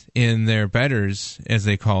faith in their betters, as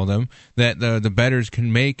they call them, that the betters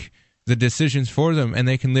can make the decisions for them, and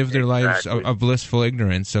they can live their lives of blissful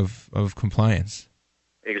ignorance of compliance.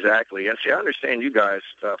 Exactly. Yes, I understand you guys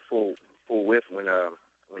full width when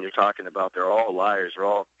you're talking about they're all liars, they're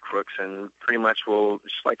all crooks, and pretty much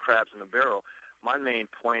just like crabs in a barrel. My main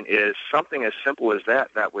point is something as simple as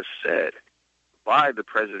that was said by the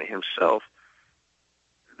president himself.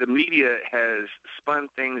 The media has spun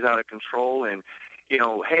things out of control, and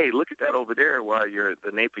hey, look at that over there while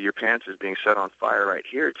the nape of your pants is being set on fire right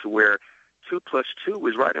here, to where 2 + 2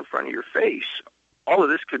 is right in front of your face. All of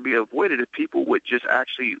this could be avoided if people would just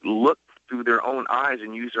actually look through their own eyes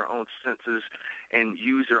and use their own senses and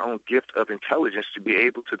use their own gift of intelligence to be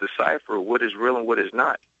able to decipher what is real and what is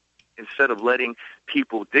not, instead of letting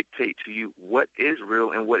people dictate to you what is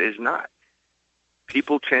real and what is not.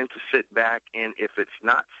 People tend to sit back, and if it's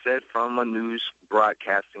not said from a news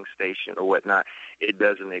broadcasting station or whatnot, it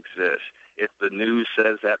doesn't exist. If the news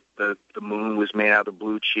says that the moon was made out of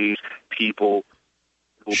blue cheese, people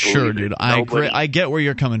Sure, dude. I get where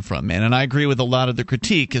you're coming from, man, and I agree with a lot of the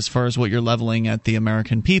critique as far as what you're leveling at the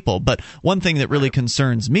American people. But one thing that really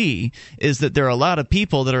concerns me is that there are a lot of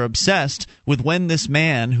people that are obsessed with when this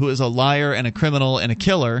man, who is a liar and a criminal and a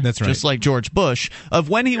killer, that's right, just like George Bush, of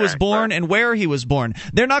when he was born and where he was born.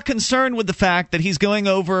 They're not concerned with the fact that he's going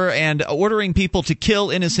over and ordering people to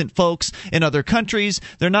kill innocent folks in other countries.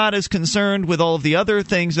 They're not as concerned with all of the other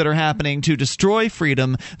things that are happening to destroy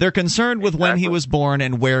freedom. They're concerned with when he was born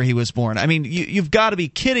and where he was born. I mean, you've got to be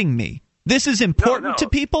kidding me. This is important to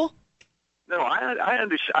people? No, I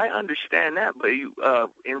understand that, but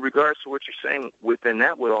in regards to what you're saying within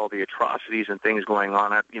that, with all the atrocities and things going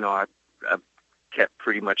on, I've kept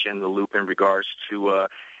pretty much in the loop in regards to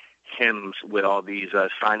him with all these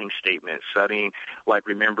signing statements. I mean, like,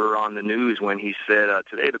 remember on the news when he said,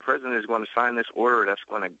 today the president is going to sign this order that's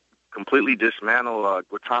going to completely dismantle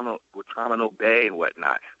Guantanamo Bay and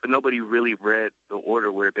whatnot. But nobody really read the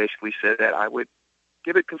order where it basically said that I would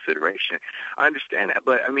give it consideration. I understand that.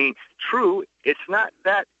 But, I mean, true, it's not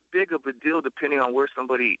that big of a deal depending on where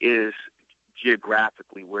somebody is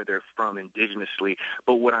geographically, where they're from indigenously.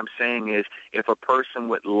 But what I'm saying is, if a person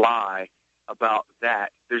would lie about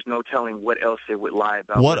that, there's no telling what else they would lie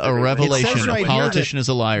about. What a revelation. A politician is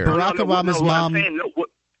a liar. Barack Obama's mom...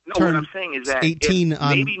 What I'm saying is that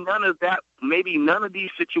maybe none of these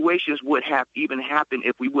situations would have even happened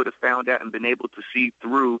if we would have found out and been able to see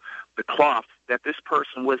through the cloth that this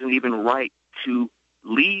person wasn't even right to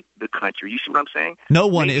lead the country. You see what I'm saying? No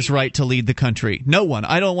one is right to lead the country. No one.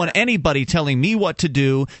 I don't want anybody telling me what to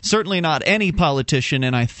do, certainly not any politician,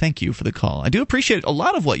 and I thank you for the call. I do appreciate a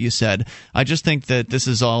lot of what you said. I just think that this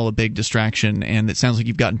is all a big distraction, and it sounds like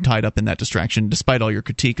you've gotten tied up in that distraction despite all your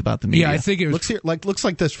critique about the media. Yeah, I think it was... looks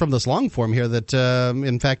like this from this long form here that,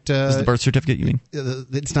 in fact... is the birth certificate, you mean?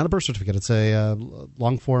 It's not a birth certificate. It's a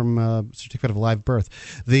long form certificate of live birth.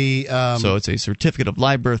 So it's a certificate of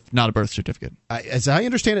live birth, not a birth certificate. As I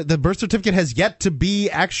understand it, the birth certificate has yet to be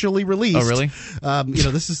actually released. Oh, really?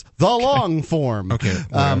 This is the long form. Okay,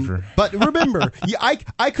 whatever. But remember,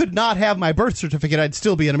 I could not have my birth certificate. I'd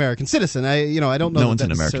still be an American citizen. I don't know. No one's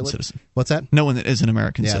an American citizen. What's that? No one is an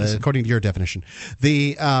American citizen. According to your definition.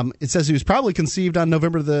 It says he was probably conceived on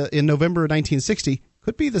November 1960.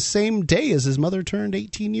 Could be the same day as his mother turned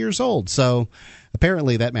 18 years old. So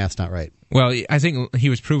apparently that math's not right. Well, I think he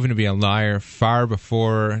was proven to be a liar far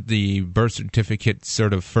before the birth certificate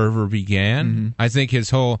sort of fervor began. Mm-hmm. I think his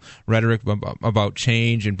whole rhetoric about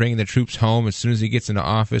change and bringing the troops home as soon as he gets into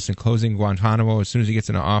office and closing Guantanamo as soon as he gets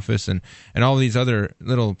into office and all these other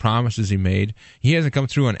little promises he made, he hasn't come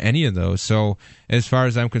through on any of those. So as far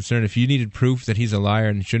as I'm concerned, if you needed proof that he's a liar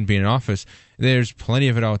and shouldn't be in office, there's plenty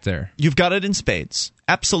of it out there. You've got it in spades.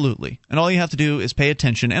 Absolutely. And all you have to do is pay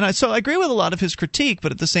attention. And so I agree with a lot of his critique,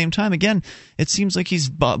 but at the same time, again, it seems like he's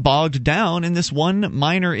bogged down in this one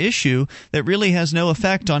minor issue that really has no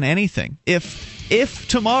effect on anything. If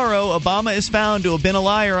tomorrow Obama is found to have been a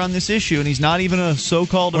liar on this issue and he's not even a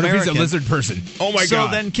so-called American... What if he's a lizard person? Oh, my God. So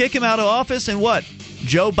then kick him out of office and what?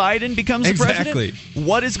 Joe Biden becomes the president?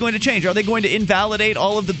 What is going to change? Are they going to invalidate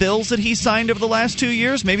all of the bills that he signed over the last 2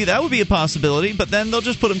 years? Maybe that would be a possibility, but then they'll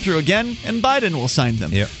just put him through again, and Biden will sign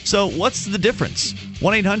them. Yep. So what's the difference?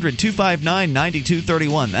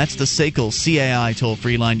 1-800-259-9231. That's the SACL CAI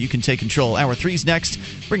toll-free line. You can take control. Hour 3's next.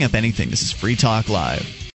 Bring up anything. This is Free Talk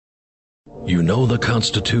Live. You know the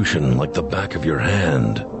Constitution like the back of your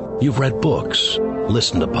hand. You've read books,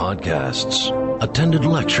 listened to podcasts, attended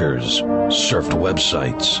lectures, surfed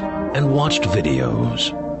websites, and watched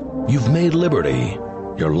videos. You've made liberty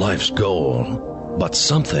your life's goal, but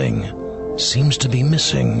something seems to be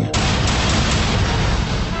missing.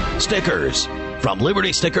 Stickers from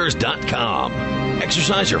LibertyStickers.com.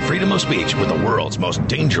 Exercise your freedom of speech with the world's most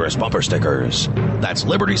dangerous bumper stickers. That's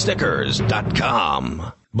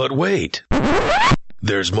LibertyStickers.com. But wait.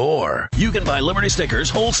 There's more. You can buy Liberty Stickers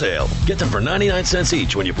wholesale. Get them for 99 cents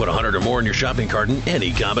each when you put 100 or more in your shopping cart in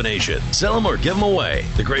any combination. Sell them or give them away.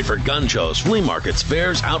 They're great for gun shows, flea markets,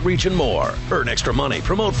 fairs, outreach, and more. Earn extra money,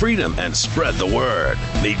 promote freedom, and spread the word.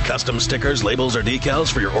 Need custom stickers, labels, or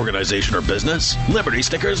decals for your organization or business? Liberty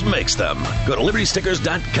Stickers makes them. Go to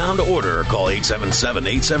LibertyStickers.com to order or call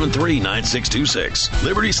 877-873-9626.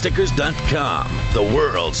 LibertyStickers.com. The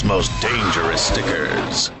world's most dangerous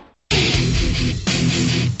stickers.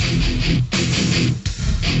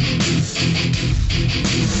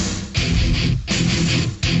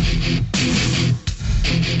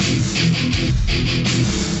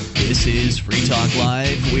 This is Free Talk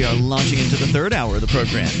Live. We are launching into the third hour of the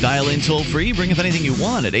program. Dial in toll-free. Bring up anything you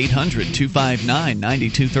want at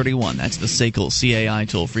 800-259-9231. That's the SACL CAI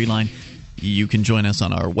toll-free line. You can join us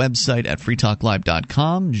on our website at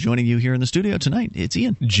freetalklive.com. Joining you here in the studio tonight, it's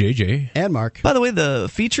Ian, JJ, and Mark. By the way, the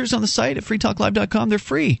features on the site at freetalklive.com, they're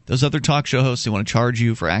free. Those other talk show hosts, they want to charge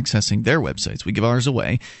you for accessing their websites. We give ours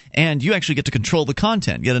away, and you actually get to control the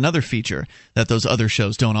content. Yet another feature that those other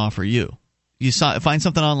shows don't offer you. You find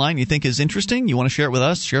something online you think is interesting, you want to share it with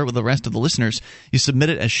us, share it with the rest of the listeners, you submit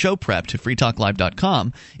it as show prep to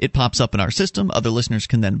freetalklive.com. It pops up in our system. Other listeners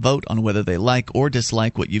can then vote on whether they like or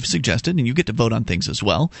dislike what you've suggested, and you get to vote on things as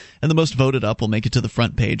well. And the most voted up will make it to the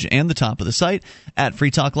front page and the top of the site at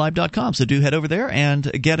freetalklive.com. So do head over there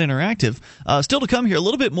and get interactive. Still to come here, a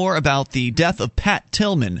little bit more about the death of Pat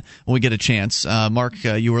Tillman when we get a chance. Mark,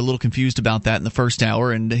 you were a little confused about that in the first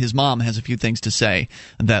hour, and his mom has a few things to say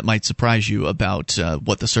that might surprise you about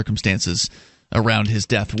what the circumstances around his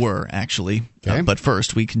death were, actually. Okay. But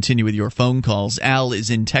first, we continue with your phone calls. Al is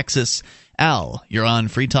in Texas. Al, you're on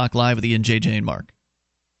Free Talk Live with Ian, JJ, and Mark.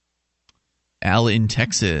 Al in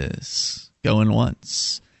Texas, going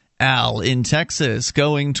once. Al in Texas,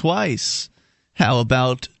 going twice. How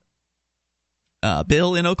about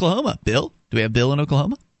Bill in Oklahoma? Bill? Do we have Bill in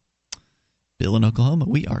Oklahoma? Bill in Oklahoma.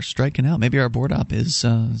 We are striking out. Maybe our board op is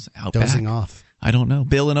out dozing back. off. I don't know.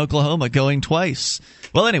 Bill in Oklahoma going twice.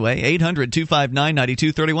 Well, anyway,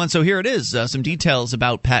 800-259-9231. So here it is, some details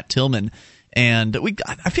about Pat Tillman. And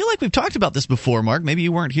I feel like we've talked about this before, Mark. Maybe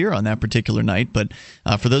you weren't here on that particular night. But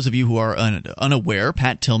for those of you who are unaware,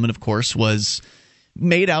 Pat Tillman, of course, was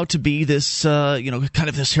made out to be this, kind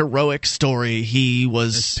of this heroic story. He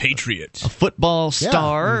was this patriot, a football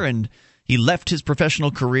star, and he left his professional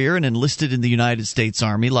career and enlisted in the United States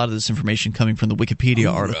Army. A lot of this information coming from the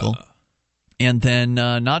Wikipedia article. And then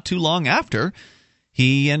not too long after,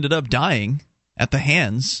 he ended up dying at the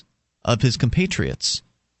hands of his compatriots.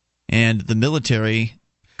 And the military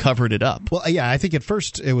covered it up. Well, yeah, I think at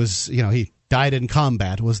first it was, he died in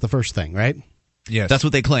combat was the first thing, right? Yes. That's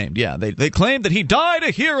what they claimed, yeah. They claimed that he died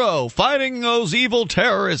a hero fighting those evil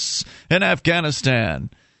terrorists in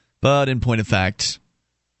Afghanistan. But in point of fact,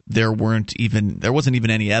 there wasn't even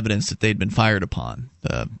any evidence that they'd been fired upon,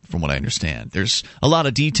 from what I understand. There's a lot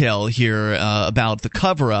of detail here about the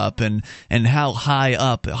cover-up and how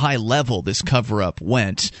high level this cover-up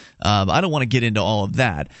went. I don't want to get into all of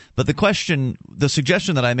that, but the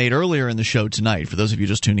suggestion that I made earlier in the show tonight, for those of you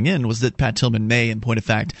just tuning in, was that Pat Tillman may, in point of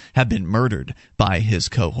fact, have been murdered by his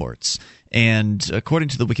cohorts. And according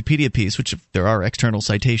to the Wikipedia piece, which there are external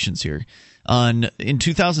citations here, in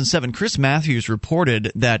 2007, Chris Matthews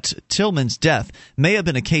reported that Tillman's death may have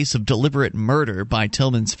been a case of deliberate murder by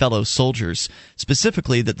Tillman's fellow soldiers,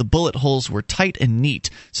 specifically that the bullet holes were tight and neat,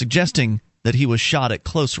 suggesting that he was shot at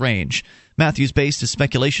close range. Matthews based his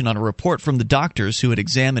speculation on a report from the doctors who had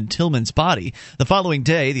examined Tillman's body. The following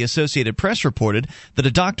day, the Associated Press reported that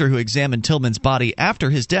a doctor who examined Tillman's body after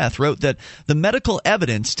his death wrote that the medical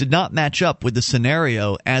evidence did not match up with the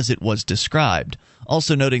scenario as it was described,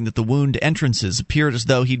 also noting that the wound entrances appeared as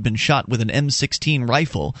though he'd been shot with an M16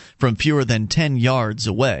 rifle from fewer than 10 yards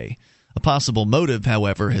away. A possible motive,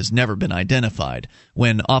 however, has never been identified.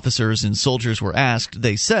 When officers and soldiers were asked,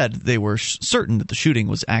 they said they were certain that the shooting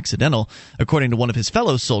was accidental. According to one of his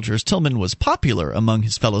fellow soldiers, Tillman was popular among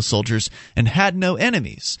his fellow soldiers and had no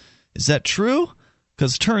enemies. Is that true?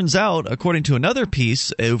 Because turns out, according to another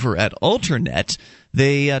piece over at Alternet,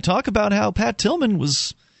 they talk about how Pat Tillman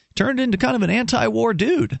was turned into kind of an anti-war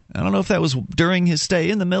dude. I don't know if that was during his stay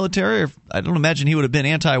in the military, or I don't imagine he would have been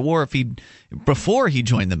anti-war before he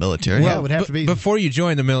joined the military. Well, it would have to be. Before you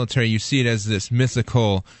join the military, you see it as this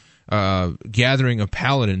mythical gathering of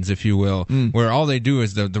paladins, if you will, where all they do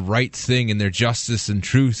is the right thing and their justice and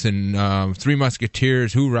truth and Three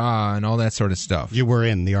Musketeers, hoorah, and all that sort of stuff. You were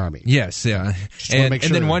in the Army. Yes, yeah. And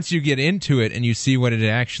then once you get into it and you see what it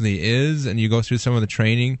actually is, and you go through some of the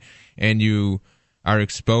training, and you are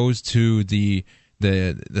exposed to the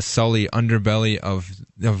sully underbelly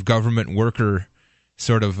of government worker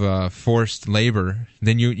sort of forced labor,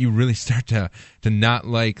 then you really start to not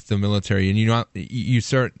like the military, and you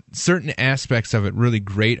start certain aspects of it really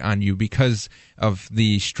grate on you because of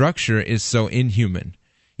the structure is so inhuman.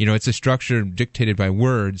 It's a structure dictated by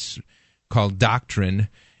words called doctrine,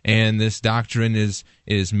 and this doctrine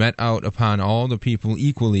is met out upon all the people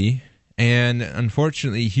equally. And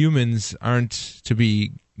unfortunately, humans aren't to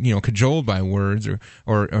be, cajoled by words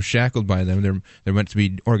or shackled by them. They're meant to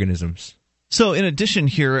be organisms. So in addition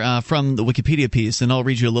here from the Wikipedia piece, and I'll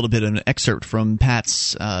read you a little bit of an excerpt from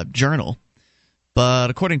Pat's journal. But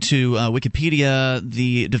according to Wikipedia,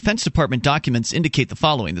 the Defense Department documents indicate the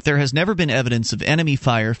following, that there has never been evidence of enemy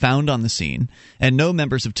fire found on the scene, and no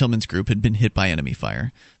members of Tillman's group had been hit by enemy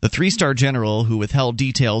fire. The three-star general, who withheld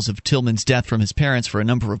details of Tillman's death from his parents for a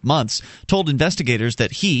number of months, told investigators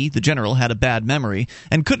that he, the general, had a bad memory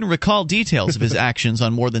and couldn't recall details of his actions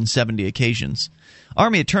on more than 70 occasions.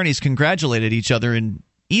 Army attorneys congratulated each other in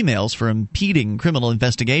emails for impeding criminal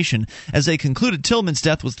investigation, as they concluded Tillman's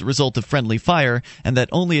death was the result of friendly fire and that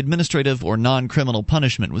only administrative or non-criminal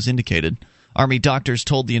punishment was indicated. Army doctors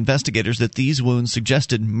told the investigators that these wounds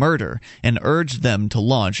suggested murder and urged them to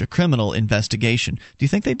launch a criminal investigation. Do you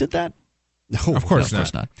think they did that? No, of course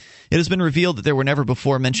not. It has been revealed that there were never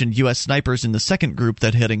before mentioned U.S. snipers in the second group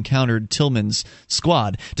that had encountered Tillman's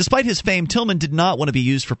squad. Despite his fame, Tillman did not want to be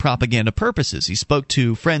used for propaganda purposes. He spoke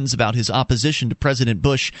to friends about his opposition to President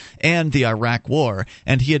Bush and the Iraq War,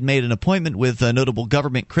 and he had made an appointment with notable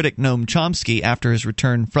government critic Noam Chomsky after his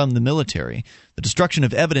return from the military. The destruction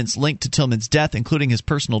of evidence linked to Tillman's death, including his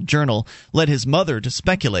personal journal, led his mother to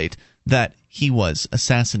speculate that he was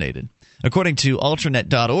assassinated. According to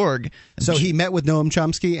Alternet.org... So he met with Noam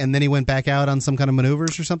Chomsky, and then he went back out on some kind of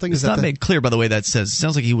maneuvers or something? It's not made clear, by the way, that says. It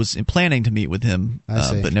sounds like he was planning to meet with him,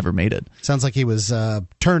 but never made it. Sounds like he was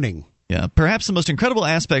turning. Yeah, perhaps the most incredible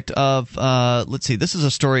aspect of, let's see, this is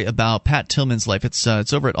a story about Pat Tillman's life. It's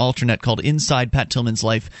over at Alternet, called Inside Pat Tillman's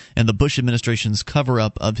Life and the Bush Administration's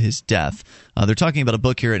Cover-Up of His Death. They're talking about a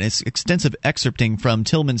book here, and it's extensive excerpting from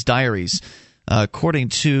Tillman's diaries. According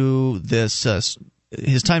to this...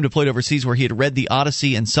 his time deployed overseas, where he had read The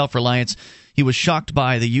Odyssey and Self-Reliance, he was shocked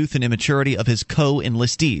by the youth and immaturity of his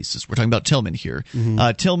co-enlistees. We're talking about Tillman here.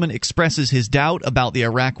 Mm-hmm. Tillman expresses his doubt about the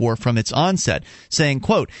Iraq War from its onset, saying,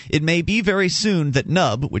 quote, "It may be very soon that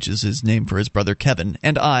Nub," which is his name for his brother Kevin,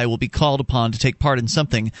 "and I will be called upon to take part in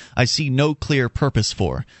something I see no clear purpose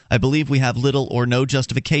for. I believe we have little or no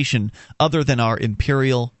justification other than our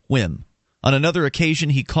imperial whim." On another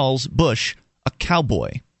occasion, he calls Bush a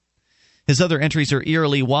cowboy. His other entries are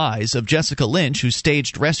eerily wise. Of Jessica Lynch, whose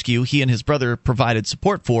staged rescue he and his brother provided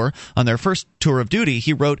support for on their first tour of duty,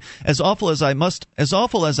 he wrote, as awful as I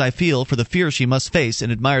feel for the fear she must face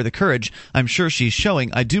and admire the courage I'm sure she's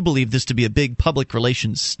showing, I do believe this to be a big public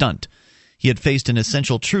relations stunt." He had faced an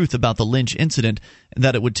essential truth about the Lynch incident,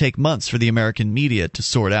 that it would take months for the American media to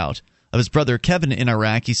sort out. Of his brother Kevin in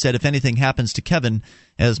Iraq, he said, "If anything happens to Kevin,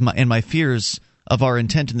 and my fears of our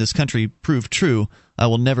intent in this country prove true, I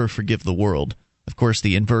will never forgive the world." Of course,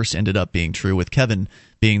 the inverse ended up being true, with Kevin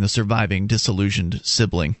being the surviving disillusioned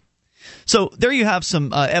sibling. So there you have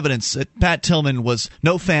some evidence that Pat Tillman was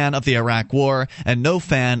no fan of the Iraq War and no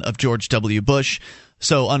fan of George W. Bush.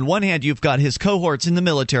 So on one hand, you've got his cohorts in the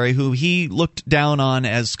military who he looked down on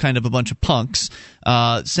as kind of a bunch of punks,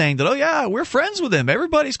 saying that, oh yeah, we're friends with him.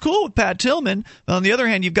 Everybody's cool with Pat Tillman. But on the other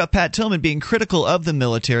hand, you've got Pat Tillman being critical of the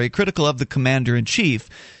military, critical of the commander-in-chief.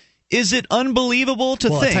 Is it unbelievable to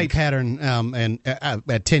think... a tight pattern and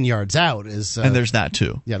at 10 yards out is... and there's that,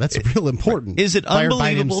 too. Yeah, that's real important. Is it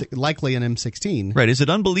unbelievable... likely an M16. Right. Is it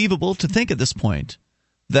unbelievable to think at this point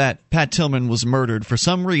that Pat Tillman was murdered for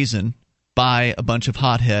some reason by a bunch of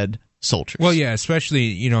hothead soldiers? Well, yeah,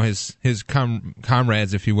 especially, his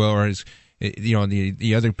comrades, if you will, or his,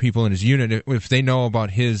 the other people in his unit, if they know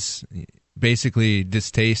about his basically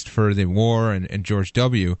distaste for the war and George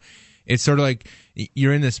W., it's sort of like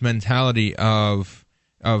you're in this mentality of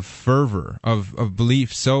fervor, of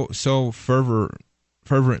belief so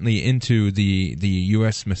fervently into the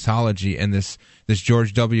U.S. mythology, and this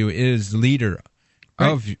George W. is leader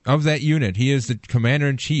of that unit. He is the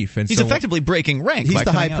commander-in-chief. And he's effectively breaking rank. He's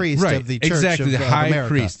the high priest of the Church exactly, of the high America.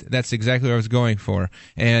 priest. That's exactly what I was going for.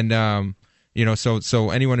 And, so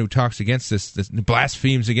anyone who talks against this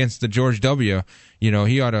blasphemes against the George W.,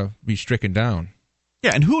 he ought to be stricken down.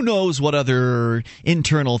 Yeah, and who knows what other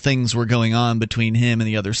internal things were going on between him and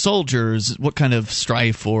the other soldiers, what kind of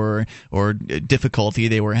strife or difficulty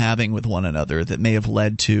they were having with one another that may have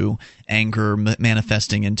led to anger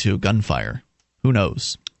manifesting into gunfire. Who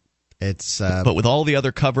knows? But with all the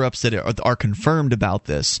other cover-ups that are confirmed about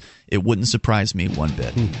this, it wouldn't surprise me one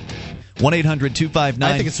bit. 1-800-259...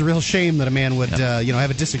 I think it's a real shame that a man would have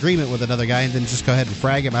a disagreement with another guy and then just go ahead and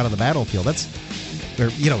frag him out of the battlefield. That's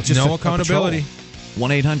just no accountability.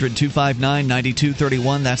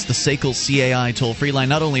 1-800-259-9231. That's the SACL CAI toll-free line.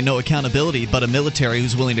 Not only no accountability, but a military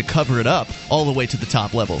who's willing to cover it up all the way to the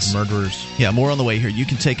top levels. Murderers. Yeah, more on the way here. You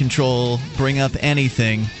can take control, bring up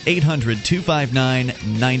anything.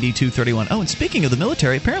 800-259-9231. Oh, and speaking of the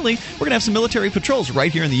military, apparently we're going to have some military patrols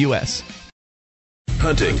right here in the U.S.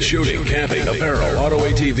 Hunting, shooting, camping, apparel, auto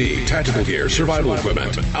ATV, tactical gear, survival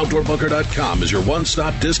equipment. OutdoorBunker.com is your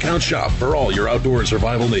one-stop discount shop for all your outdoor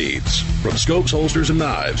survival needs. From scopes, holsters, and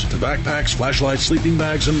knives to backpacks, flashlights, sleeping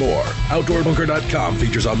bags, and more. OutdoorBunker.com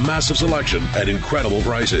features a massive selection at incredible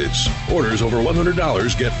prices. Orders over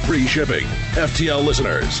 $100 get free shipping. FTL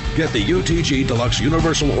listeners, get the UTG Deluxe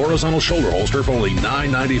Universal Horizontal Shoulder Holster for only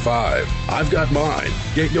 $9.95. I've got mine.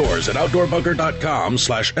 Get yours at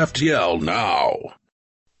OutdoorBunker.com/FTL now.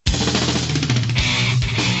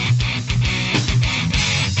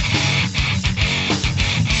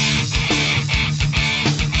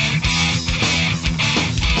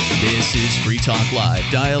 This is Free Talk Live.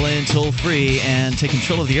 Dial in toll free and take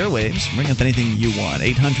control of the airwaves. Bring up anything you want.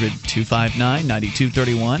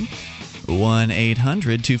 800-259-9231.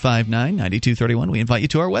 1-800-259-9231. We invite you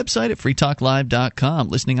to our website at freetalklive.com.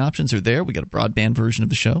 Listening options are there. We got a broadband version of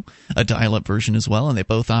the show, a dial-up version as well, and they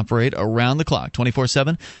both operate around the clock,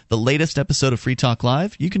 24/7. The latest episode of Free Talk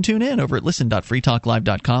Live, you can tune in over at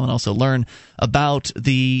listen.freetalklive.com and also learn about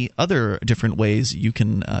the other different ways you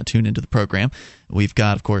can tune into the program. We've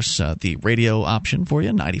got, of course, the radio option for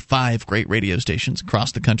you, 95 great radio stations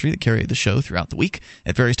across the country that carry the show throughout the week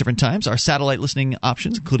at various different times. Our satellite listening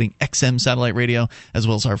options, including XM satellite radio, as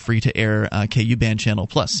well as our free-to-air KU band channel,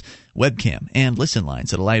 plus webcam and listen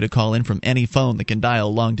lines that allow you to call in from any phone that can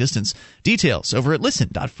dial long distance. Details over at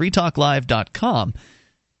listen.freetalklive.com.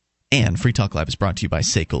 And Free Talk Live is brought to you by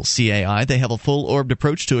SACL CAI. They have a full-orbed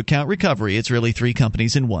approach to account recovery. It's really three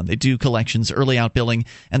companies in one. They do collections, early outbilling,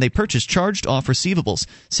 and they purchase charged-off receivables.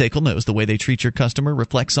 SACL knows the way they treat your customer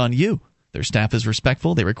reflects on you. Their staff is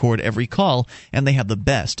respectful, they record every call, and they have the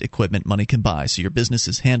best equipment money can buy, so your business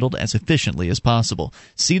is handled as efficiently as possible.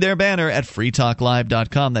 See their banner at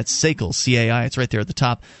freetalklive.com. That's SACL CAI. It's right there at the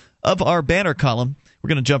top of our banner column. We're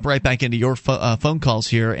going to jump right back into your phone calls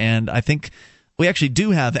here, and I think we actually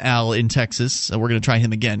do have Al in Texas. We're going to try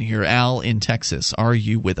him again here. Al in Texas, are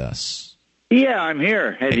you with us? Yeah, I'm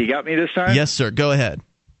here. Have you got me this time? Yes, sir. Go ahead.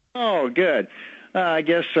 Oh, good. I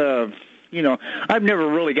guess, I've never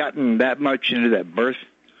really gotten that much into that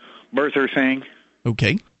birther thing.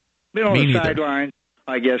 Okay. Been on the sideline,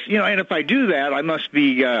 I guess. And if I do that, I must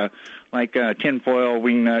be like a tinfoil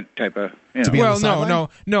wingnut type of. Well, no.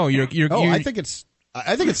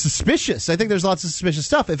 I think it's suspicious. I think there's lots of suspicious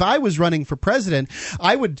stuff. If I was running for president,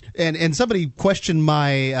 I would, and somebody questioned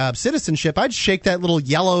my citizenship, I'd shake that little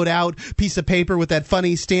yellowed out piece of paper with that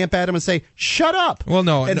funny stamp at him and say, "Shut up." Well,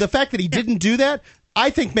 no. And the fact that he didn't do that,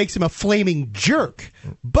 I think makes him a flaming jerk.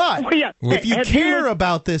 But if you care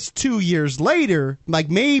about this 2 years later, like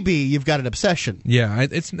maybe you've got an obsession. Yeah,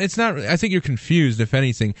 it's not. I think you're confused. If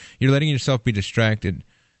anything, you're letting yourself be distracted,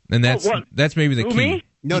 and that's maybe the key. Me?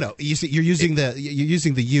 No. You're using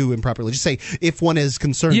the you improperly. Just say if one is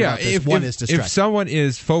concerned about this, if one is distracted. If someone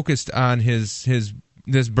is focused on this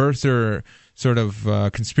birther sort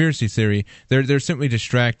of conspiracy theory, they're simply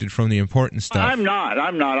distracted from the important stuff. I'm not.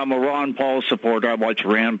 I'm a Ron Paul supporter. I watch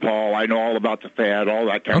Rand Paul. I know all about the Fed, all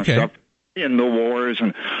that kind of stuff. In the wars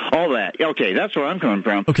and all that. Okay, that's where I'm coming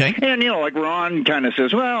from. Okay. And, like Ron kind of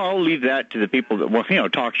says, well, I'll leave that to the people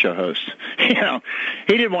that, talk show hosts. He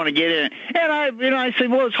didn't want to get in. And I said,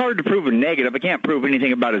 well, it's hard to prove a negative. I can't prove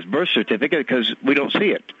anything about his birth certificate because we don't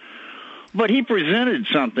see it. But he presented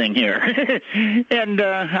something here. And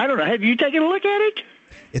I don't know, have you taken a look at it?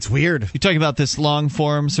 It's weird. You talking about this long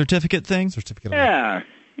form certificate thing? Yeah.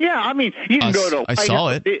 I mean, you can go to... I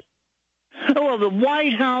saw it. Well, the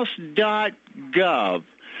whitehouse.gov,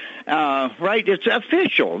 right? It's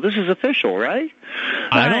official. This is official, right?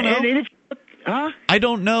 I don't know. I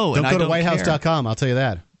don't know. Don't go to whitehouse.com, I'll tell you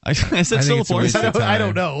that. I said syllable. I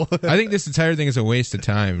don't know. I think this entire thing is a waste of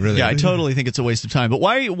time, really. Yeah, I totally think it's a waste of time. But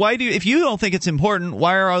why do you, if you don't think it's important,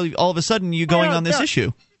 why are all of a sudden you going on this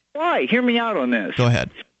issue? Why? Hear me out on this. Go ahead.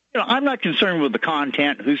 I'm not concerned with the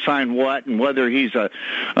content, who signed what, and whether he's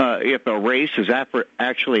if a race is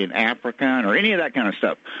actually an African or any of that kind of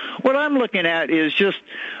stuff. What I'm looking at is just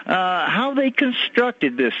how they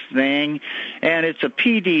constructed this thing, and it's a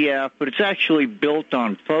PDF, but it's actually built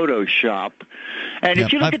on Photoshop. And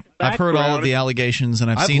if you look at the background, I've heard all of the allegations,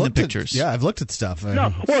 and I've seen the pictures. I've looked at stuff.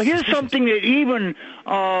 No, well, here's something that even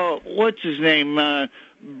what's his name?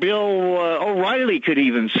 Bill O'Reilly could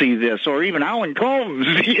even see this, or even Alan Combs,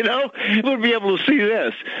 would be able to see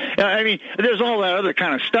this. I mean, there's all that other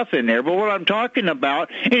kind of stuff in there, but what I'm talking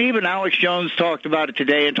about, and even Alex Jones talked about it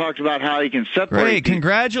today and talked about how he can separate. Great,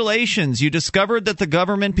 congratulations. You discovered that the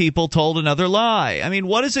government people told another lie. I mean,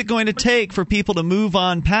 what is it going to take for people to move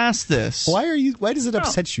on past this? Why does it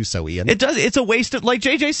upset you so, Ian? It does. It's a waste of, like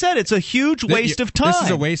JJ said, it's a huge waste of time. This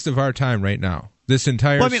is a waste of our time right now. This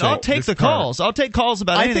entire. Well, I mean, I'll take the calls. I'll take calls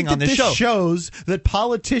about anything on this show. I think that this shows that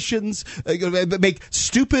politicians make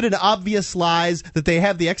stupid and obvious lies that they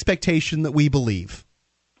have the expectation that we believe.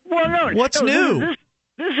 Well, no. What's new?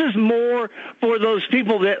 This is more for those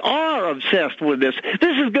people that are obsessed with this.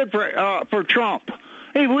 This is good for Trump.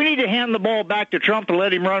 Hey, we need to hand the ball back to Trump and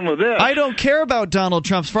let him run with this. I don't care about Donald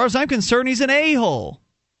Trump. As far as I'm concerned, he's an a-hole.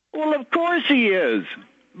 Well, of course he is.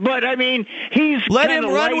 But, I mean, he's... Let him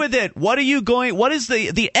run with it. What is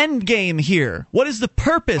the end game here? What is the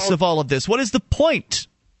purpose of all of this? What is the point?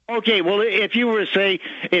 Okay, well, if you were to say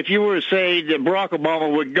that Barack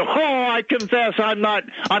Obama would go, I confess I'm not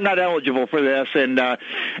eligible for this, and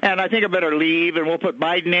I think I better leave, and we'll put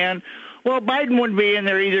Biden in. Well, Biden wouldn't be in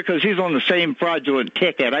there either because he's on the same fraudulent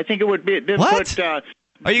ticket. I think it would be... What?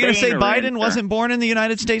 Are you going to say Biden wasn't born in the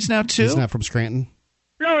United States now, too? He's not from Scranton.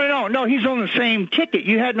 No, he's on the same ticket.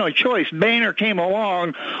 You had no choice. Boehner came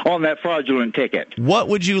along on that fraudulent ticket. What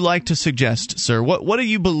would you like to suggest, sir? What do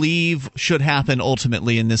you believe should happen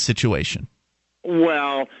ultimately in this situation?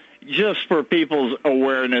 Well, just for people's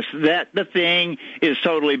awareness that the thing is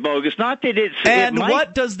totally bogus. Not that it's... And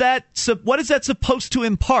what is that supposed to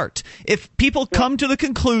impart? If people come to the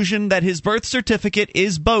conclusion that his birth certificate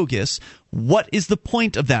is bogus, what is the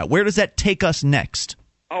point of that? Where does that take us next?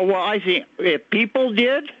 Oh, well, I think if people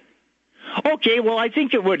did, okay, well, I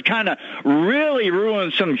think it would kind of really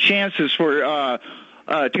ruin some chances for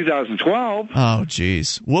 2012. Oh,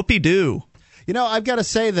 geez. Whoopee-doo. You know, I've got to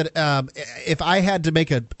say that if I had to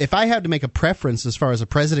make a preference as far as a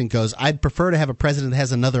president goes, I'd prefer to have a president that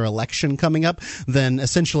has another election coming up than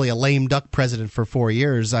essentially a lame duck president for 4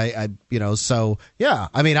 years. So yeah.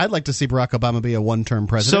 I mean, I'd like to see Barack Obama be a one-term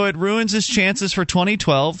president. So it ruins his chances for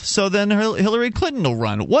 2012. So then Hillary Clinton will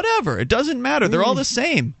run. Whatever. It doesn't matter. They're all the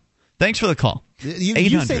same. Thanks for the call.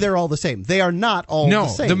 You say they're all the same. They are not all the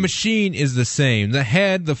same. No, the machine is the same. The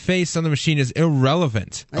head, the face on the machine is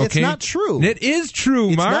irrelevant. Okay? It's not true. It is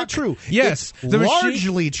true, Mark. It's not true. Yes. It's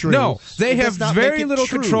largely true. No, they have very little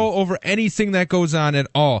control over anything that goes on at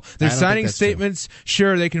all. Their signing statements,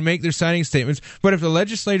 sure, they can make their signing statements, but if the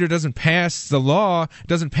legislature doesn't pass the law,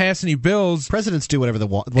 doesn't pass any bills... Presidents do whatever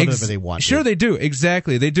they want. Sure, they do.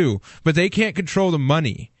 Exactly, they do. But they can't control the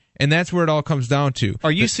money. And that's where it all comes down to.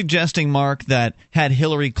 Are you suggesting, Mark, that had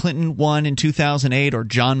Hillary Clinton won in 2008 or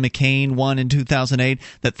John McCain won in 2008,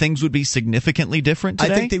 that things would be significantly different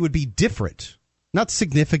today? I think they would be different. Not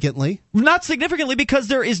significantly. Not significantly because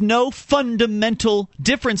there is no fundamental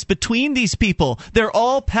difference between these people. They're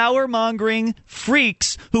all power-mongering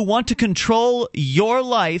freaks who want to control your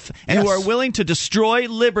life and who are willing to destroy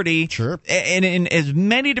liberty in as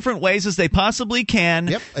many different ways as they possibly can.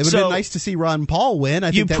 Yep. It would have been nice to see Ron Paul win.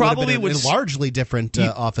 I think that probably would have been a largely different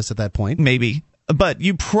office at that point. Maybe. But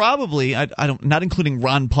you probably, not including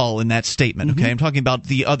Ron Paul in that statement, okay? I'm talking about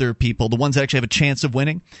the other people, the ones that actually have a chance of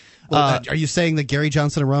winning. Well, are you saying that Gary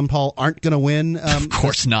Johnson and Ron Paul aren't going to win? Of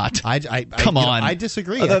course not. Come on. I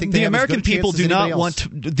disagree. I think the American people do not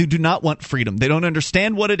want freedom. They don't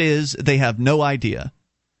understand what it is. They have no idea.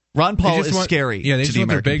 Ron Paul is scary. Yeah, they just want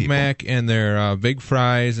their Big people. Mac and their big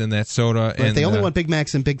fries and that soda. But if they only want Big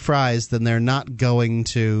Macs and big fries, then they're not going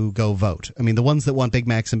to go vote. I mean, the ones that want Big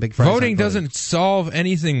Macs and big fries. Voting doesn't solve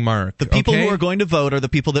anything, Mark. The people who are going to vote are the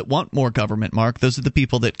people that want more government, Mark. Those are the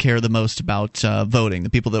people that care the most about voting. The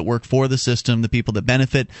people that work for the system, the people that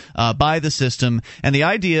benefit by the system. And the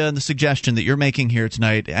idea and the suggestion that you're making here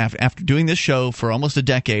tonight, after doing this show for almost a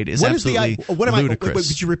decade, is absolutely ludicrous.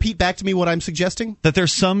 Would you repeat back to me what I'm suggesting? That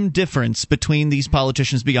there's some difference between these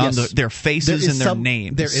politicians beyond their faces and their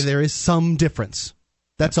names. There is some difference.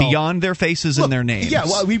 That's beyond all. Their faces and their names. Yeah,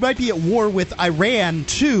 well, we might be at war with Iran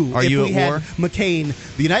too. Are you at war? McCain,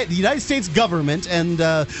 the United States government, and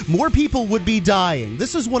more people would be dying.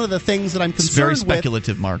 This is one of the things that I'm concerned with. It's very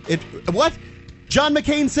speculative, Mark. What? John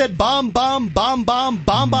McCain said bomb Iran?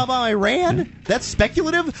 That's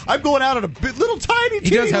speculative? I'm going out on a little tiny He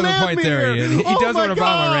does have a point there, Ian. He does want to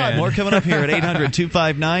bomb Iran. More coming up here at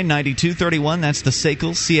 800-259-9231. That's the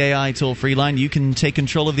SACL CAI toll-free line. You can take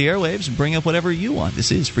control of the airwaves and bring up whatever you want.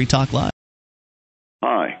 This is Free Talk Live.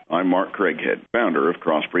 Hi, I'm Mark Craighead, founder of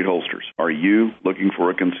Crossbreed Holsters. Are you looking for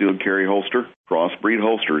a concealed carry holster? Crossbreed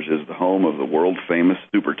Holsters is the home of the world-famous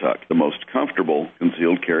Super Tuck, the most comfortable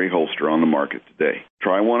concealed carry holster on the market today.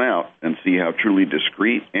 Try one out and see how truly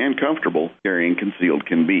discreet and comfortable carrying concealed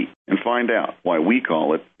can be, and find out why we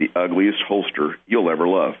call it the ugliest holster you'll ever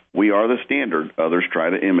love. We are the standard others try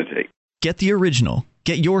to imitate. Get the original.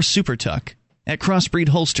 Get your Super Tuck at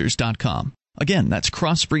crossbreedholsters.com. Again, that's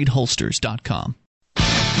crossbreedholsters.com.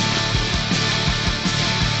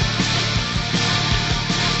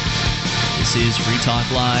 This is Free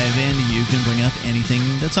Talk Live, and you can bring up anything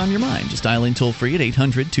that's on your mind. Just dial in toll-free at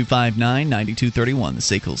 800-259-9231, the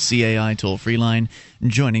SACL CAI toll-free line.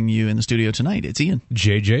 Joining you in the studio tonight, it's Ian,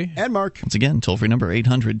 JJ, and Mark. Once again, toll-free number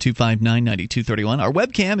 800-259-9231. Our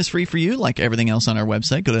webcam is free for you, like everything else on our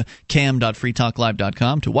website. Go to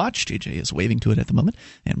cam.freetalklive.com to watch. JJ is waving to it at the moment,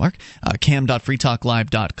 and Mark.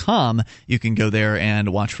 Cam.freetalklive.com. You can go there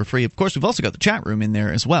and watch for free. Of course, we've also got the chat room in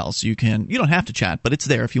there as well, so you don't have to chat, but it's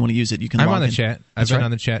there if you want to use it. You can. I'm log on the in. chat. I've been on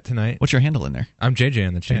the chat tonight. What's your handle in there? I'm JJ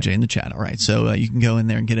in the chat. JJ in the chat. All right. So you can go in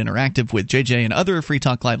there and get interactive with JJ and other Free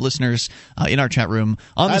Talk Live listeners in our chat room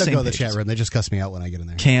on the same I don't go to the pages. chat room. They just cuss me out when I get in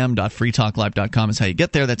there. Cam.freetalklive.com is how you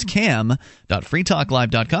get there. That's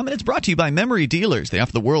cam.freetalklive.com. And it's brought to you by Memory Dealers. They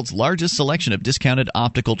offer the world's largest selection of discounted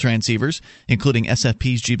optical transceivers, including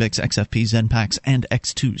SFPs, GBICs, XFPs, ZenPaks, and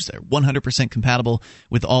X2s. They're 100% compatible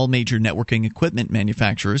with all major networking equipment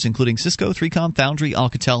manufacturers, including Cisco, 3Com, Foundry,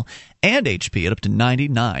 Alcatel, and HP at up to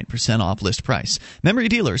 99% off list price. Memory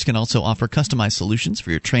Dealers can also offer customized solutions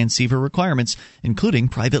for your transceiver requirements, including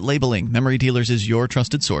private labeling. Memory Dealers is your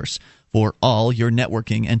trusted source for all your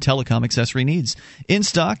networking and telecom accessory needs. In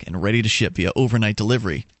stock and ready to ship via overnight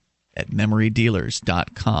delivery at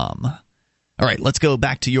memorydealers.com. All right, let's go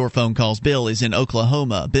back to your phone calls. Bill is in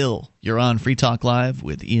Oklahoma. Bill, you're on Free Talk Live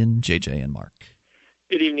with Ian, JJ, and Mark.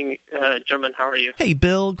 Good evening, gentlemen. How are you? Hey,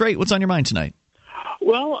 Bill. Great. What's on your mind tonight?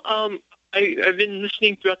 Well, I've been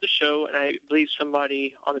listening throughout the show, and I believe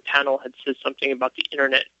somebody on the panel had said something about the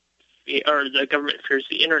Internet, or the government fears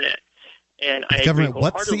the Internet. And the government,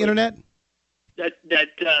 what's the Internet? That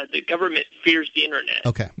the government fears the Internet.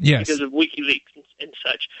 Okay. Yes. Because of WikiLeaks and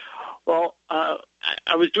such. Well,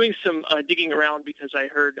 I was doing some digging around because I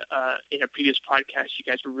heard in a previous podcast you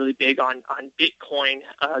guys were really big on Bitcoin,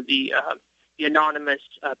 the anonymous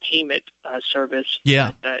payment service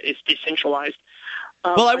that is decentralized.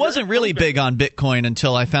 Well, I wasn't really big on Bitcoin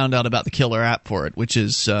until I found out about the killer app for it, which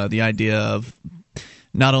is the idea of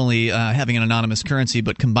not only having an anonymous currency,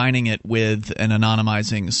 but combining it with an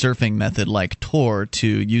anonymizing surfing method like Tor to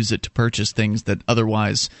use it to purchase things that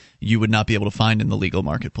otherwise you would not be able to find in the legal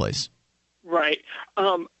marketplace. Right.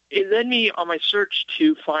 It led me on my search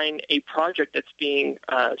to find a project that's being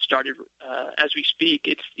started as we speak.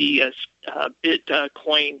 It's the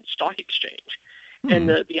Bitcoin Stock Exchange. And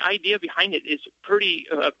the idea behind it is pretty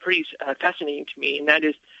fascinating to me, and that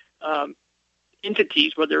is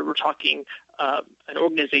entities, whether we're talking an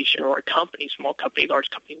organization or a company, small company,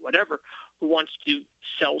 large company, whatever, who wants to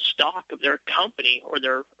sell stock of their company or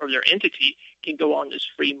their entity, can go on this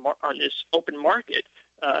on this open market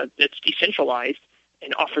that's decentralized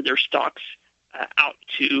and offer their stocks out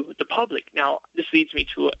to the public. Now, this leads me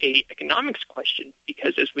to a economics question,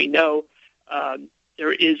 because as we know,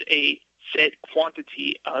 there is a set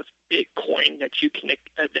quantity of Bitcoin that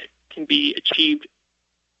that can be achieved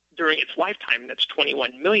during its lifetime, and that's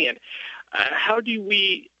 21 million. How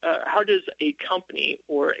does a company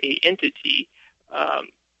or a entity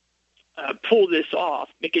pull this off,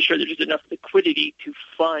 making sure there's enough liquidity to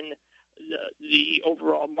fund the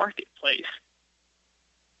overall marketplace?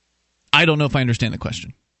 I don't know if I understand the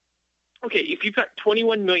question. Okay, if you've got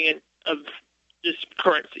 21 million of this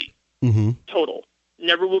currency total,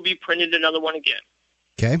 never will be printed another one again.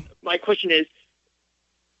 Okay. My question is,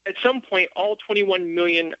 at some point, all 21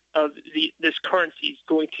 million of this currency is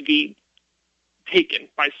going to be taken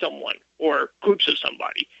by someone or groups of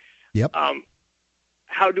somebody. Yep.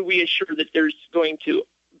 How do we assure that there's going to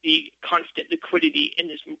be constant liquidity in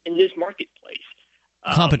this marketplace?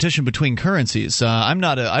 Competition between currencies. I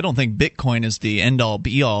don't think Bitcoin is the end all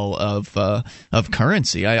be all of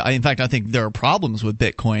currency. In fact, I think there are problems with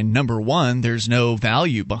Bitcoin. Number one, there's no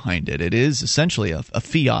value behind it. It is essentially a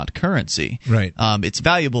fiat currency. Right. It's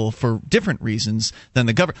valuable for different reasons than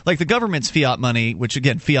the government. Like the government's fiat money, which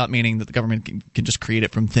again, fiat meaning that the government can just create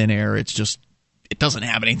it from thin air. It doesn't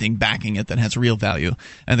have anything backing it that has real value,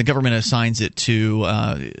 and the government assigns it to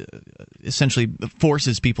essentially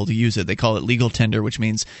forces people to use it. They call it legal tender, which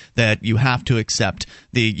means that you have to accept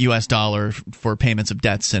the U.S. dollar for payments of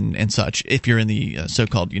debts and such if you're in the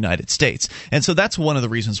so-called United States. And so that's one of the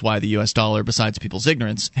reasons why the U.S. dollar, besides people's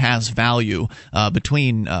ignorance, has value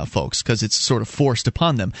between folks, because it's sort of forced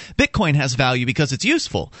upon them. Bitcoin has value because it's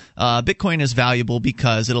useful. Bitcoin is valuable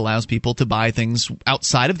because it allows people to buy things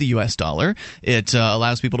outside of the U.S. dollar. It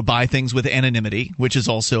allows people to buy things with anonymity, which is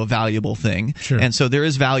also a valuable thing. Sure. And so there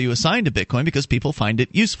is value assigned to Bitcoin because people find it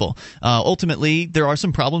useful. Ultimately, there are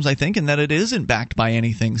some problems, I think, in that it isn't backed by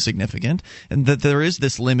anything significant, and that there is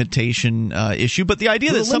this limitation issue. But the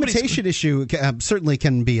idea that the limitation issue certainly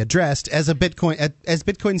can be addressed as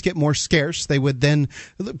Bitcoins get more scarce. They would then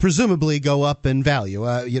presumably go up in value.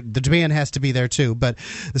 The demand has to be there too, but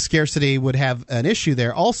the scarcity would have an issue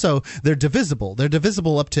there. Also, they're divisible. They're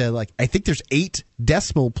divisible up to I think there's 8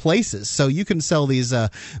 decimal places, so you can sell these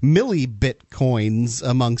milli-bitcoins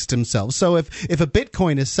amongst themselves. So if a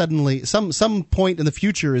Bitcoin is suddenly some point in the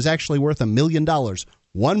future is actually worth $1 million.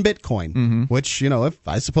 One Bitcoin, which, if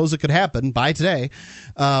I suppose it could happen by today,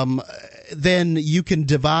 then you can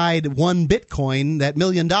divide one Bitcoin, that $1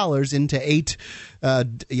 million, into 8,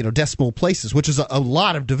 decimal places, which is a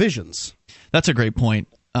lot of divisions. That's a great point.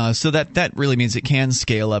 So that really means it can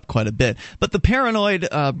scale up quite a bit. But the paranoid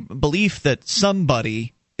belief that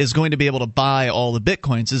somebody is going to be able to buy all the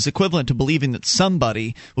Bitcoins is equivalent to believing that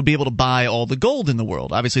somebody would be able to buy all the gold in the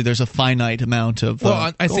world. Obviously, there's a finite amount of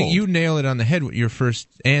Well, I gold. think you nail it on the head with your first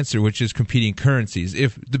answer, which is competing currencies.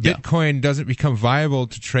 If the Bitcoin doesn't become viable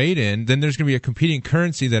to trade in, then there's going to be a competing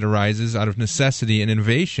currency that arises out of necessity and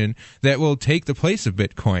innovation that will take the place of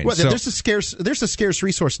Bitcoin. Well, there's a scarce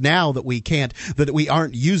resource now that we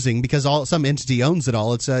aren't using because some entity owns it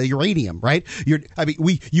all. It's uranium, right?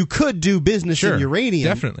 You could do business in uranium.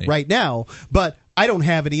 Definitely. Right now, but I don't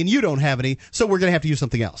have any and you don't have any, so we're going to have to use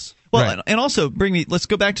something else. Well, and also let's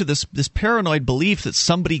go back to this paranoid belief that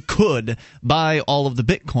somebody could buy all of the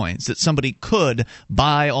Bitcoins, that somebody could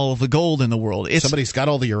buy all of the gold in the world. Somebody's got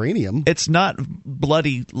all the uranium. It's not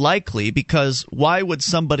bloody likely, because why would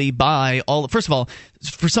somebody buy first of all,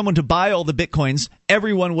 for someone to buy all the Bitcoins,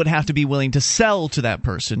 everyone would have to be willing to sell to that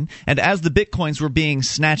person. And as the Bitcoins were being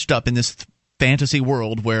snatched up in this fantasy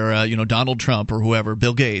world where Donald Trump or whoever,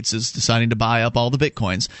 Bill Gates, is deciding to buy up all the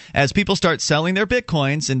Bitcoins. As people start selling their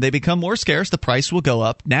Bitcoins and they become more scarce, the price will go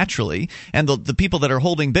up naturally, and the people that are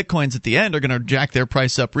holding Bitcoins at the end are going to jack their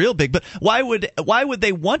price up real big. But why would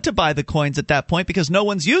they want to buy the coins at that point? Because no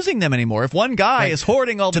one's using them anymore. If one guy is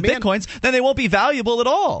hoarding all the Bitcoins, then they won't be valuable at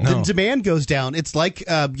all. The demand goes down. It's like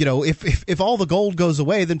if all the gold goes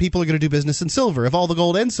away, then people are going to do business in silver. If all the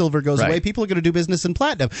gold and silver goes away, people are going to do business in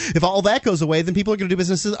platinum. If all that goes away, then people are going to do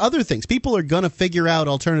business in other things. People are going to figure out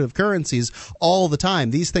alternative currencies all the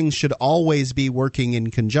time. These things should always be working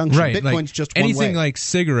in conjunction. Right, Bitcoin's just one anything way. like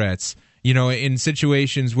cigarettes. In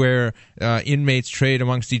situations where inmates trade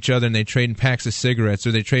amongst each other and they trade in packs of cigarettes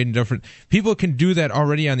or they trade in different... People can do that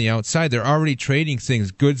already on the outside. They're already trading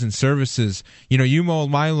things, goods and services. You mow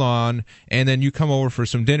my lawn and then you come over for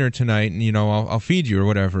some dinner tonight and, I'll feed you or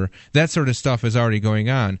whatever. That sort of stuff is already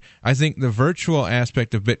going on. I think the virtual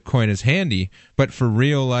aspect of Bitcoin is handy, but for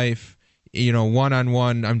real life...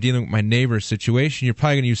 one-on-one, I'm dealing with my neighbor's situation, you're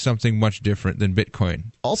probably going to use something much different than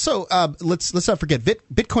Bitcoin. Also, let's not forget,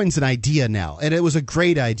 Bitcoin's an idea now, and it was a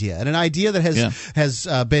great idea, and an idea that has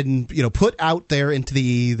been put out there into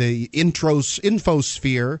the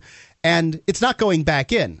infosphere, and it's not going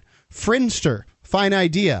back in. Friendster, fine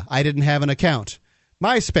idea, I didn't have an account.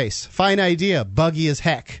 MySpace, fine idea, buggy as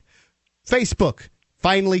heck. Facebook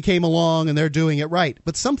finally came along and they're doing it right.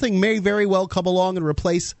 But something may very well come along and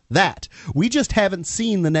replace that. We just haven't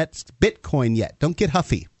seen the next Bitcoin yet. Don't get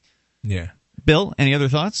huffy. Yeah. Bill, any other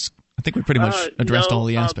thoughts? I think we pretty much addressed all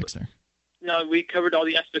the aspects there. No, we covered all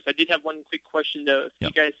the aspects. I did have one quick question, though, if you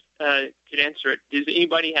guys could answer it. Does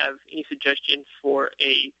anybody have any suggestion for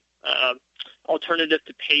a alternative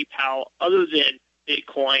to PayPal other than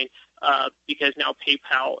Bitcoin? Because now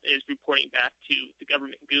PayPal is reporting back to the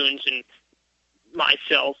government goons and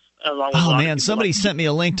myself, along with somebody sent me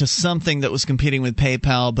a link to something that was competing with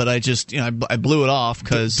PayPal, but I just I blew it off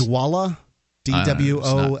because Dwolla,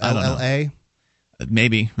 DWOLLA.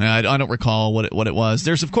 Maybe I don't recall what it was.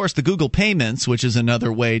 There's of course the Google Payments, which is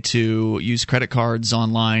another way to use credit cards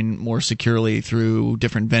online more securely through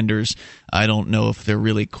different vendors. I don't know if they're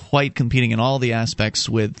really quite competing in all the aspects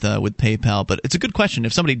with PayPal, but it's a good question.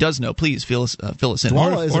 If somebody does know, please fill us in.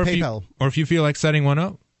 Dwolla is a PayPal. Or if you feel like setting one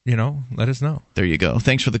up, let us know. There you go.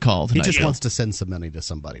 Thanks for the call tonight. He just wants to send some money to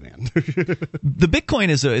somebody, man. The Bitcoin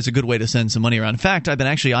is a good way to send some money around. In fact, I've been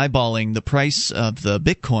actually eyeballing the price of the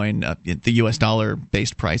Bitcoin, the U.S.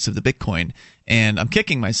 dollar-based price of the Bitcoin, and I'm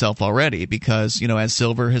kicking myself already because, as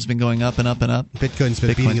silver has been going up and up and up. Bitcoin's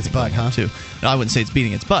been beating its butt, huh? Too. No, I wouldn't say it's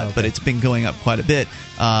beating its butt, but it's been going up quite a bit.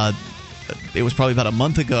 It was probably about a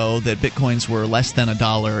month ago that Bitcoins were less than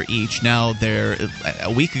 $1 each. Now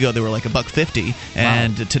a week ago they were like $1.50,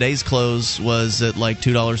 and today's close was at like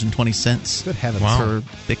 $2.20. Good heavens. For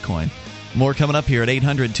Bitcoin. More coming up here at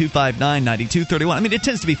 800-259-9231. I mean, it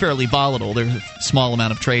tends to be fairly volatile. There's a small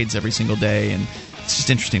amount of trades every single day, and it's just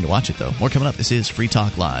interesting to watch it, though. More coming up. This is Free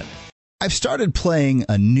Talk Live. I've started playing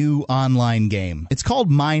a new online game. It's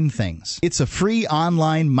called Mine Things. It's a free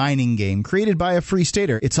online mining game created by a free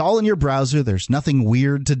stater. It's all in your browser. There's nothing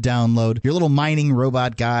weird to download. Your little mining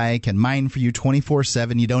robot guy can mine for you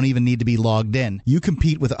 24/7. You don't even need to be logged in. You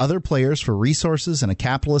compete with other players for resources in a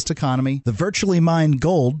capitalist economy. The virtually mined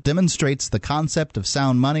gold demonstrates the concept of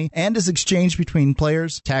sound money and is exchanged between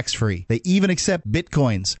players tax-free. They even accept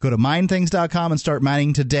bitcoins. Go to minethings.com and start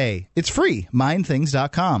mining today. It's free.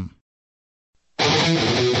 Minethings.com.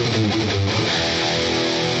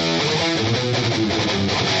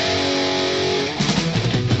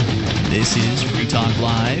 This is Free Talk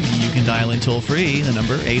Live. You can dial in toll-free. The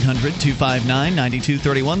number,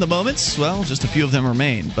 800-259-9231. The moments, well, just a few of them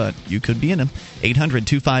remain, but you could be in them.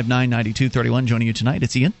 800-259-9231. Joining you tonight,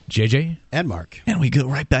 it's Ian, JJ, and Mark. And we go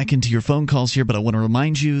right back into your phone calls here, but I want to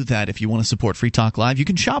remind you that if you want to support Free Talk Live, you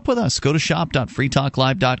can shop with us. Go to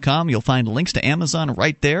shop.freetalklive.com. You'll find links to Amazon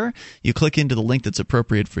right there. You click into the link that's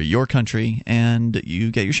appropriate for your country, and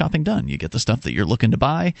you get your shopping done. You get the stuff that you're looking to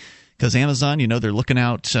buy. Because Amazon, you know, they're looking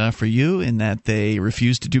out for you in that they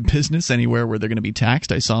refuse to do business anywhere where they're going to be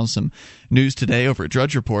taxed. I saw some news today over at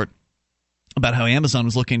Drudge Report about how Amazon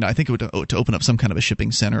was looking, I think, to open up some kind of a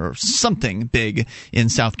shipping center or something big in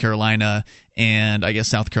South Carolina. And I guess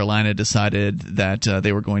South Carolina decided that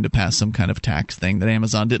they were going to pass some kind of tax thing that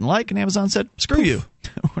Amazon didn't like. And Amazon said, screw you.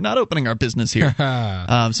 We're not opening our business here.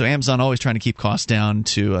 So Amazon always trying to keep costs down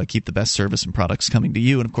to keep the best service and products coming to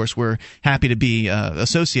you. And, of course, we're happy to be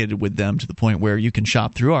associated with them to the point where you can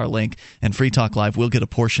shop through our link, and Free Talk Live will get a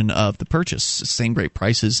portion of the purchase. Same great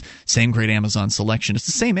prices, same great Amazon selection. It's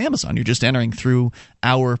the same Amazon. You're just entering through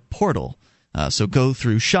our portal. So go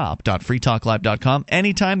through shop.freetalklive.com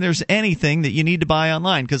anytime there's anything that you need to buy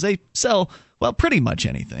online, because they sell, well, pretty much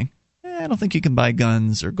anything. I don't think you can buy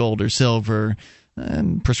guns or gold or silver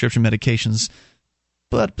and prescription medications.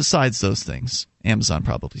 But besides those things, Amazon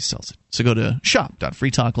probably sells it. So go to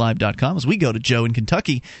shop.freetalklive.com as we go to Joe in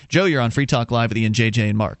Kentucky. Joe, you're on Free Talk Live with Ian, JJ,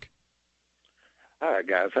 and Mark. All right,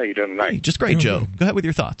 guys. How you doing tonight? Hey, just great, Joe. Go ahead with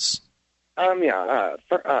your thoughts.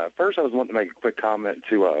 First I was wanting to make a quick comment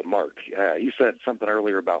to Mark. You said something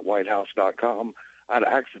earlier about WhiteHouse.com. I'd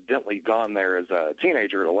accidentally gone there as a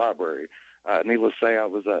teenager at a library. Needless to say, I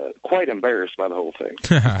was quite embarrassed by the whole thing.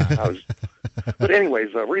 But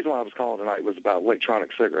anyways, the reason why I was calling tonight was about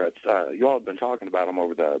electronic cigarettes. You all have been talking about them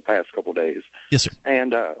over the past couple of days. Yes, sir.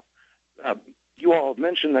 And you all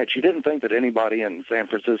mentioned that you didn't think that anybody in San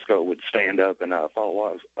Francisco would stand up and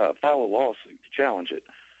file a lawsuit to challenge it.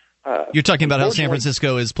 You're talking about how San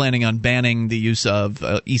Francisco is planning on banning the use of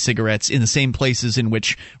e-cigarettes in the same places in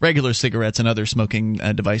which regular cigarettes and other smoking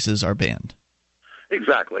devices are banned.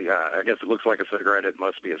 Exactly. I guess it looks like a cigarette. It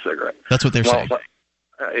must be a cigarette. That's what they're saying.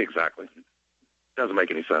 Exactly. Doesn't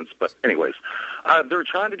make any sense. But anyways, they're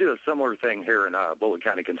trying to do a similar thing here in Bullitt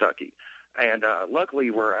County, Kentucky. And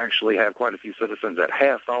luckily, we actually have quite a few citizens that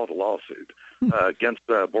have filed a lawsuit against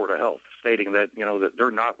the Board of Health, stating that, you know, that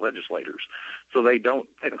they're not legislators. So they don't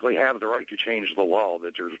technically have the right to change the law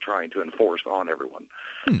that they're trying to enforce on everyone.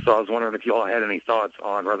 So I was wondering if you all had any thoughts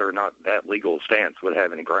on whether or not that legal stance would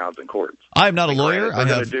have any grounds in courts. I'm not a lawyer. They're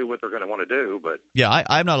going to do what they're going to want to do, but yeah,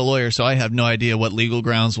 I'm not a lawyer, so I have no idea what legal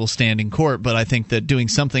grounds will stand in court. But I think that doing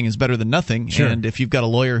something is better than nothing. Sure. And if you've got a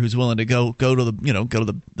lawyer who's willing to go to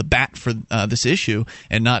the bat for this issue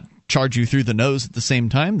and not charge you through the nose at the same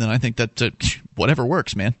time, then I think that whatever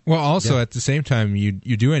works, man. Well, also at the same time, you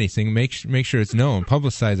do anything, make sure it's known,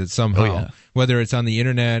 publicize it somehow. Oh, yeah. Whether it's on the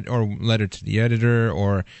internet or letter to the editor,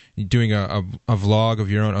 or doing a vlog of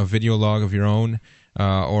your own, a video log of your own,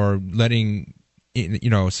 or letting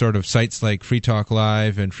sort of sites like Free Talk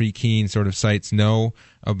Live and Free Keen sort of sites know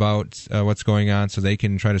about what's going on, so they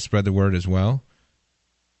can try to spread the word as well.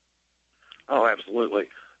 Oh, absolutely.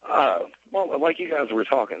 Well, like you guys were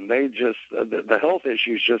talking, they just the health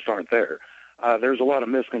issues just aren't there. There's a lot of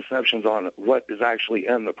misconceptions on what is actually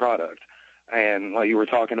in the product. And you were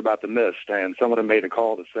talking about the mist, and someone made a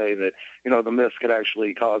call to say that, the mist could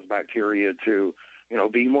actually cause bacteria to,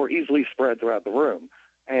 be more easily spread throughout the room.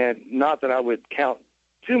 And not that I would count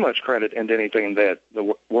too much credit into anything that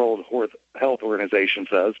the World Health Organization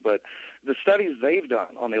says, but the studies they've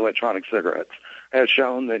done on the electronic cigarettes has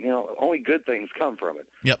shown that, only good things come from it.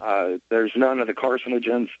 Yep. There's none of the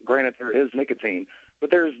carcinogens. Granted, there is nicotine,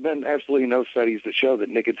 but there's been absolutely no studies that show that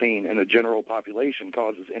nicotine in the general population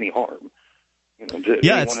causes any harm.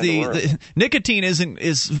 Yeah, it's the nicotine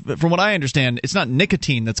is from what I understand, it's not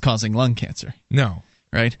nicotine that's causing lung cancer. No.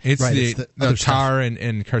 right? It's Right, the tar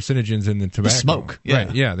and carcinogens in the tobacco. Smoke, yeah.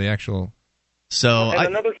 Right, yeah, the actual... So,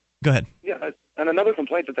 go ahead. Yeah, and another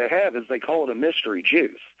complaint that they have is they call it a mystery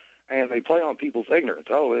juice, and they play on people's ignorance.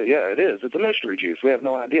 Oh, yeah, it is. It's a mystery juice. We have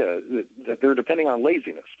no idea that they're depending on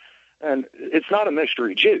laziness. And it's not a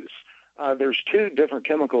mystery juice. There's two different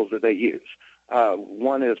chemicals that they use.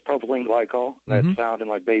 One is propylene glycol that's found in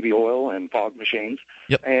like baby oil and fog machines,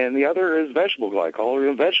 and the other is vegetable glycol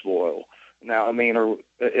or vegetable oil. Now, I mean,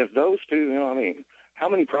 if those two, how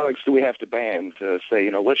many products do we have to ban to say,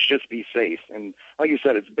 let's just be safe? And like you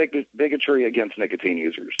said, it's bigotry against nicotine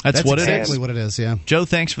users. That's what exactly it is. what it is, yeah. Joe,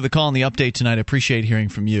 thanks for the call and the update tonight. I appreciate hearing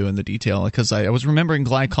from you and the detail, because I was remembering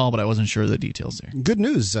glycol, but I wasn't sure of the details there. Good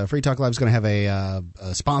news. Free Talk Live is going to have a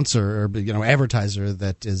sponsor or advertiser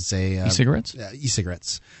that is a... e-cigarettes?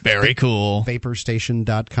 E-cigarettes. Very cool.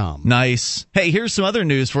 Vaporstation.com. Nice. Hey, here's some other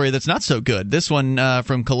news for you that's not so good. This one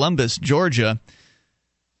from Columbus, Georgia.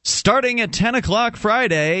 Starting at 10 o'clock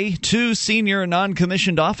Friday, 2 senior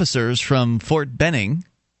non-commissioned officers from Fort Benning,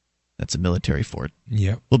 that's a military fort,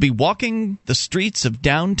 will be walking the streets of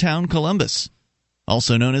downtown Columbus,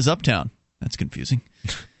 also known as Uptown. That's confusing.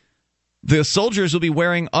 The soldiers will be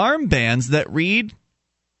wearing armbands that read,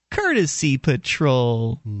 Courtesy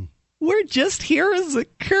Patrol. We're just here as a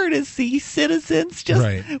courtesy, citizens.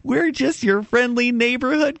 We're just your friendly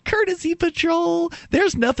neighborhood courtesy patrol.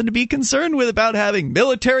 There's nothing to be concerned with about having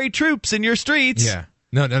military troops in your streets. Yeah.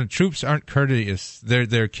 No, troops aren't courteous.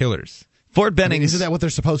 They're killers. Fort Benning. Isn't that what they're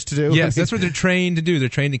supposed to do? Yes, that's what they're trained to do. They're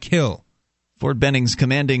trained to kill. Fort Benning's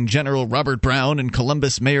commanding General Robert Brown and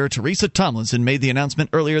Columbus Mayor Teresa Tomlinson made the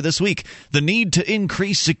announcement earlier this week. The need to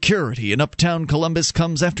increase security in uptown Columbus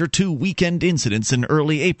comes after 2 weekend incidents in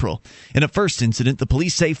early April. In a first incident, the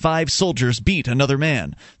police say 5 soldiers beat another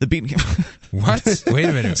man. What? Wait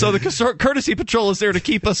a minute. So the courtesy patrol is there to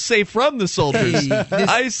keep us safe from the soldiers. Hey,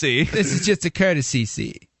 I see. This is just a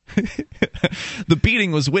courtesy. The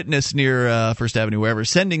beating was witnessed near First Avenue, wherever,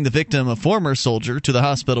 sending the victim, a former soldier, to the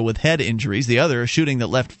hospital with head injuries. The other, a shooting that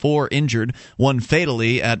left 4 injured, 1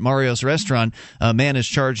 fatally at Mario's restaurant. A man is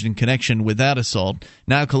charged in connection with that assault.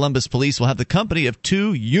 Now Columbus police will have the company of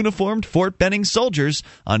 2 uniformed Fort Benning soldiers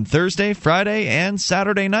on Thursday, Friday, and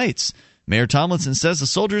Saturday nights. Mayor Tomlinson says the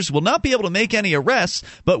soldiers will not be able to make any arrests,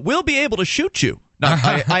 but will be able to shoot you. No,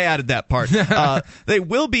 I added that part. They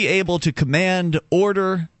will be able to command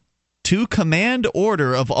order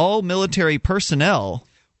of all military personnel.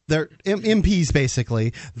 They're MPs,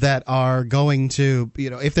 basically, that are going to,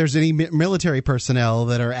 if there's any military personnel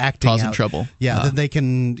that are acting causing trouble. Yeah, then they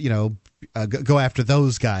can, go after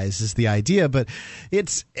those guys is the idea. But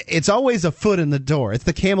it's always a foot in the door. It's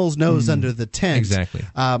the camel's nose under the tent. Exactly.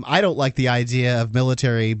 I don't like the idea of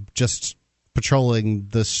military just patrolling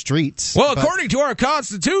the streets. Well, according to our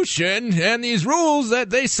Constitution and these rules that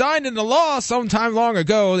they signed into law sometime long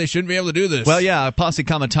ago, they shouldn't be able to do this. Well, yeah, posse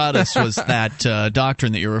comitatus was that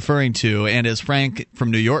doctrine that you're referring to, and as Frank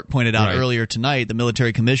from New York pointed out earlier tonight, the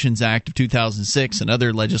Military Commissions Act of 2006 and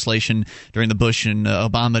other legislation during the Bush and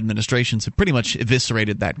Obama administrations have pretty much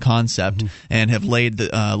eviscerated that concept and have laid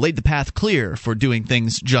the path clear for doing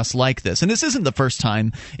things just like this. And this isn't the first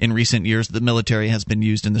time in recent years that the military has been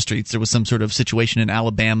used in the streets. There was some sort of situation in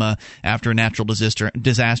Alabama after a natural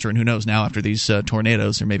disaster, and who knows now after these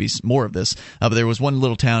tornadoes, there may be more of this. But there was one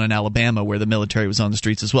little town in Alabama where the military was on the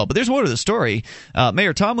streets as well. But there's more to the story.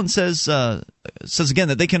 Mayor Tomlin says again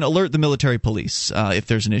that they can alert the military police if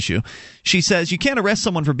there's an issue. She says you can't arrest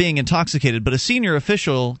someone for being intoxicated, but a senior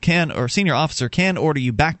official senior officer can order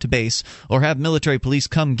you back to base or have military police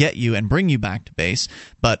come get you and bring you back to base.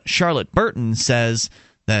 But Charlotte Burton says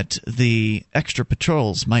that the extra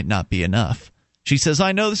patrols might not be enough. She says,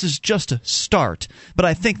 I know this is just a start, but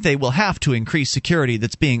I think they will have to increase security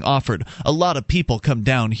that's being offered. A lot of people come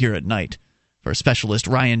down here at night. For specialist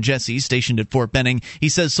Ryan Jesse, stationed at Fort Benning, he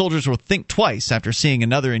says soldiers will think twice after seeing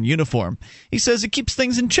another in uniform. He says it keeps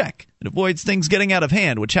things in check. It avoids things getting out of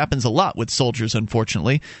hand, which happens a lot with soldiers,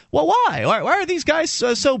 unfortunately. Well, why? Why are these guys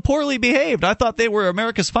so poorly behaved? I thought they were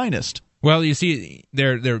America's finest. Well, you see,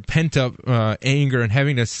 their pent-up anger and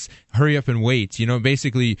having to hurry up and wait.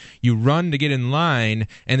 Basically, you run to get in line,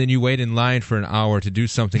 and then you wait in line for an hour to do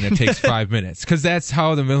something that takes 5 minutes. Because that's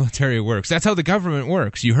how the military works. That's how the government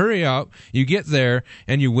works. You hurry up, you get there,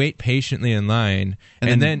 and you wait patiently in line.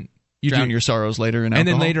 And then you drown your sorrows later in alcohol. And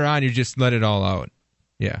then later on, you just let it all out.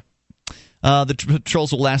 Yeah. The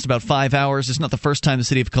patrols will last about 5 hours. It's not the first time the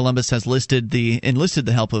city of Columbus has enlisted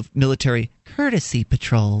the help of military courtesy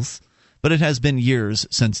patrols. but it has been years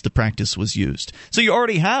since the practice was used. So you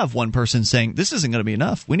already have one person saying, this isn't going to be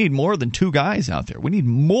enough. We need more than 2 guys out there. We need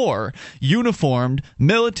more uniformed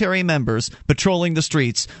military members patrolling the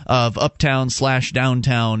streets of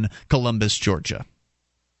uptown/downtown Columbus, Georgia.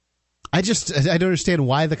 I don't understand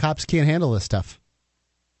why the cops can't handle this stuff.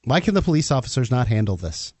 Why can the police officers not handle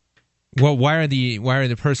this? Well, why are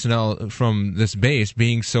the personnel from this base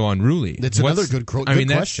being so unruly? That's another good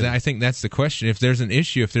question. I think that's the question. If there's an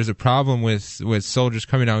issue, if there's a problem with soldiers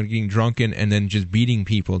coming out and getting drunken and then just beating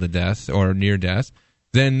people to death or near death,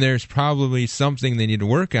 then there's probably something they need to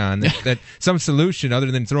work on, that some solution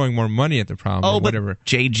other than throwing more money at the problem or whatever. But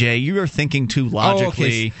JJ, you are thinking too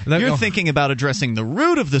logically. You're thinking about addressing the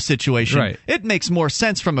root of the situation. Right. It makes more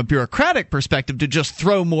sense from a bureaucratic perspective to just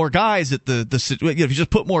throw more guys at if you just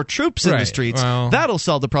put more troops in the streets, that'll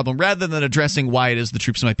solve the problem, rather than addressing why it is the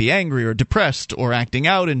troops might be angry or depressed or acting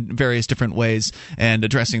out in various different ways, and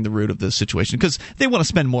addressing the root of the situation, because they want to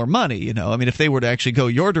spend more money. If they were to actually go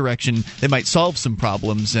your direction, they might solve some problems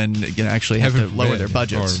and actually have to lower their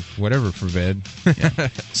budgets. Or whatever forbid. Yeah.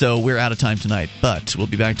 So we're out of time tonight, but we'll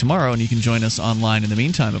be back tomorrow, and you can join us online in the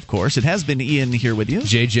meantime, of course. It has been Ian here with you.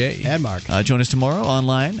 JJ. And Mark. Join us tomorrow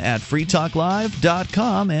online at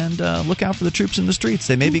freetalklive.com, and look out for the troops in the streets.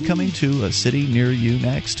 They may be coming to a city near you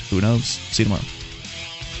next. Who knows? See you tomorrow.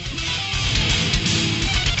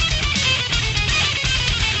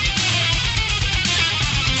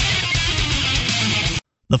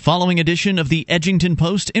 The following edition of the Edgington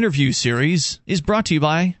Post interview series is brought to you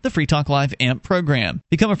by the Free Talk Live AMP program.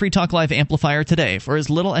 Become a Free Talk Live amplifier today for as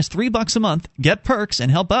little as $3 a month. Get perks and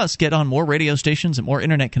help us get on more radio stations and more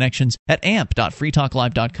internet connections at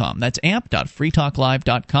amp.freetalklive.com. That's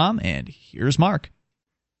amp.freetalklive.com. And here's Mark.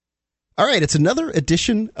 All right, it's another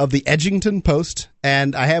edition of the Edgington Post,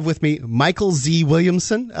 and I have with me Michael Z.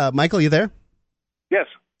 Williamson. Michael, you there? Yes.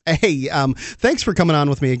 Hey, thanks for coming on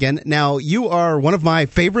with me again. Now, you are one of my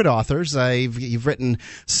favorite authors. You've written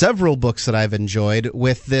several books that I've enjoyed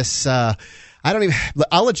with this. I'll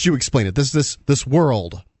let you explain it. This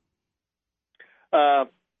world. 500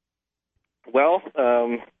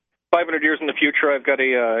 years in the future, I've got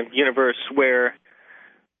a universe where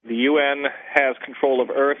the UN has control of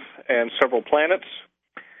Earth and several planets,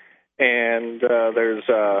 and there's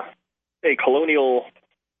a colonial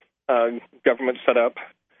government set up.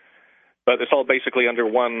 But it's all basically under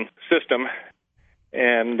one system,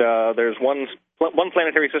 and there's one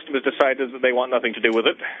planetary system has decided that they want nothing to do with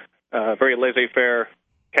it, very laissez-faire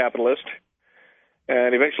capitalist,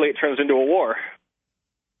 and eventually it turns into a war.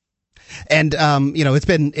 And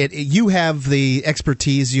you have the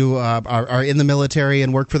expertise. You are in the military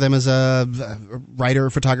and work for them as a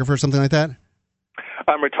writer, photographer, something like that.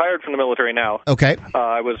 I'm retired from the military now. Okay.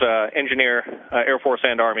 I was an engineer, Air Force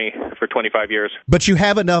and Army, for 25 years. But you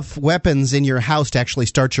have enough weapons in your house to actually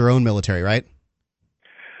start your own military, right?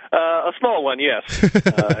 A small one, yes.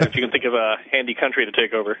 If you can think of a handy country to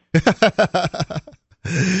take over.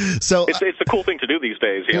 So it's a cool thing to do these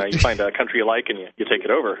days. You find a country you like and you take it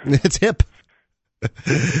over. It's hip.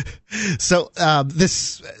 So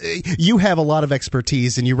you have a lot of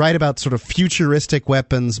expertise, and you write about sort of futuristic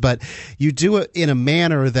weapons, but you do it in a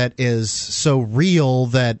manner that is so real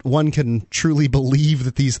that one can truly believe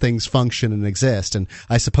that these things function and exist. And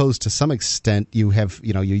I suppose to some extent you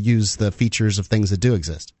use the features of things that do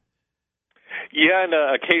exist. Yeah, and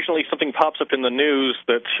occasionally something pops up in the news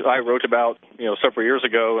that I wrote about, several years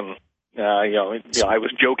ago, and I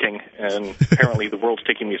was joking, and apparently the world's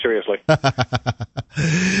taking me seriously.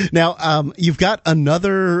 Now, you've got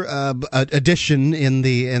another edition in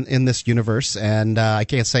this universe, and I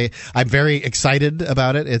can't say I'm very excited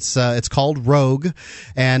about it. It's called Rogue,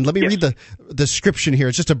 and let me read the description here.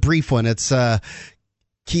 It's just a brief one. It's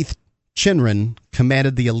Keith Chinran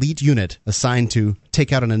commanded the elite unit assigned to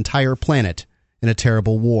take out an entire planet in a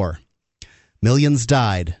terrible war. Millions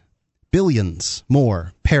died. Billions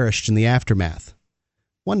more perished in the aftermath.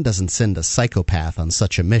 One doesn't send a psychopath on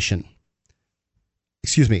such a mission.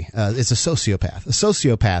 Excuse me, it's a sociopath. A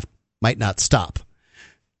sociopath might not stop.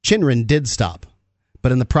 Chinran did stop,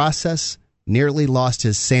 but in the process, nearly lost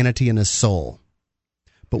his sanity and his soul.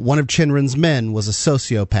 But one of Chinran's men was a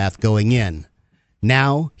sociopath going in.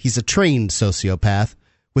 Now he's a trained sociopath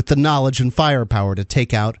with the knowledge and firepower to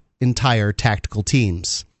take out entire tactical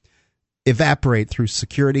teams. Evaporate through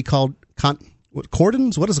security called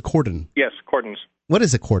cordons? What is a cordon? Yes, cordons. What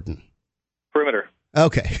is a cordon? Perimeter.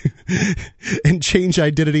 Okay. And change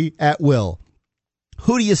identity at will.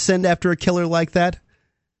 Who do you send after a killer like that?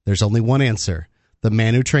 There's only one answer. The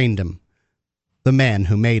man who trained him. The man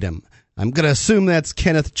who made him. I'm going to assume that's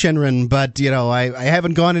Kenneth Chenron, but I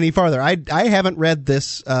haven't gone any farther. I haven't read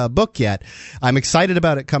this book yet. I'm excited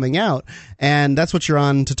about it coming out, and that's what you're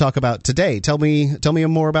on to talk about today. Tell me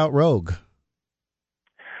more about Rogue.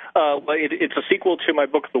 Well, it's a sequel to my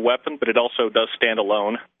book, The Weapon, but it also does stand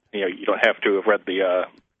alone. You don't have to have read the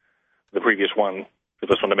previous one for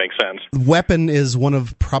this one to make sense. Weapon is one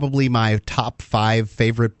of probably my top 5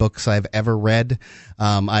 favorite books I've ever read.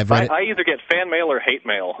 I've read it. I either get fan mail or hate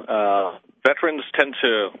mail. Veterans tend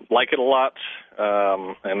to like it a lot,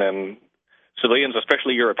 and then civilians,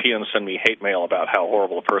 especially Europeans, send me hate mail about how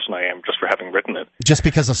horrible a person I am just for having written it. Just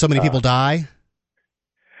because so many people die?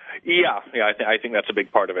 Yeah, I think that's a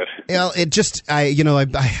big part of it. It just,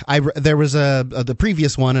 there was the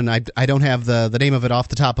previous one, and I don't have the name of it off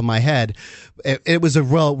the top of my head. It was a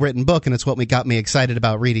well-written book, and it's what got me excited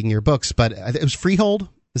about reading your books, but it was Freehold?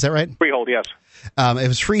 Is that right? Freehold, yes. It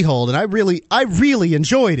was Freehold, and I really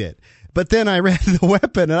enjoyed it. But then I read The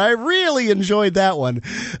Weapon, and I really enjoyed that one.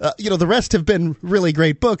 The rest have been really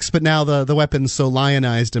great books, but now the Weapon's so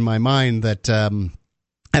lionized in my mind that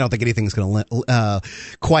I don't think anything's going to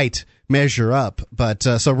quite measure up. But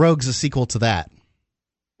so Rogue's a sequel to that.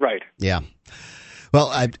 Right. Yeah. Well,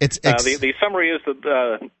 the summary is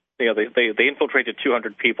that they infiltrated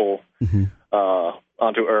 200 people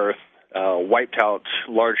onto Earth, wiped out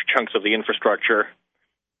large chunks of the infrastructure,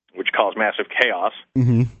 which caused massive chaos,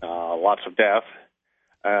 lots of death,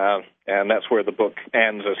 and that's where the book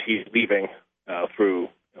ends as he's leaving through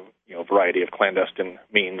a variety of clandestine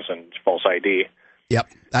means and false ID. Yep,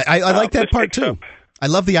 I like that part too. I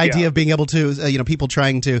love the idea of being able to, people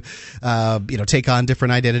trying to, take on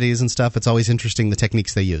different identities and stuff. It's always interesting the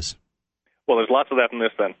techniques they use. Well, there's lots of that in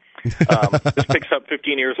this. Then this picks up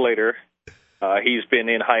 15 years later. He's been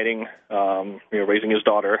in hiding, raising his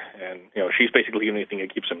daughter, and she's basically the only thing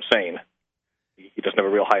that keeps him sane. He doesn't have a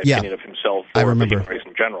real high opinion of himself or the human race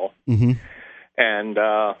in general. And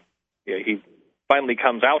he finally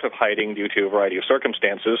comes out of hiding due to a variety of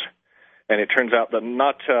circumstances. And it turns out that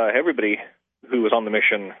not everybody who was on the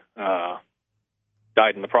mission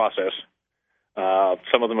died in the process.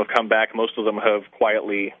 Some of them have come back. Most of them have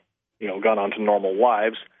quietly, gone on to normal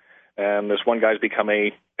lives. And this one guy's become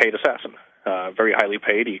a paid assassin, very highly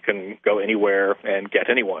paid. He can go anywhere and get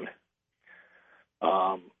anyone.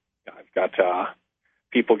 I've got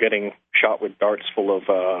people getting shot with darts full of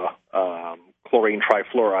chlorine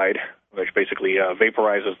trifluoride, which basically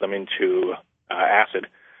vaporizes them into acid.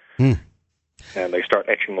 And they start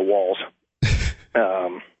etching the walls.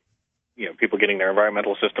 People getting their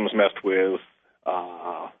environmental systems messed with.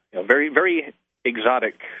 Very, very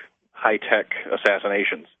exotic, high-tech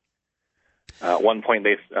assassinations. At one point,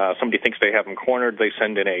 somebody thinks they have them cornered. They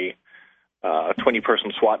send in a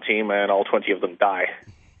 20-person SWAT team, and all 20 of them die.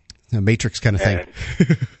 A Matrix kind of thing.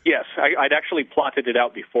 Yes, I'd actually plotted it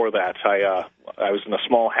out before that. I was in a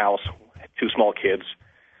small house, 2 small kids,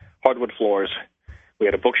 hardwood floors. We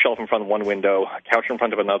had a bookshelf in front of one window, a couch in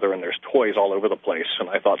front of another, and there's toys all over the place. And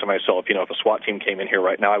I thought to myself, if a SWAT team came in here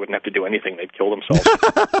right now, I wouldn't have to do anything. They'd kill themselves.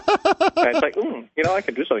 And it's like, I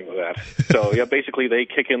could do something with that. So, basically they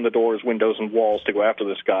kick in the doors, windows, and walls to go after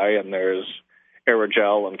this guy, and there's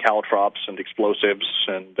aerogel and caltrops and explosives,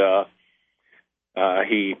 and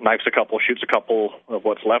he knifes a couple, shoots a couple of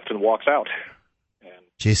what's left, and walks out.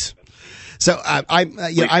 Jeez. So I'm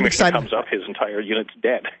excited. Comes up, his entire unit's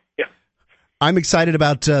dead. I'm excited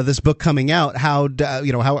about this book coming out. How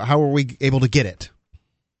are we able to get it?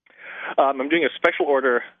 I'm doing a special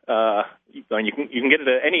order. You can get it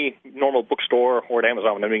at any normal bookstore or at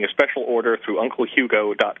Amazon. I'm doing a special order through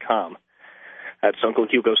UncleHugo.com. That's Uncle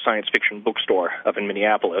Hugo's Science Fiction Bookstore up in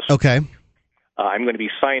Minneapolis. Okay. I'm going to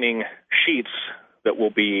be signing sheets that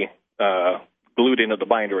will be glued into the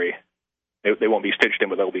bindery. They won't be stitched in,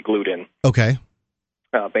 but they'll be glued in. Okay.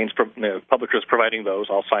 Baines Publishers providing those.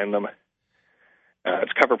 I'll sign them.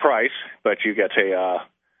 It's cover price, but you get a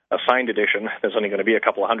signed edition. There's only going to be a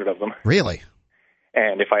couple of hundred of them. Really?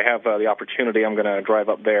 And if I have the opportunity, I'm going to drive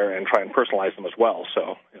up there and try and personalize them as well.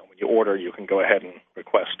 So when you order, you can go ahead and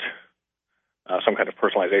request some kind of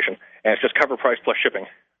personalization. And it's just cover price plus shipping.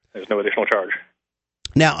 There's no additional charge.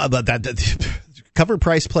 Now, but that cover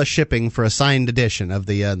price plus shipping for a signed edition of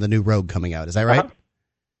the new Rogue coming out. Is that right?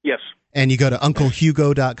 Yes. And you go to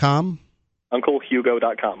UncleHugo.com?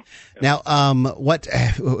 UncleHugo.com. Now,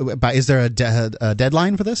 is there a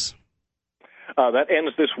deadline for this? That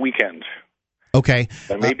ends this weekend. Okay.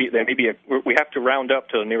 There may be we have to round up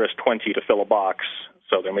to the nearest 20 to fill a box,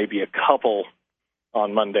 so there may be a couple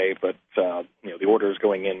on Monday, but the order is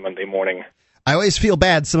going in Monday morning. I always feel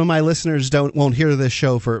bad. Some of my listeners won't hear this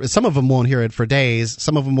show some of them won't hear it for days.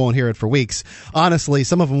 Some of them won't hear it for weeks. Honestly,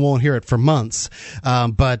 some of them won't hear it for months.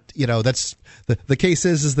 But that's the case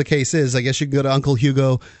is the case is. I guess you can go to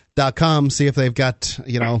UncleHugo.com, see if they've got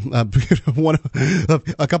a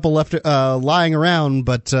couple left lying around.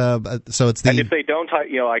 But so it's and if they don't,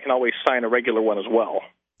 I can always sign a regular one as well.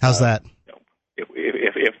 How's that?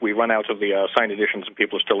 If we run out of the signed editions and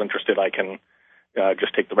people are still interested, I can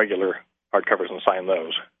just take the regular hardcovers and sign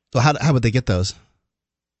those. So how would they get those?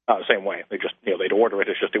 Same way. They just they'd order it.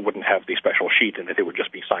 It's just it wouldn't have the special sheet in it. It would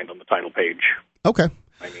just be signed on the title page. Okay.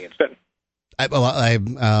 Instead.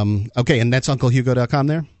 Okay, and that's UncleHugo.com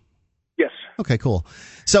there? Yes. Okay, cool.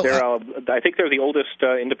 So I think they're the oldest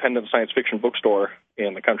independent science fiction bookstore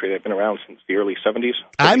in the country. They've been around since the early 70s.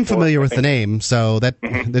 I'm familiar with the name, so that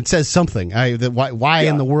says something. Why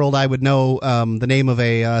in the world I would know the name of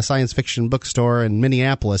a science fiction bookstore in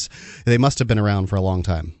Minneapolis? They must have been around for a long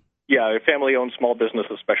time. Yeah, a family-owned small business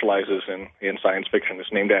that specializes in science fiction.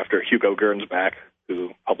 It's named after Hugo Gernsback,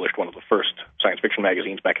 who published one of the first science fiction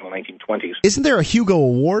magazines back in the 1920s. Isn't there a Hugo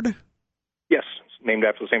Award? Yes, it's named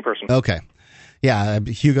after the same person. Okay. Yeah,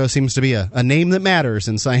 Hugo seems to be a name that matters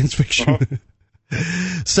in science fiction.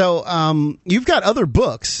 So, you've got other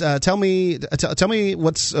books. Tell me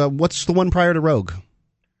what's the one prior to Rogue?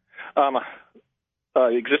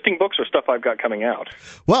 Existing books or stuff I've got coming out?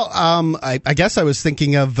 Well, I guess I was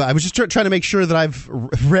thinking of. I was just trying to make sure that I've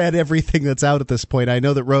read everything that's out at this point. I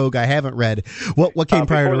know that Rogue I haven't read. What came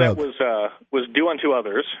prior to Rogue? That was Do Unto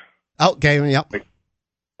Others. Okay, yeah.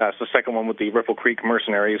 It's the second one with the Ripple Creek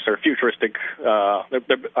mercenaries. They're futuristic.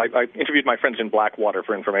 I interviewed my friends in Blackwater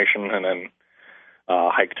for information, and then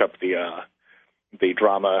hiked up the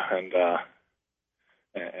drama and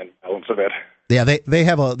balance of it. Yeah, they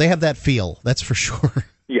have that feel. That's for sure.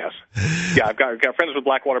 Yes. Yeah, I've got friends with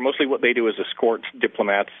Blackwater. Mostly, what they do is escort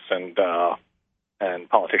diplomats and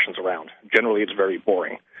politicians around. Generally, it's very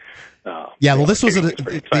boring. This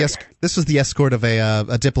was the escort of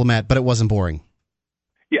a diplomat, but it wasn't boring.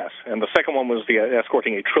 Yes, and the second one was the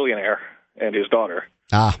escorting a trillionaire and his daughter.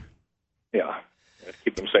 Ah. Yeah, to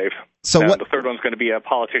keep them safe. So the third one's going to be a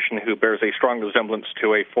politician who bears a strong resemblance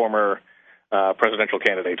to a former presidential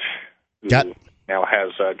candidate who now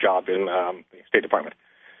has a job in the State Department.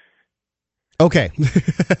 Okay.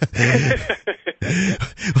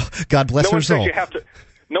 God bless her soul.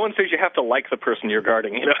 No one says you have to like the person you're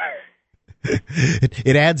guarding,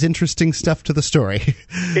 It adds interesting stuff to the story.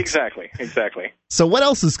 Exactly. So what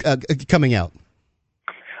else is coming out?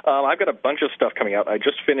 I've got a bunch of stuff coming out. I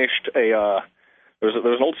just finished there's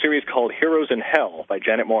an old series called Heroes in Hell by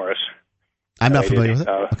Janet Morris. I'm not familiar with it.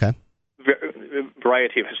 Okay.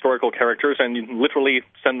 Variety of historical characters, and you literally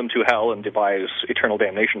send them to hell and devise eternal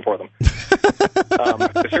damnation for them.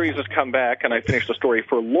 The series has come back, and I finished a story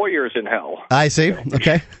for Lawyers in Hell. I see.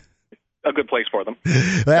 Okay. A good place for them.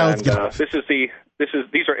 Well, and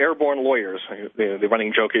these are airborne lawyers. The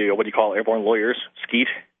running joke, what do you call airborne lawyers? Skeet.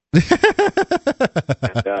 And,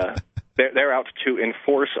 they're out to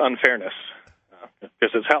enforce unfairness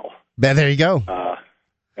because it's hell. There you go.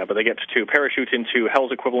 But they get to parachute into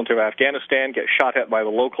hell's equivalent of Afghanistan, get shot at by the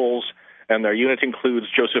locals, and their unit includes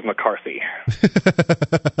Joseph McCarthy.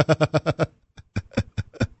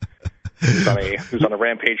 who's on a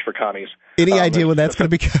rampage for commies. Any idea when that's going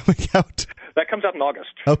to be coming out? That comes out in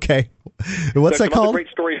August. Okay. What's that called? Other great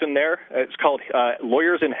stories in there. It's called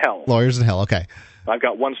Lawyers in Hell. Lawyers in Hell, okay. I've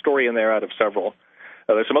got one story in there out of several.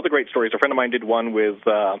 There's some other great stories. A friend of mine did one with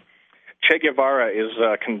Che Guevara is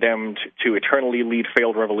condemned to eternally lead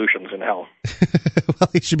failed revolutions in hell. Well,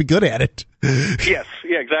 he should be good at it. Yes,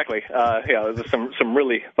 yeah, exactly. There's some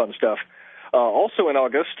really fun stuff. Also in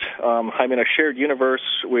August, I'm in a shared universe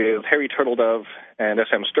with Harry Turtledove and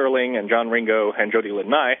S.M. Sterling and John Ringo and Jody Lynn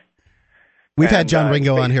Nye. We've had John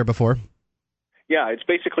Ringo on here before. Yeah, it's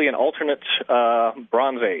basically an alternate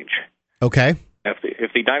Bronze Age. Okay.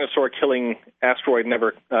 If the dinosaur-killing asteroid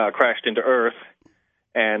never crashed into Earth,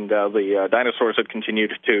 and the dinosaurs had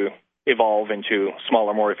continued to evolve into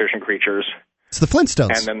smaller, more efficient creatures. It's the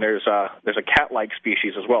Flintstones. And then there's a cat-like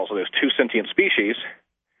species as well. So there's two sentient species,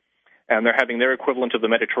 and they're having their equivalent of the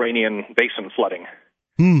Mediterranean basin flooding.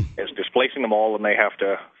 It's displacing them all, and they have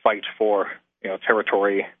to fight for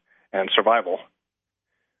territory and survival.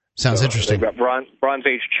 Sounds interesting. They've got Bronze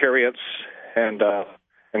Age chariots and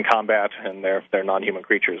combat, and they're non-human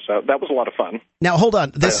creatures. So that was a lot of fun. Now, hold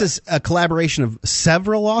on. This is a collaboration of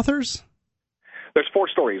several authors? There's 4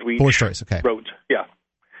 stories. Four stories, okay. Wrote, yeah.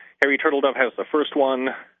 Harry Turtledove has the first one.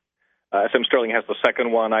 S.M. Sterling has the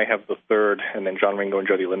second one. I have the third. And then John Ringo and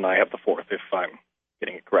Jody Lynn and I have the fourth, if I'm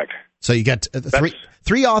getting it correct. So you got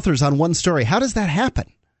three authors on one story. How does that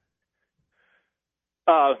happen?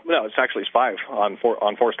 No, it's actually 5 on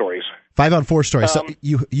 4 stories. 5 on 4 stories. So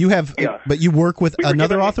you have, but you work with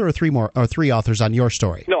another author or 3 authors on your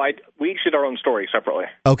story. No, we each did our own story separately.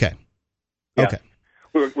 Okay. Yeah. Okay.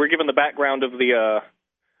 We're given the background of the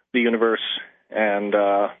universe and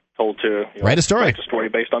told to write a story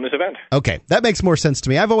based on this event. Okay, that makes more sense to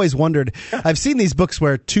me. I've always wondered. I've seen these books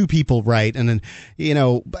where 2 people write, and then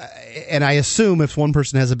and I assume if one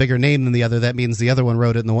person has a bigger name than the other, that means the other one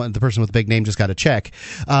wrote it, and the person with the big name just got a check.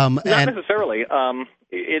 Not necessarily.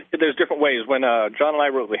 There's different ways. When John and I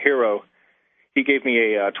wrote The Hero, he gave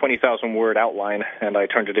me a 20,000 word outline, and I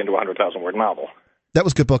turned it into a 100,000 word novel. That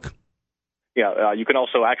was a good book. Yeah, you can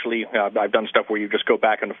also actually. I've done stuff where you just go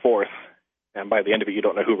back and forth. And by the end of it, you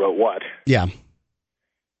don't know who wrote what. Yeah.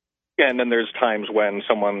 And then there's times when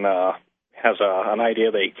someone has an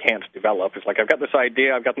idea they can't develop. It's like, I've got this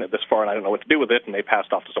idea, I've gotten it this far, and I don't know what to do with it, and they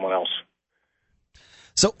passed off to someone else.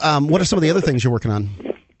 So what are some of the other things you're working on?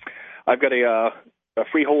 I've got a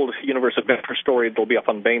Freehold Universe Adventure story that'll be up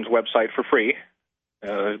on Bane's website for free.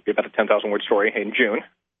 It'll be about a 10,000-word story in June.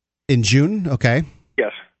 In June? Okay.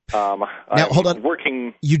 Yes. Now hold on.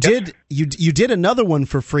 You did another one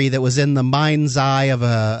for free that was in the mind's eye of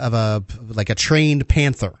a trained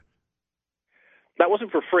panther. That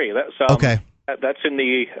wasn't for free. That's okay. That's in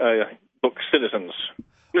the book Citizens.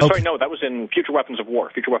 Sorry, no, that was in Future Weapons of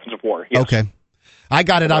War. Future Weapons of War. Yes. Okay. I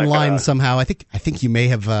got it online somehow. I think you may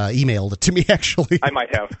have emailed it to me actually. I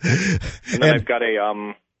might have. And then I've got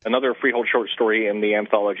another Freehold short story in the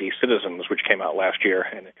anthology Citizens, which came out last year,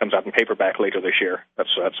 and it comes out in paperback later this year. That's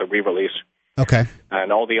a re-release. Okay.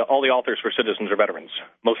 And all the authors for Citizens are veterans,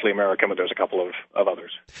 mostly American, but there's a couple of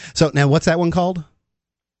others. So now, what's that one called?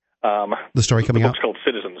 The story coming out. The book's called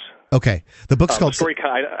Citizens. Okay. The book's called. The story.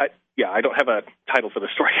 I don't have a title for the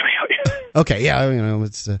story coming out yet. Okay. Yeah.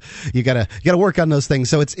 It's you gotta work on those things.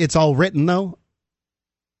 So it's all written though.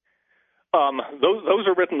 Those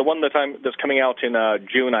are written. The one that's coming out in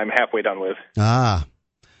June, I'm halfway done with.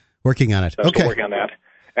 Working on it. So I'm still working on that,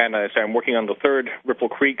 and I'm working on the 3rd Ripple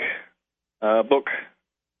Creek book,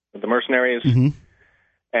 The Mercenaries,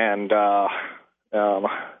 and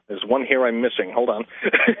there's one here I'm missing. Hold on,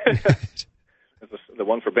 the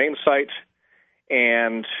one for Bane's site,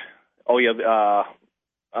 and Do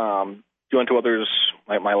Unto Others.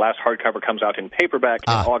 My last hardcover comes out in paperback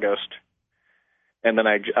in August. And then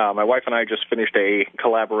my wife and I just finished a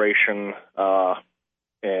collaboration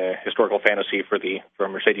historical fantasy for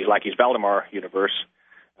Mercedes Lackey's Valdemar universe.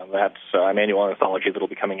 And that's an annual anthology that'll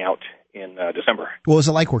be coming out in December. What was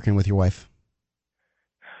it like working with your wife?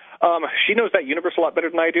 She knows that universe a lot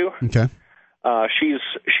better than I do. Okay.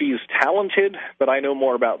 She's talented, but I know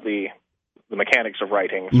more about the mechanics of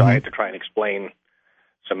writing, so I had to try and explain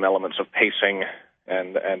some elements of pacing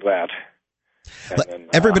and that. Then,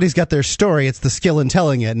 everybody's got their story. It's the skill in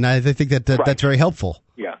telling it, and I think that's very helpful.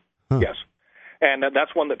 Yeah. Huh. Yes. And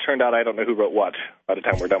that's one that turned out I don't know who wrote what by the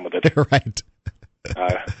time we're done with it. Right.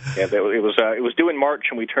 It was due in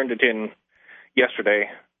March, and we turned it in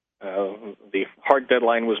yesterday. The hard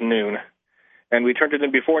deadline was noon, and we turned it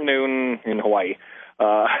in before noon in Hawaii,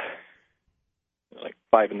 like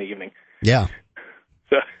 5 in the evening. Yeah.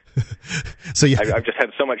 So I've just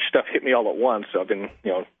had so much stuff hit me all at once. So I've been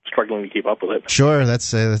struggling to keep up with it. Sure,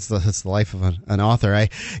 that's the life of an author.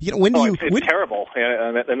 It's terrible,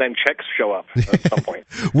 and then checks show up at some point.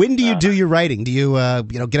 When do you do your writing? Do you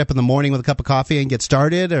get up in the morning with a cup of coffee and get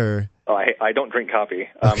started, or? I don't drink coffee.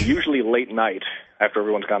 Usually late night after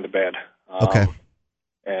everyone's gone to bed. Okay.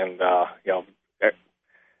 And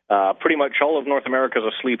pretty much all of North America is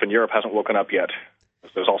asleep, and Europe hasn't woken up yet.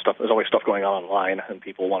 There's always stuff going on online, and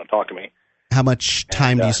people want to talk to me. How much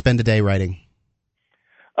time do you spend a day writing?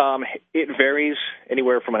 It varies,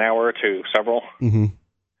 anywhere from an hour to several. Mm-hmm.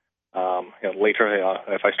 Later,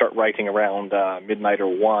 if I start writing around midnight or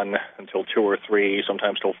 1 until 2 or 3,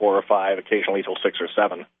 sometimes till 4 or 5, occasionally till 6 or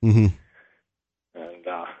 7. Mm-hmm. And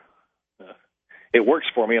it works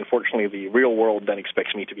for me. Unfortunately, the real world then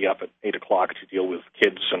expects me to be up at 8 o'clock to deal with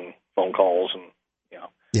kids and phone calls and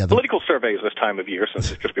political surveys this time of year, since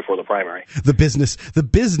it's just before the primary. The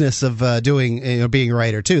business of doing being a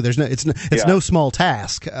writer too. It's no small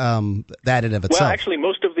task. That in of itself. Well, actually,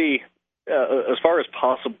 most of the as far as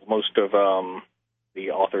possible, most of the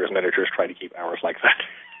authors and editors try to keep hours like that.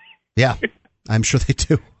 Yeah, I'm sure they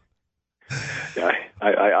do. Yeah,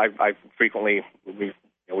 I frequently we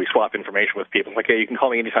swap information with people. Like, hey, you can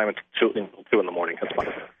call me anytime until 2 in the morning. That's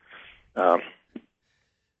fine.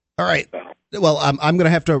 All right. Well, I'm going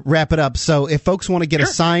to have to wrap it up. So if folks want to get a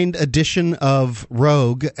signed edition of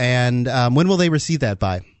Rogue, and when will they receive that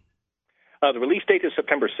by? The release date is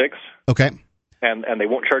September 6th. Okay. And they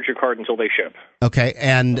won't charge your card until they ship. Okay,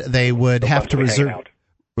 and they would have to reserve.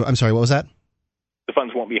 I'm sorry, what was that? The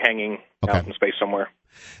funds won't be hanging out in space somewhere.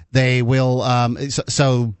 They will.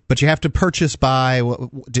 But you have to purchase by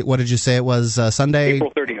what did you say it was Sunday?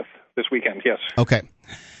 April 30th, this weekend. Yes. Okay,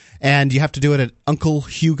 and you have to do it at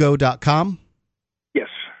unclehugo.com. Yes.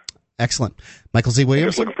 Excellent. Michael Z.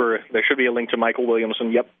 Williamson. There should be a link to Michael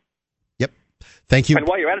Williamson. Yep. Thank you. And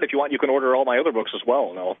while you're at it, if you want, you can order all my other books as well,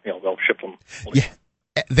 and they'll ship them. Yeah.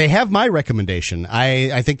 They have my recommendation.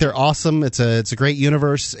 I think they're awesome. It's a great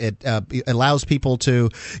universe. It allows people to,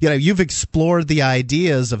 you've explored the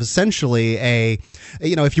ideas of essentially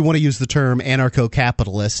if you want to use the term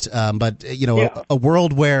anarcho-capitalist, but a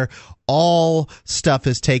world where all stuff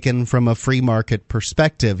is taken from a free market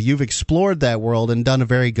perspective. You've explored that world and done a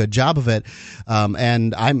very good job of it,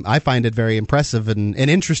 and I find it very impressive and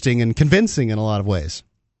interesting and convincing in a lot of ways.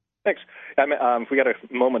 Thanks. If we got a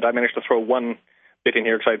moment, I managed to throw one bit in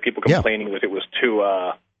here because I had people complaining that it was too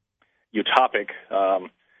utopic.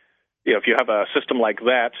 If you have a system like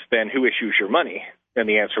that, then who issues your money? And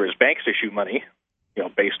the answer is banks issue money,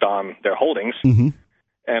 based on their holdings. Mm-hmm.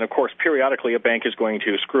 And, of course, periodically a bank is going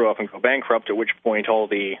to screw up and go bankrupt, at which point all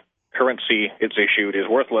the currency it's issued is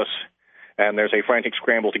worthless, and there's a frantic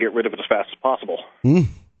scramble to get rid of it as fast as possible. Mm.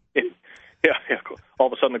 All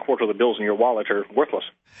of a sudden the quarter of the bills in your wallet are worthless.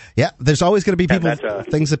 Yeah, there's always going to be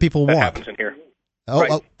things that people want. That happens in here.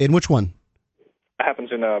 Oh, in which one? That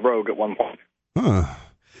happens in Rogue at one point. Huh.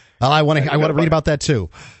 Well, I want to read about that too.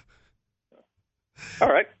 All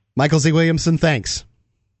right. Michael Z. Williamson, thanks.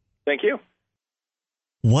 Thank you.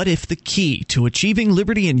 What if the key to achieving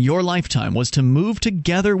liberty in your lifetime was to move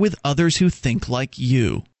together with others who think like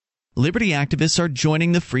you? Liberty activists are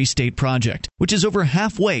joining the Free State Project, which is over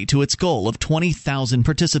halfway to its goal of 20,000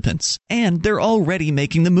 participants. And they're already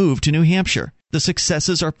making the move to New Hampshire. The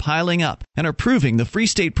successes are piling up and are proving the Free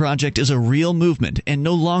State Project is a real movement and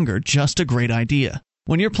no longer just a great idea.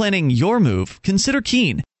 When you're planning your move, consider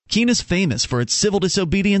Keene. Keene is famous for its civil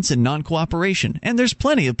disobedience and non-cooperation, and there's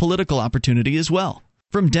plenty of political opportunity as well.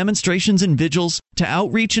 From demonstrations and vigils to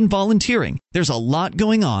outreach and volunteering, there's a lot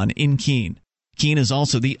going on in Keene. Keene is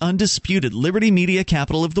also the undisputed liberty media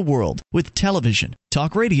capital of the world, with television,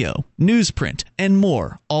 talk radio, newsprint, and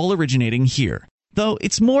more, all originating here. Though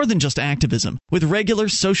it's more than just activism, with regular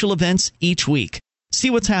social events each week. See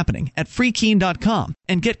what's happening at freekeene.com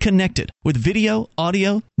and get connected with video,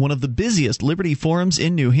 audio, one of the busiest liberty forums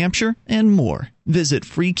in New Hampshire, and more. Visit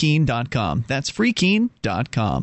freekeene.com. That's freekeene.com.